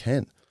why you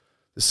can.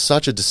 There's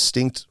such a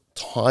distinct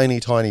tiny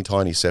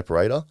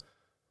separator,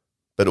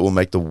 but it will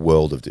make the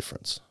world of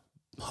difference.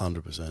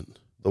 100%.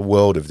 The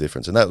world of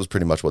difference. And that was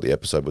pretty much what the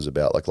episode was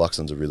about. Like,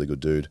 Luxon's a really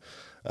good dude.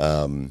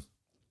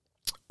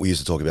 We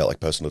used to talk about like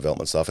personal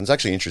development stuff, and it's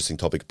actually an interesting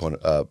topic point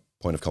of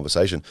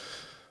conversation.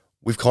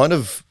 We've kind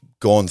of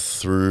gone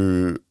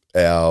through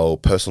our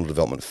personal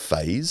development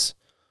phase.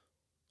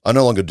 I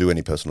no longer do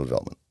any personal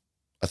development.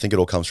 I think it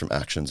all comes from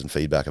actions and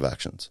feedback of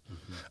actions.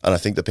 Mm-hmm. And I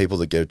think the people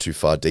that go too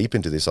far deep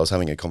into this, I was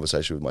having a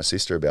conversation with my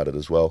sister about it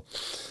as well.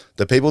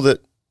 The people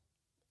that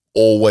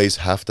always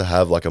have to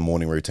have like a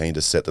morning routine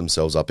to set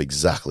themselves up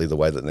exactly the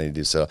way that they need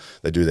to. So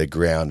they do their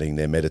grounding,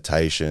 their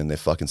meditation, their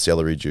fucking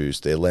celery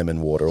juice, their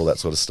lemon water, all that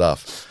sort of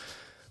stuff.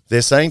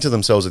 They're saying to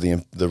themselves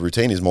that the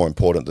routine is more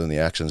important than the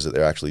actions that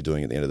they're actually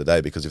doing at the end of the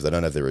day, because if they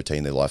don't have their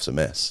routine, their life's a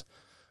mess.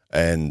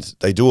 And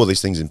they do all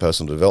these things in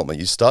personal development.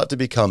 You start to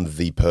become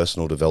the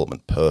personal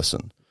development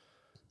person.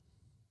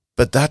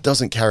 But that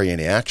doesn't carry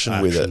any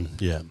action with it.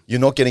 Yeah. You're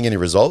not getting any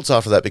results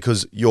after that,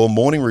 because your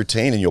morning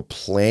routine and you're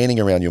planning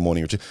around your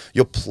morning routine,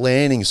 you're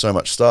planning so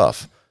much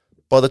stuff.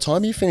 By the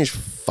time you finish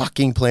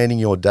fucking planning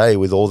your day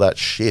with all that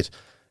shit,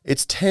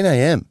 it's 10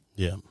 a.m.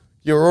 Yeah.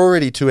 You're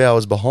already 2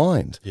 hours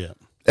behind. Yeah.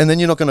 And then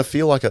you're not going to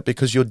feel like it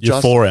because you're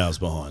just 4 hours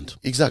behind.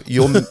 Exactly.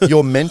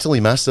 You're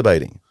mentally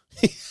masturbating.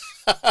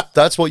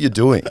 That's what you're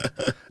doing.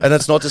 And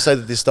that's not to say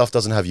that this stuff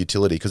doesn't have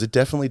utility, because it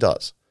definitely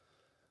does.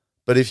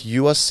 But if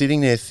you are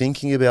sitting there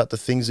thinking about the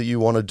things that you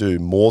want to do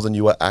more than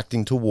you are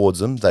acting towards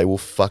them, they will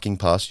fucking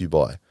pass you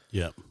by.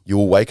 Yeah. You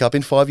will wake up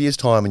in 5 years'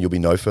 time and you'll be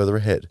no further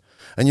ahead.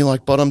 And you're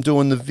like, but I'm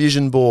doing the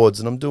vision boards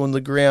and I'm doing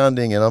the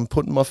grounding and I'm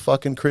putting my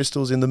fucking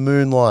crystals in the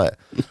moonlight.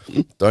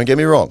 Don't get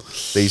me wrong.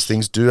 These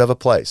things do have a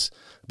place.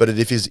 But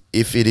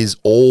if it is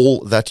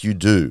all that you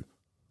do,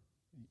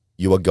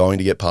 you are going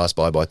to get passed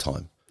by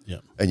time. Yeah.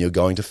 And you're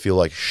going to feel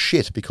like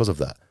shit because of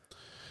that.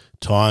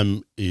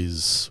 Time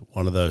is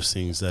one of those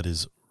things that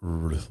is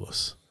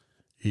ruthless.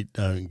 It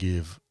don't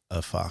give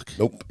a fuck.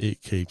 Nope.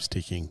 It keeps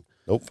ticking.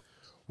 Nope.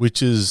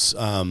 Which is,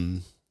 yeah,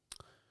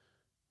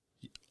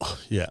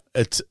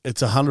 it's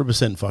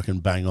 100%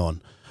 fucking bang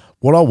on.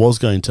 What I was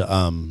going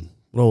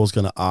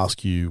to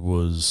ask you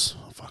was,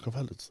 fuck, I've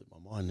had it slip my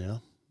mind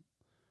now.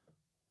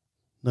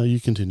 No,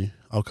 you continue.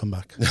 I'll come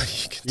back. No,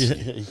 you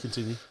continue. Yeah, you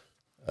continue.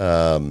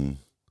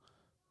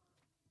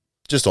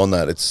 Just on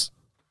that,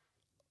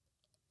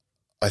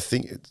 I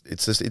think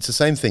it's the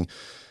same thing.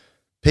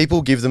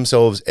 People give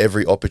themselves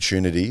every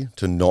opportunity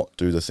to not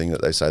do the thing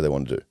that they say they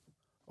want to do.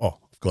 Oh,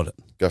 I've got it.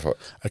 Go for it.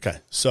 Okay,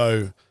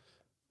 so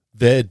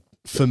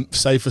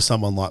for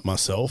someone like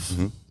myself,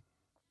 Mm-hmm.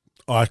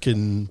 I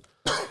can,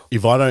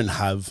 if I don't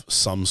have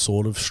some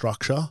sort of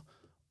structure,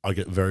 I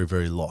get very,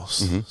 very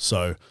lost.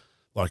 So,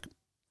 like,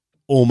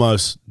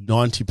 almost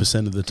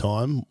 90% of the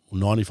time,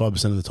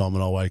 95% of the time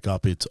when I wake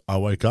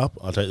up,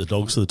 I take the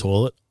dogs to the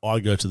toilet, I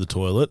go to the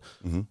toilet,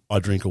 I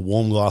drink a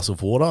warm glass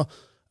of water,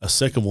 a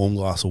second warm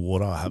glass of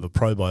water, I have a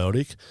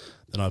probiotic,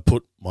 then I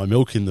put my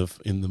milk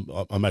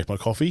I make my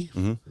coffee,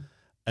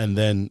 and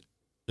then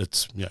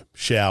it's,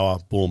 shower,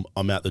 boom,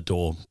 I'm out the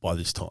door by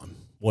this time,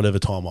 whatever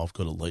time I've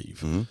got to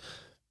leave.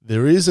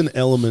 There is an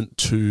element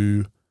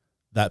to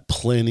that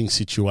planning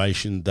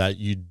situation that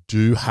you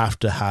do have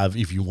to have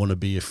if you want to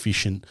be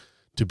efficient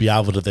to be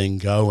able to then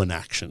go in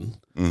action.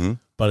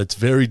 But it's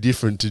very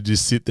different to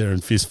just sit there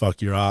and fist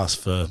fuck your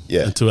ass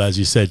until, as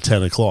you said,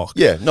 10 o'clock.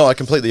 Yeah, no, I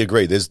completely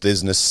agree.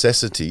 There's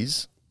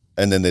necessities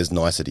and then there's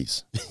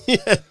niceties.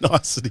 Yeah,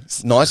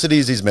 niceties.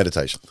 Niceties is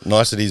meditation.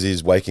 Niceties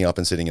is waking up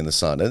and sitting in the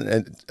sun.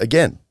 And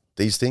again,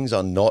 these things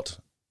are not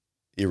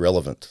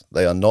irrelevant.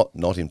 They are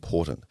not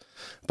important.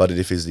 But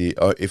if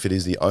it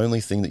is the only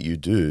thing that you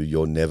do,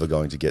 you're never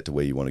going to get to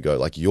where you want to go.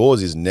 Like,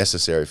 yours is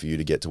necessary for you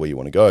to get to where you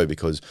want to go,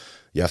 because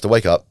you have to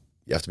wake up,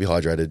 you have to be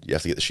hydrated, you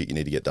have to get the shit you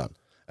need to get done.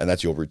 And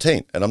that's your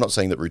routine. And I'm not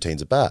saying that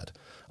routines are bad.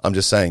 I'm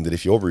just saying that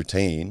if your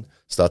routine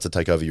starts to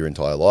take over your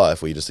entire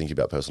life, where you're just thinking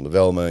about personal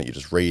development, you're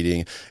just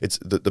reading, it's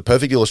the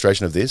perfect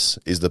illustration of this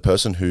is the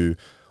person who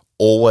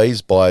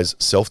always buys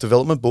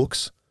self-development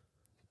books,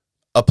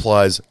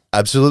 applies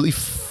absolutely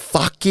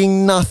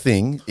fucking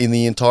nothing in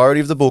the entirety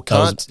of the book.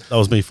 That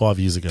was me 5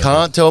 years ago.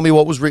 Can't tell me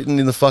what was written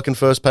in the fucking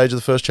first page of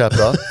the first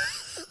chapter.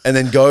 And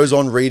then goes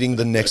on reading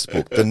the next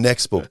book, the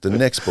next book, the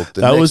next book,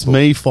 the next book. That was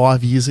me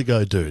 5 years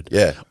ago, dude.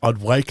 Yeah. I'd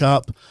wake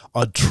up,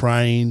 I'd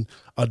train,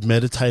 I'd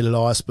meditate at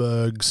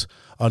icebergs,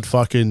 I'd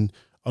read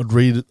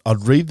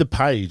the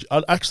page.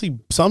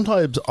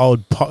 Sometimes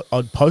I'd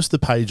post the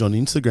page on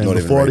Instagram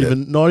before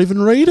I'd not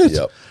even read it.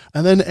 Yep.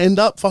 And then end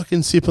up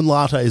fucking sipping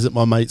lattes at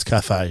my mate's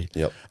cafe.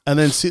 Yep. And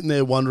then sitting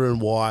there wondering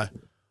why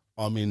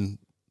I'm in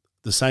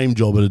the same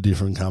job at a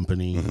different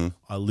company.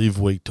 I live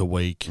week to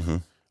week.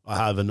 I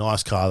have a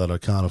nice car that I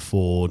can't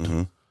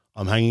afford.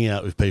 I'm hanging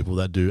out with people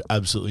that do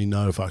absolutely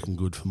no fucking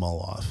good for my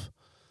life.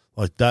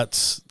 Like,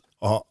 that's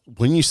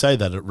when you say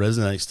that, it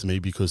resonates to me,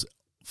 because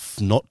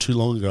not too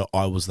long ago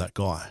I was that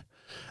guy.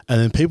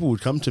 And then people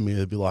would come to me,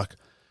 they'd be like,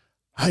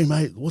 "Hey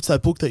mate, what's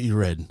that book that you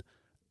read?"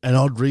 And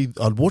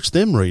I'd watch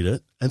them read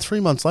it, and 3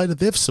 months later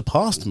they've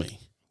surpassed me.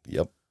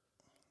 Yep.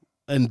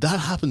 And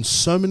that happens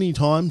so many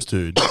times,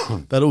 dude,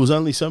 that it was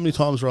only so many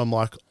times where I'm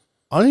like,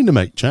 I need to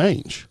make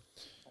change.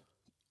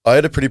 I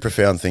had a pretty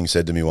profound thing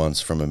said to me once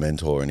from a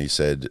mentor, and he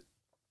said,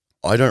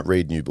 I don't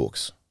read new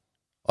books.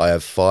 I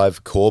have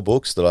 5 core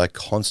books that I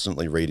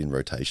constantly read in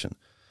rotation.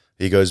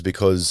 He goes,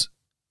 because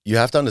you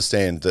have to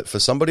understand that for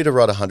somebody to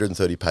write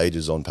 130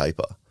 pages on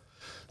paper,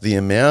 the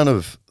amount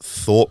of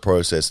thought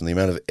process and the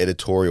amount of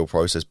editorial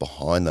process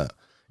behind that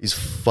is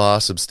far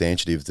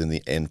substantive than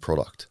the end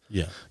product.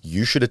 Yeah.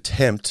 You should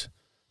attempt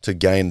to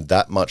gain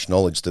that much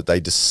knowledge that they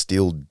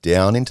distill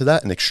down into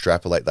that and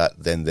extrapolate that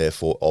then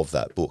therefore of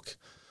that book.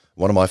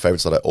 One of my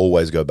favorites that I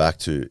always go back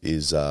to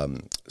is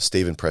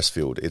Stephen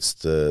Pressfield. It's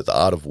the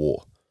Art of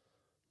War.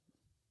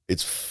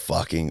 It's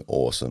fucking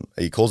awesome.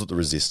 He calls it the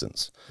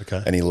resistance.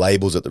 Okay. And he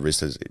labels it the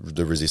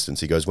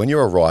resistance. He goes, when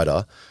you're a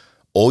writer,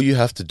 all you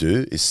have to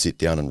do is sit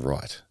down and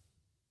write.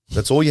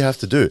 That's all you have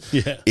to do.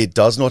 Yeah. It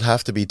does not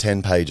have to be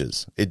 10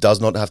 pages. It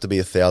does not have to be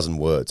 1,000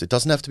 words. It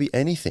doesn't have to be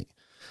anything.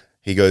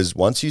 He goes,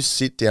 once you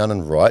sit down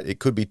and write, it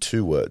could be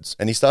 2 words.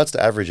 And he starts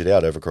to average it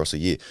out over across a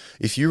year.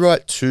 If you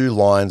write 2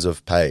 lines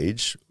of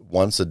page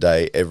once a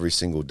day, every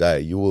single day,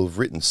 you will have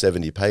written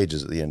 70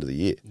 pages at the end of the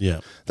year. Yeah.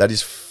 That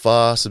is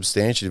far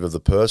substantive of the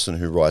person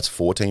who writes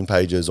 14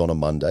 pages on a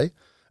Monday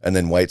and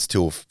then waits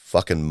till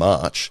fucking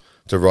March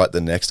to write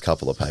the next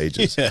couple of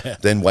pages. Yeah.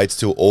 Then waits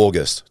till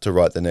August to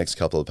write the next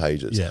couple of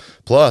pages. Yeah.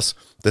 Plus,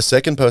 the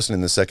second person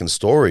in the second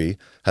story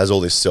has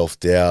all this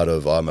self-doubt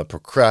of, I'm a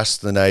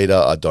procrastinator,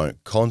 I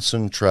don't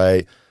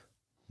concentrate.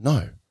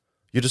 No,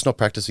 you're just not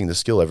practicing the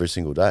skill every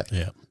single day.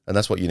 Yeah. And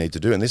that's what you need to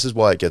do. And this is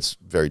why it gets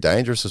very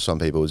dangerous for some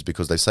people, is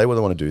because they say well,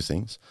 they want to do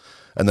things,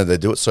 and then they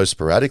do it so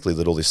sporadically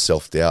that all this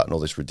self-doubt and all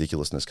this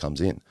ridiculousness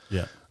comes in.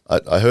 Yeah.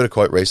 I heard a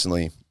quote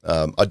recently.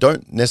 I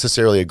don't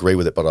necessarily agree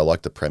with it, but I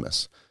like the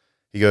premise.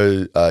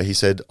 He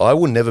said, I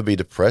will never be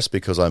depressed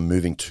because I'm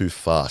moving too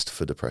fast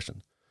for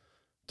depression.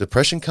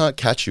 Depression can't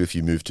catch you if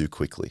you move too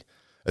quickly.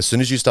 As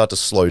soon as you start to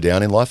slow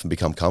down in life and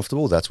become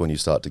comfortable, that's when you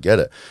start to get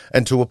it.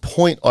 And to a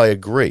point, I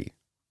agree.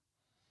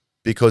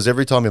 Because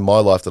every time in my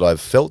life that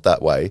I've felt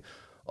that way,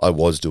 I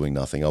was doing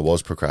nothing. I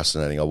was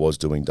procrastinating. I was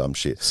doing dumb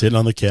shit. Sitting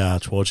on the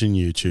couch, watching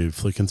YouTube,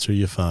 flicking through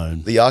your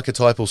phone. The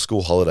archetypal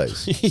school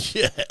holidays.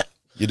 Yeah.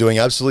 You're doing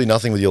absolutely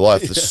nothing with your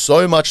life. Yeah.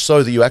 So much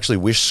so that you actually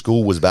wish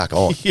school was back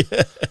on.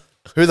 Yeah.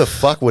 Who the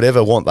fuck would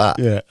ever want that?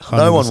 Yeah, 100%.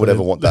 No one would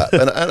ever want that.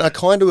 And I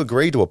kind of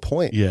agree to a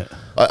point. Yeah.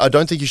 I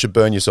don't think you should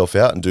burn yourself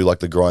out and do like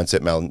the grind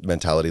set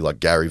mentality like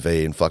Gary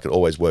Vee and fucking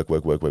always work. Do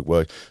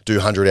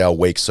 100-hour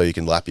weeks so you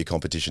can lap your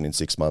competition in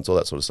 6 months, all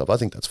that sort of stuff. I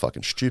think that's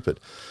fucking stupid.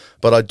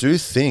 But I do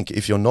think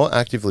if you're not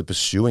actively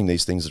pursuing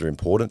these things that are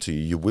important to you,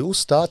 you will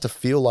start to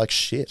feel like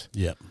shit.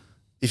 Yeah.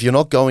 if you're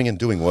not going and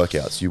doing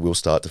workouts, you will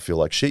start to feel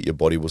like shit. Your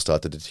body will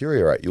start to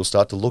deteriorate. You'll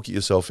start to look at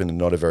yourself in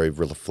not a very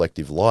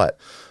reflective light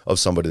of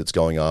somebody that's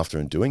going after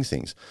and doing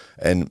things.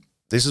 And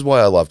this is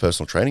why I love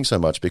personal training so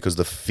much, because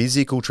the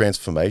physical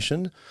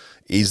transformation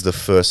is the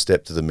first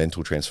step to the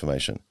mental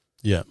transformation.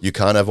 Yeah. You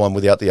can't have one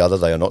without the other.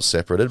 They are not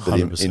separated.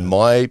 But in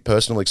my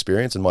personal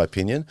experience, in my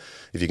opinion,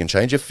 if you can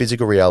change your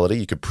physical reality,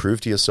 you could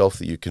prove to yourself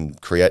that you can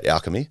create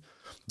alchemy,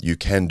 you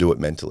can do it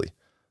mentally.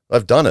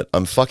 I've done it.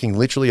 I'm fucking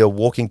literally a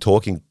walking,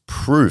 talking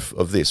proof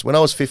of this. When I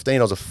was 15,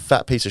 I was a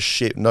fat piece of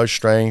shit, no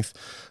strength,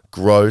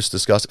 gross,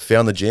 disgusting.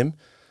 Found the gym.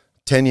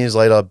 10 years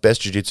later,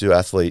 best jiu-jitsu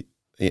athlete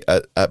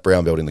at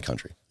brown belt in the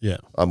country. Yeah.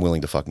 I'm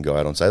willing to fucking go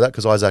out and say that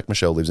because Isaac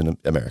Michelle lives in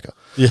America.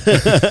 Yeah.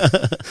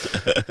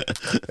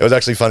 It was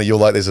actually funny. You'll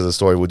like this as a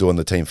story. We're doing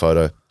the team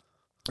photo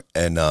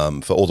and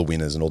for all the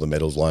winners and all the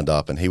medals lined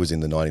up, and he was in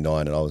the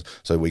 99 and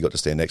so we got to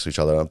stand next to each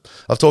other.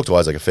 I've talked to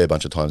Isaac a fair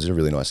bunch of times. He's a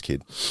really nice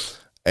kid.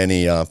 And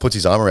he puts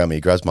his arm around me,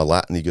 he grabs my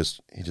lat, and he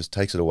just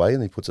takes it away,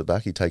 and he puts it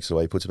back, he takes it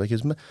away, he puts it back. He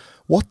goes,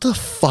 what the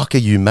fuck are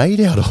you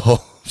made out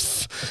of?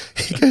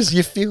 He goes,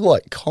 you feel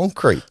like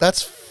concrete.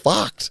 That's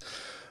fucked.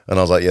 And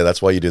I was like, yeah,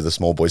 that's why you do the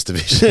small boys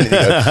division.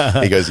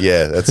 He goes,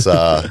 yeah,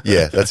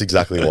 that's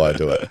exactly why I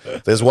do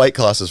it. There's weight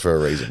classes for a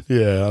reason.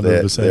 Yeah,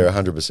 100%. There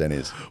 100%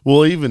 is.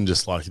 Well, even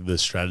just like the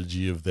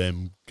strategy of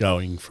them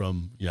going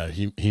from,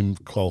 him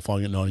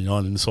qualifying at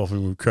 99 and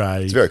swapping with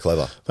Craig. It's very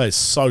clever. It's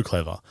so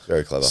clever.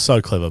 Very clever.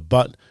 So clever.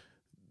 But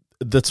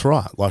that's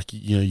right. Like,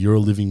 you're a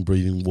living,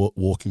 breathing,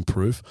 walking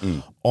proof.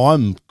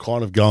 I'm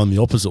kind of going the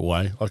opposite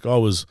way. Like, I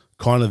was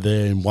kind of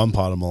there in one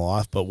part of my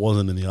life, but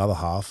wasn't in the other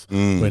half.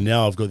 Where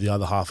now I've got the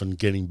other half and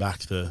getting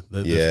back the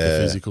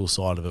physical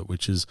side of it,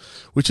 which is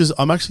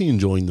I'm actually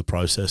enjoying the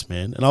process,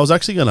 man. And I was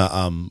actually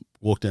gonna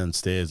walk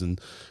downstairs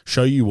and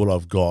show you what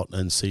I've got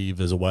and see if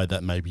there's a way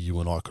that maybe you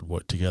and I could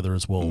work together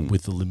as well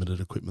with the limited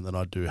equipment that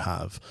I do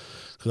have,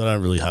 because I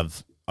don't really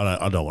have.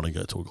 I don't want to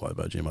go to a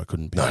Globo gym. I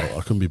couldn't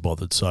be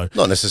bothered. So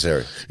not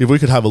necessary. If we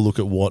could have a look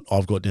at what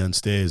I've got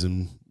downstairs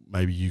and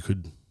maybe you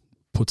could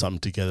put something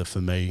together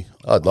for me,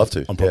 I'd love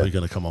to. I'm probably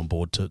going to come on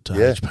board to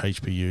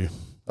HPU.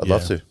 I'd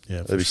love to.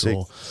 Yeah, that'd be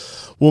sure.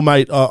 sick. Well,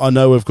 mate, I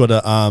know we've got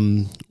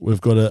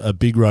a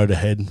big road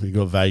ahead. We've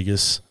got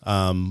Vegas.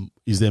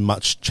 Is there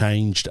much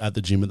changed at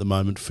the gym at the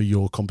moment for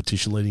your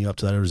competition leading up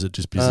to that, or is it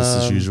just business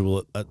as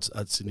usual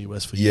at Sydney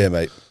West for you? Yeah,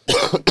 mate.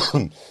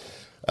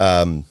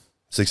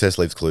 Success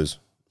leaves clues.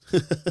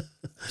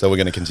 So we're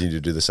going to continue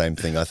to do the same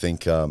thing. I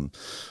think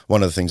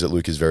one of the things that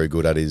Luke is very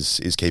good at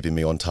is keeping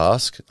me on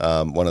task.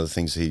 One of the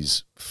things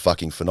he's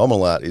fucking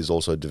phenomenal at is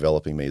also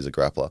developing me as a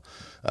grappler.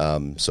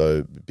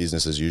 So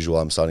business as usual,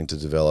 I'm starting to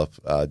develop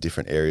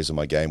different areas of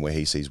my game where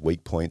he sees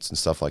weak points and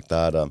stuff like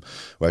that.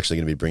 We're actually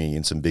going to be bringing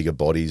in some bigger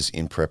bodies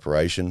in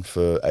preparation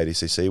for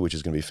ADCC, which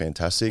is going to be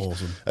fantastic.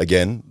 Awesome.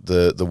 Again,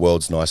 the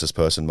world's nicest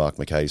person, Mark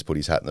McKay's put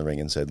his hat in the ring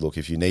and said, look,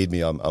 if you need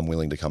me, I'm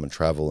willing to come and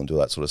travel and do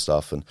that sort of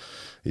stuff. And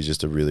he's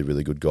just a really,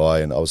 really good guy.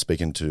 And I was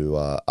speaking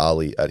to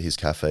Ali at his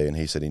cafe, and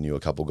he said he knew a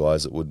couple of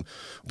guys that would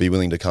be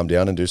willing to come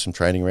down and do some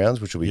training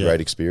rounds, which will be a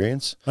great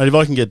experience. Mate, if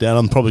I can get down,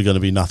 I'm probably going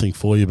to be nothing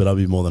for you, but I'll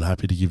be more than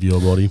happy to give you a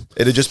body.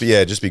 It'd just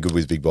be good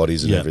with big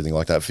bodies and everything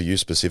like that. For you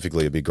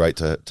specifically, it'd be great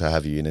to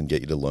have you in and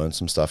get you to learn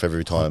some stuff.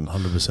 Every time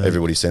 100%.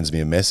 Everybody sends me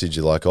a message,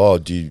 you're like, oh,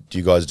 do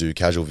you guys do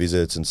casual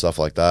visits and stuff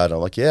like that? And I'm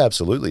like, yeah,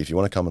 absolutely. If you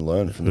want to come and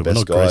learn from the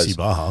best guys. Gracie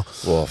Baja.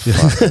 Well,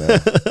 fuck,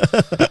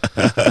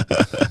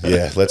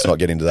 yeah, let's not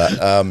get into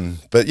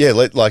that. But yeah,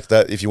 like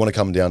that. If you want to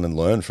come down and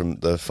learn from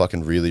the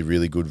fucking really,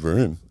 really good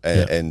room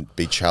and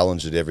be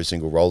challenged at every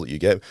single role that you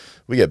get.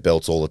 We get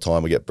belts all the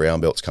time. We get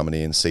brown belts coming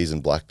in,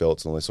 seasoned black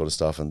belts and all this sort of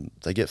stuff, and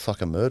they get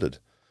fucking murdered.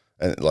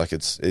 And like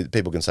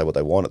people can say what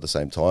they want at the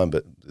same time,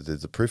 but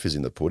the proof is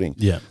in the pudding.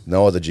 Yeah.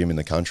 No other gym in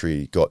the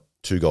country got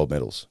 2 gold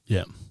medals.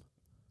 Yeah.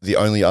 The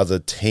only other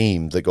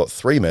team that got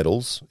 3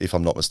 medals, if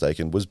I'm not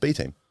mistaken, was B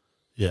Team.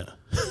 Yeah.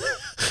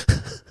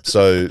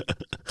 So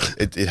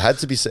it has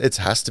to be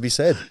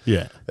said.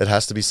 Yeah. It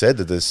has to be said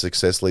that the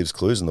success leaves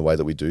clues, and the way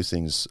that we do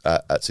things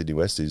at Sydney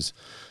West is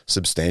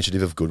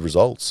substantive of good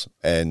results.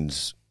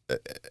 And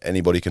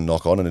anybody can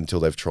knock on it until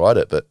they've tried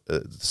it, but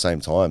at the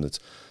same time,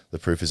 the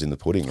proof is in the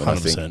pudding. And 100%. I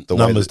think the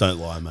numbers don't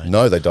lie, mate.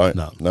 No, they don't.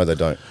 No, they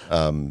don't.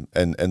 And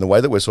the way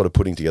that we're sort of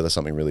putting together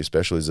something really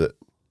special is that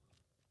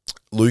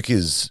Luke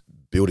is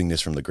building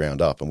this from the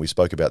ground up, and we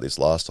spoke about this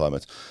last time.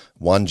 It's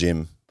one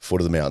gym,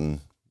 foot of the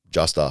mountain,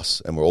 just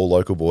us, and we're all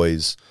local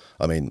boys.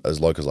 I mean, as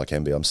local as I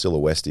can be. I'm still a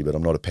Westie, but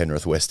I'm not a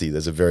Penrith Westie.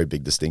 There's a very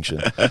big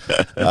distinction.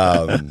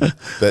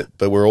 But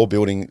we're all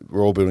building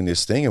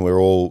this thing, and we're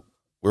all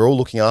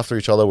looking after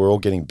each other. We're all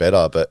getting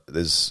better. But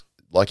there's,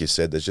 like you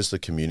said, there's just a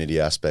community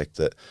aspect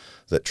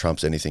that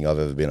trumps anything I've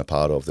ever been a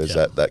part of. There's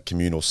that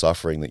communal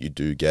suffering that you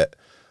do get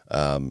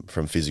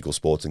from physical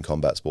sports and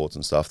combat sports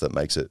and stuff that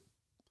makes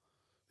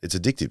it's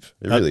addictive.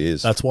 It really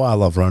is. That's why I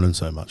love Ronan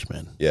so much,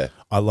 man. Yeah.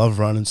 I love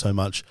Ronan so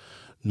much.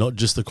 Not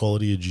just the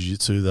quality of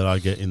jiu-jitsu that I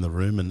get in the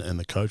room and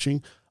the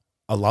coaching.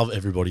 I love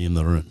everybody in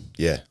the room.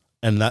 Yeah.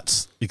 And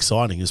that's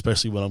exciting,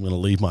 especially when I'm going to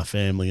leave my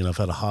family and I've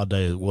had a hard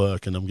day at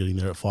work and I'm getting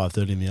there at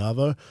 5:30 in the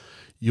Arvo.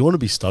 you want to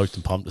be stoked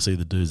and pumped to see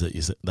the dudes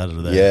that are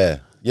there. Yeah.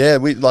 Yeah,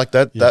 we like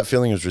that. That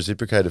feeling is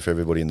reciprocated for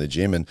everybody in the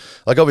gym, and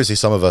like obviously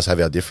some of us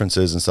have our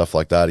differences and stuff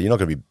like that. You're not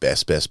going to be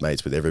best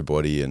mates with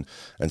everybody, and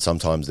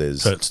sometimes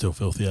there's Kurt's still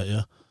filthy at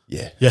you.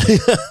 yeah,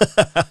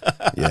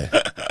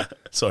 Yeah.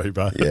 Sorry,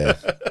 bro. yeah.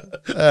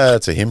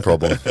 It's a him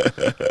problem.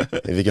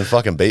 If you can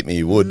fucking beat me,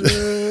 you would.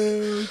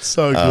 It's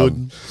so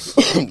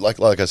good.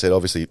 like I said,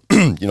 obviously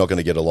you're not going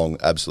to get along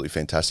absolutely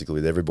fantastically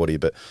with everybody,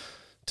 but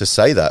to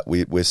say that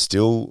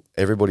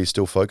everybody's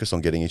still focused on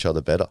getting each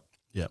other better.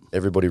 Yeah.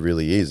 Everybody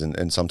really is,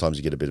 and sometimes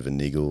you get a bit of a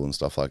niggle and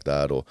stuff like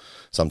that, or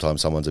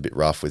sometimes someone's a bit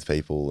rough with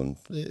people, and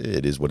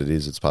it is what it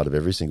is. It's part of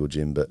every single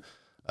gym, but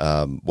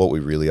what we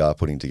really are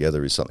putting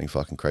together is something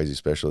fucking crazy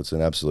special. It's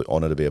an absolute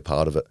honour to be a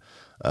part of it,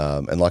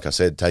 and like I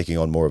said, taking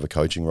on more of a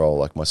coaching role,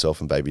 like myself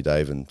and Baby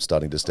Dave, and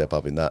starting to step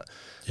up in that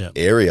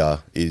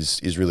area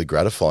is really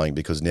gratifying,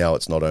 because now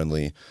it's not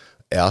only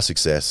our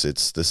success,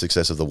 it's the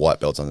success of the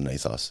white belts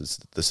underneath us. It's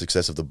the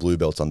success of the blue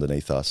belts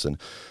underneath us. And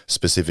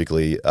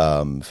specifically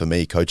for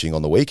me, coaching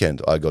on the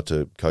weekend, I got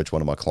to coach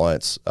one of my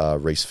clients,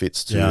 Reese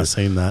Fitz, to I've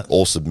seen that.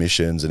 all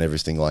submissions and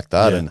everything like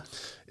that. Yeah. And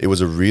it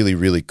was a really,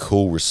 really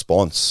cool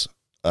response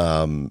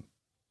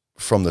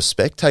from the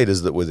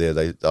spectators that were there.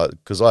 They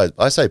because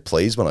I say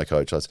please when I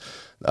coach.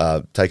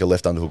 I take a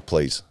left underhook,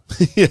 please.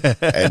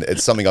 And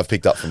it's something I've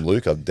picked up from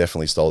Luke. I've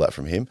definitely stole that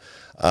from him.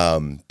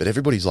 But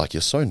everybody's like,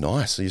 you're so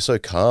nice, you're so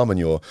calm, and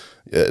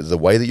the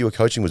way that you were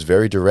coaching was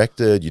very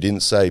directed. You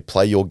didn't say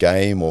play your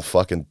game or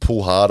fucking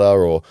pull harder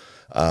or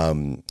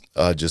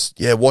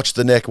watch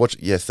the neck.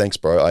 Thanks,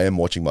 bro. I am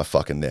watching my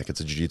fucking neck. It's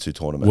a jiu-jitsu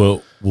tournament.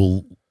 Well,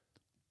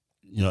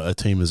 a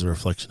team is a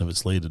reflection of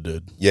its leader,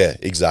 dude. Yeah,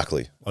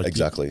 exactly. Like,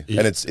 exactly.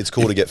 And it's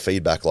cool to get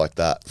feedback like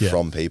that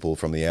from people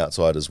from the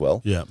outside as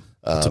well. Yeah.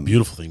 It's a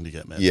beautiful thing to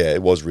get, man. Yeah,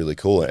 it was really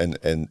cool.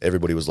 And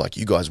everybody was like,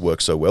 you guys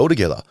work so well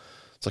together.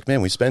 It's like,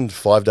 man, we spend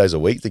 5 days a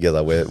week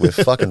together. We're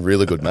fucking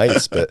really good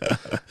mates. But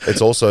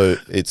it's also,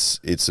 it's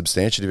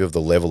substantiative of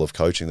the level of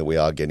coaching that we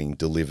are getting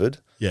delivered.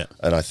 Yeah.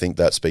 And I think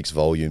that speaks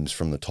volumes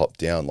from the top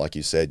down. Like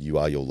you said, you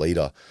are your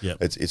leader. Yeah.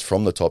 It's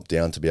from the top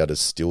down to be able to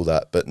still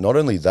that. But not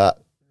only that,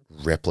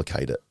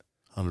 replicate it.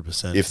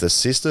 100%. If the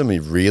system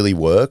really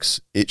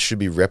works, it should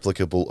be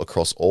replicable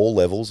across all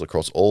levels,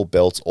 across all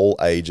belts, all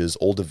ages,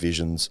 all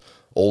divisions,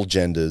 all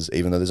genders,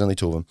 even though there's only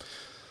 2 of them.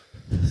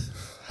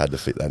 Had to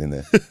fit that in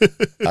there.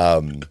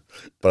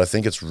 But I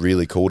think it's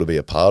really cool to be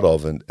a part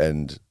of,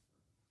 and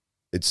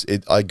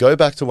I go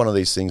back to one of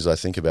these things, I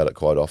think about it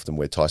quite often,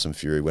 where Tyson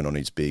Fury went on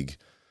his big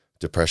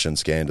depression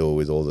scandal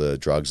with all the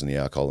drugs and the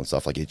alcohol and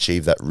stuff. Like, he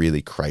achieved that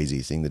really crazy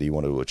thing that he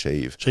wanted to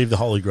achieve. Achieved the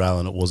Holy Grail,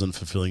 and it wasn't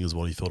fulfilling as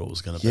what he thought it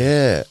was going to be.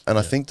 Yeah, and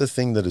I think the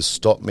thing that has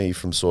stopped me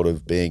from sort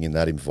of being in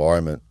that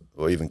environment,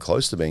 or even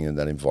close to being in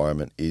that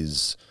environment,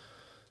 is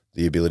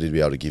the ability to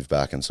be able to give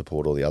back and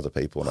support all the other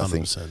people. And 100%.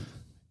 I think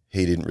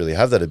he didn't really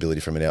have that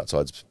ability from an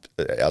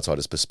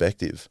outsider's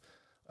perspective.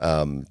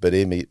 But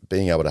him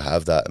being able to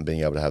have that, and being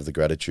able to have the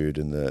gratitude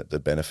and the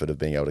benefit of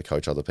being able to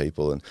coach other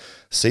people and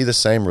see the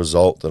same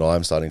result that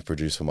I'm starting to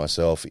produce for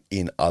myself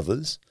in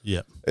others,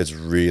 it's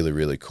really,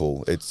 really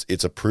cool.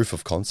 It's a proof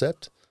of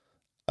concept.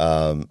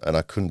 And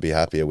I couldn't be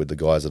happier with the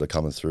guys that are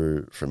coming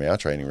through from our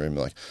training room.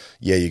 Like,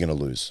 yeah, you're going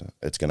to lose.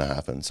 It's going to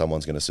happen.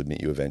 Someone's going to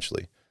submit you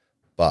eventually.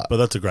 But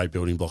that's a great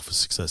building block for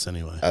success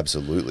anyway.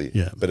 Absolutely.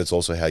 Yeah. But it's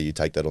also how you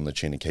take that on the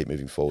chin and keep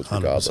moving forward 100%.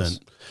 regardless.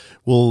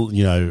 Well,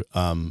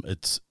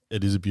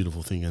 it is a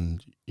beautiful thing.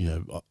 And,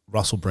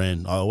 Russell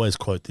Brand, I always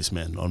quote this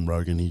man on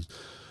Rogan.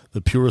 The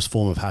purest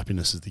form of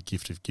happiness is the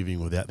gift of giving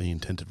without the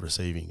intent of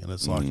receiving. And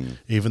it's like,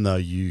 even though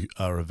you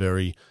are a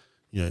very,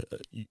 you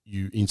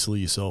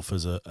insulate yourself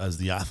as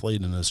the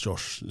athlete, and as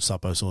Josh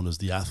Suppo saw as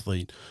the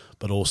athlete,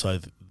 but also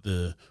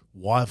the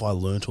why have I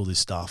learnt all this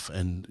stuff?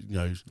 And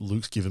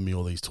Luke's given me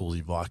all these tools.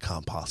 If I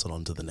can't pass it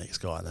on to the next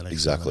guy, and the next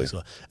exactly,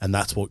 guy, and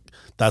that's what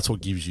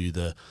gives you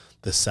the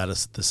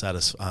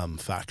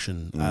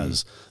satisfaction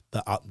as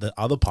the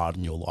other part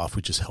in your life,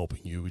 which is helping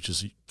you, which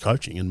is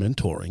coaching and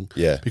mentoring.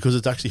 Yeah. Because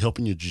it's actually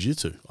helping your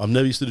jiu-jitsu. I've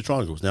never used to do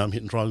triangles. Now I'm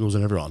hitting triangles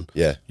and everyone.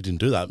 Yeah. You didn't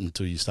do that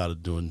until you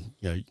started doing,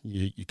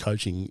 you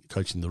coaching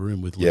the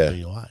room with Luke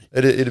being away.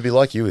 It'd be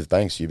like you with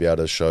Banks. You'd be able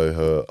to show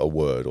her a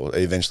word, or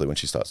eventually when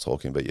she starts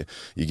talking, but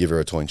you give her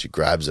a toy and she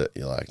grabs it.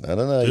 You're like,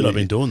 no. Dude, I've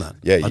been doing that.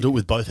 Yeah. I do it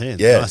with both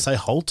hands. Yeah. And I say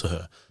hold to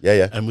her.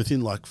 Yeah. And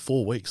within like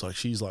 4 weeks, like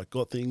she's like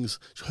got things,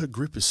 her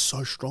grip is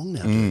so strong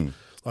now, dude.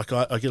 Like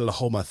I get her to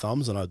hold my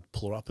thumbs and I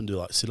pull her up and do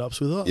like sit-ups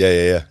with her.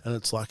 Yeah. And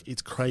it's like,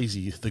 it's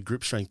crazy the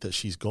grip strength that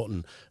she's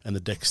gotten and the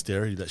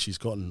dexterity that she's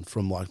gotten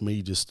from like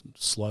me just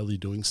slowly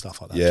doing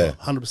stuff like that. Yeah.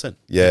 100%.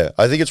 Yeah.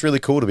 I think it's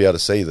really cool to be able to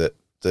see that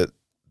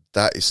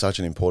is such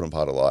an important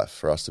part of life,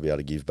 for us to be able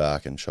to give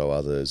back and show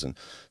others and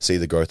see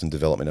the growth and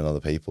development in other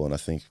people. And I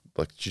think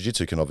like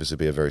jiu-jitsu can obviously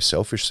be a very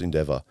selfish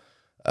endeavor.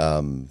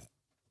 But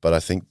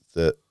I think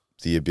that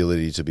the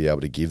ability to be able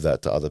to give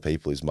that to other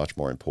people is much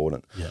more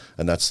important. Yeah.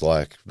 And that's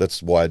why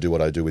I do what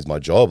I do with my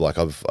job. Like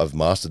I've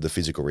mastered the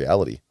physical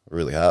reality. I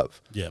really have.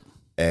 Yeah.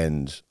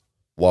 And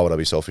why would I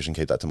be selfish and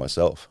keep that to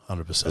myself? 100%.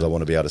 Because I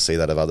want to be able to see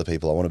that of other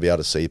people. I want to be able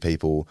to see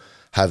people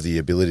have the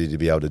ability to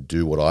be able to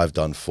do what I've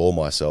done for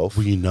myself.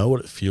 Well, you know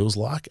what it feels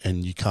like,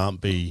 and you can't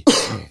be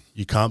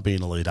an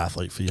elite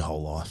athlete for your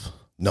whole life.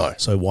 No.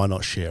 So why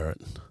not share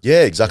it?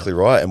 Yeah, exactly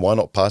right. And why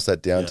not pass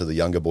that down to the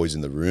younger boys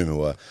in the room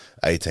who are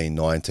 18,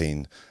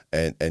 19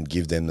 and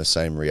give them the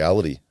same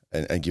reality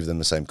and give them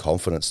the same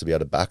confidence to be able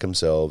to back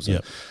themselves.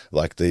 Yep. And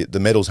like the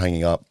medals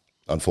hanging up,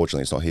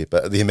 unfortunately it's not here,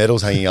 but the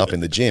medals hanging up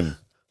in the gym,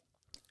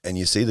 and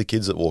you see the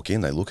kids that walk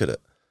in, they look at it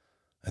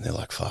and they're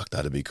like, fuck,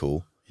 that'd be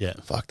cool. Yeah.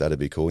 Fuck, that'd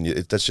be cool. And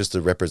that's just a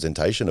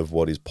representation of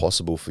what is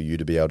possible for you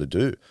to be able to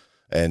do.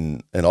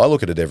 And I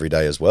look at it every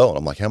day as well. And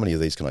I'm like, how many of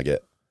these can I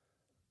get?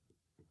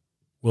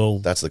 Well,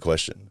 That's the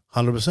question.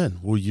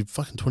 100%. Well, you're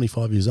fucking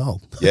 25 years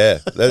old. Yeah.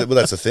 Well,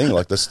 that's the thing.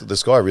 Like the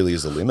sky really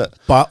is the limit.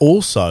 But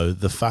also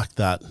the fact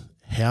that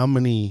how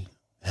many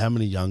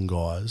young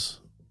guys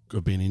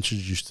have been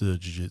introduced to the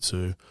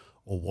jiu-jitsu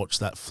or watch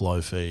that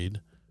flow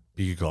feed,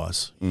 bigger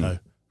guys, you know,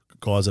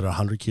 guys that are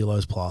 100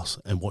 kilos plus,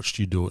 and watched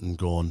you do it and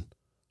gone,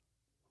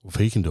 well,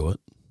 if he can do it,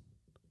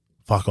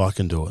 fuck, I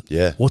can do it.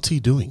 Yeah. What's he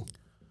doing?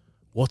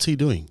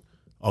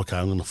 Okay,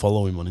 I'm going to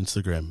follow him on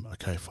Instagram.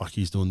 Okay, fuck,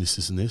 he's doing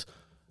this, and this.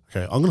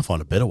 Okay, I'm going to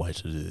find a better way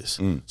to do this.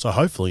 So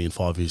hopefully in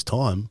 5 years'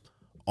 time,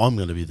 I'm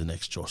going to be the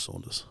next Josh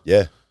Saunders.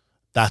 Yeah.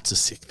 That's a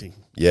sick thing.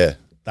 Yeah.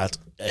 That's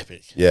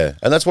epic. Yeah.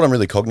 And that's what I'm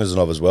really cognizant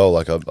of as well.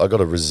 Like I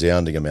got a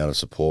resounding amount of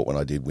support when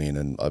I did win,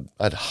 and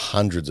I had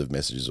hundreds of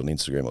messages on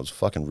Instagram. It was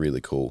fucking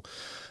really cool.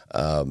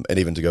 And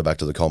even to go back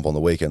to the comp on the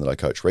weekend that I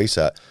coached Reese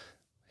at,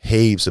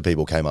 heaps of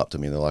people came up to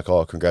me and they're like,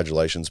 oh,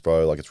 congratulations,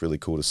 bro. Like, it's really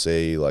cool to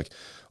see, like,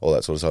 all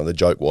that sort of stuff. And the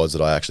joke was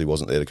that I actually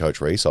wasn't there to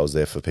coach Reese. I was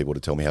there for people to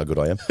tell me how good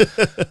I am.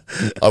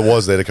 I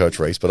was there to coach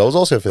Reese, but I was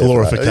also there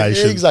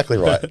glorification. Exactly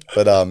right.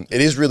 But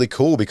it is really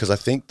cool because I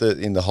think that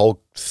in the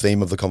whole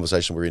theme of the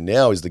conversation we're in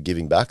now is the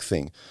giving back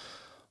thing.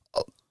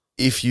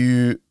 If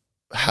you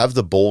have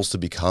the balls to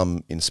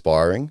become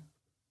inspiring,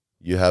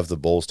 you have the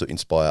balls to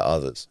inspire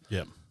others.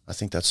 Yeah. I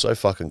think that's so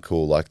fucking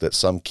cool. Like that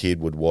some kid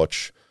would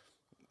watch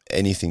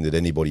anything that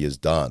anybody has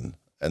done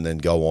and then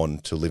go on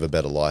to live a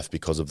better life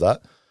because of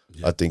that.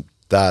 Yeah. I think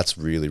that's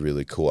really,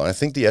 really cool. And I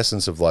think the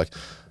essence of like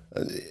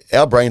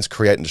our brains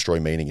create and destroy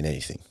meaning in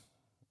anything,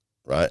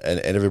 right? And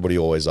everybody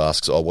always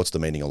asks, oh, what's the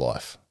meaning of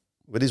life?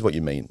 It is what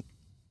you mean.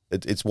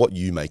 It's what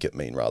you make it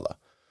mean, rather.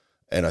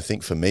 And I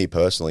think for me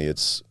personally,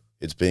 it's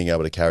being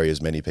able to carry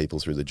as many people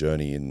through the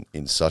journey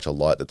in such a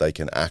light that they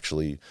can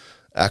actually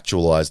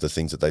actualize the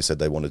things that they said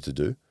they wanted to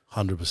do.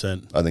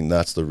 100%. I think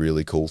that's the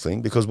really cool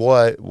thing, because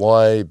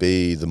why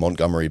be the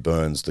Montgomery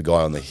Burns, the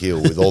guy on the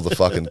hill with all the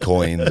fucking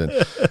coins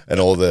and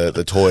all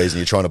the toys, and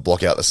you're trying to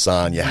block out the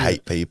sun, you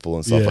hate people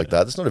and stuff like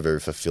that. That's not a very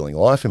fulfilling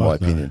life in my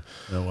opinion.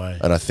 No way.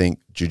 And I think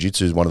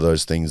jiu-jitsu is one of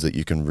those things that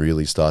you can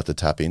really start to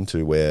tap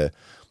into, where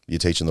you're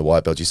teaching the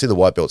white belts. You see the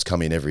white belts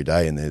come in every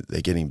day and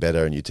they're getting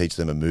better, and you teach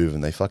them a move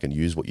and they fucking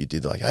use what you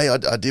did. They're like, hey,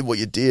 I did what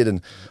you did and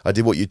I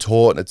did what you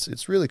taught. And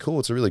it's really cool.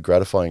 It's a really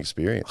gratifying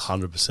experience.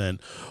 100%.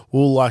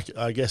 Well, like,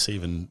 I guess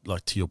even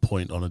like to your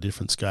point on a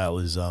different scale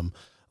is a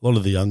lot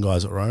of the young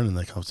guys at Ronin,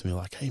 they come to me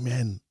like, hey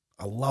man,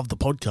 I love the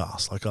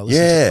podcast. Like I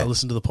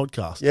listen to the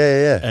podcast.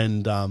 Yeah.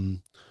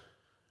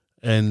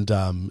 And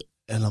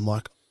I'm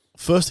like,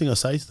 first thing I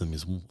say to them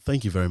is, well,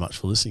 thank you very much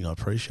for listening. I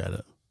appreciate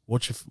it.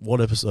 What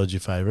episode's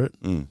your favourite,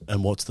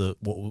 and what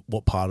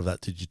part of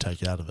that did you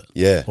take out of it?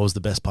 Yeah. What was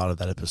the best part of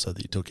that episode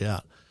that you took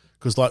out?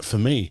 Because like for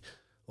me,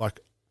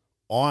 like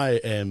I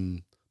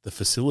am the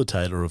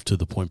facilitator of To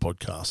The Point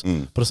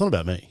podcast, but it's not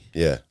about me.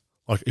 Yeah.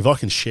 Like if I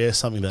can share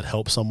something that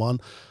helps someone,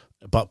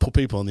 but put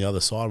people on the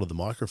other side of the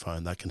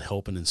microphone that can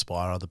help and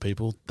inspire other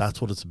people, that's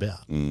what it's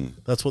about.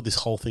 That's what this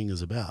whole thing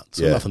is about.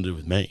 It's got nothing to do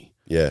with me.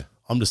 Yeah.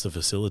 I'm just a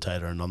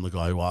facilitator and I'm the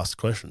guy who asks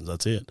questions.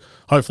 That's it.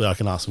 Hopefully I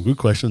can ask some good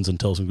questions and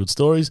tell some good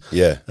stories.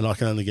 Yeah. And I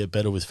can only get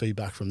better with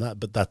feedback from that.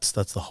 But that's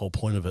the whole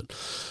point of it.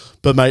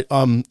 But mate,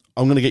 I'm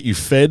going to get you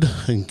fed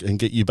and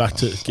get you back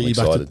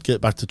to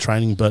get back to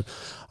training. But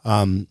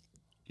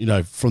you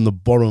know, from the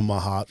bottom of my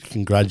heart,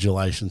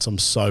 congratulations. I'm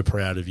so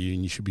proud of you,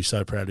 and you should be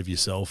so proud of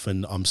yourself.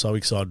 And I'm so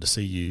excited to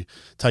see you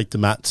take the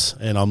mats,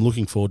 and I'm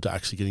looking forward to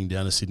actually getting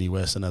down to Sydney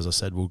West. And as I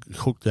said, we'll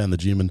hook down the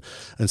gym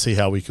and see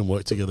how we can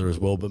work together as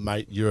well. But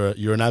mate,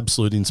 you're an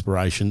absolute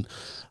inspiration.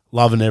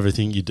 Loving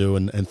everything you do,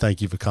 and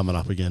thank you for coming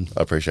up again.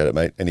 I appreciate it,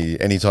 mate.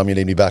 Anytime you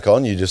need me back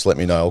on, you just let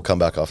me know. I'll come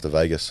back after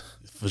Vegas.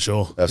 For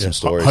sure. Have some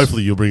stories.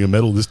 Hopefully you'll bring a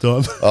medal this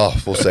time. Oh,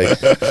 we'll see.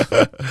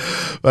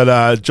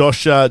 But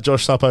Josh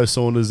Suppo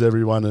Saunders,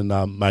 everyone,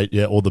 and mate,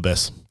 yeah, all the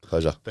best.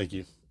 Pleasure. Thank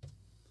you.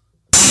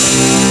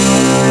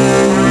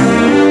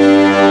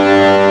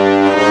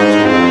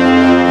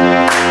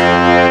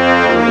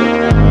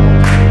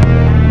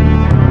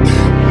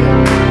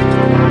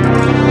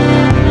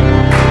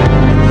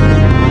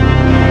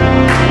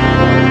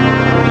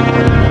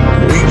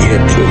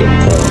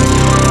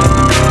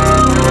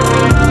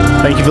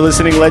 Thank you for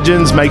listening,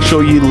 legends. Make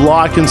sure you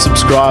like and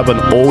subscribe on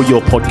all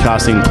your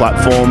podcasting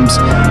platforms,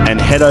 and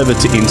head over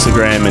to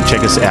Instagram and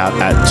check us out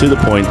at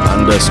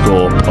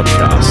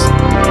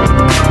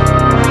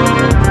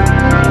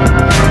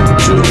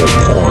ToThePoint_podcast. the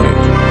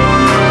point.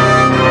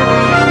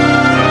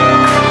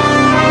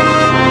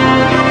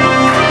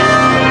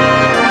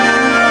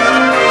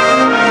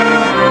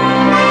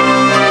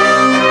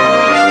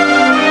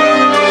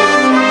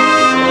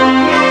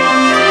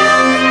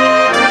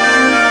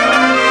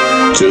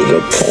 To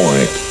the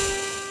point.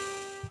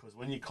 Because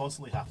when you're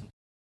constantly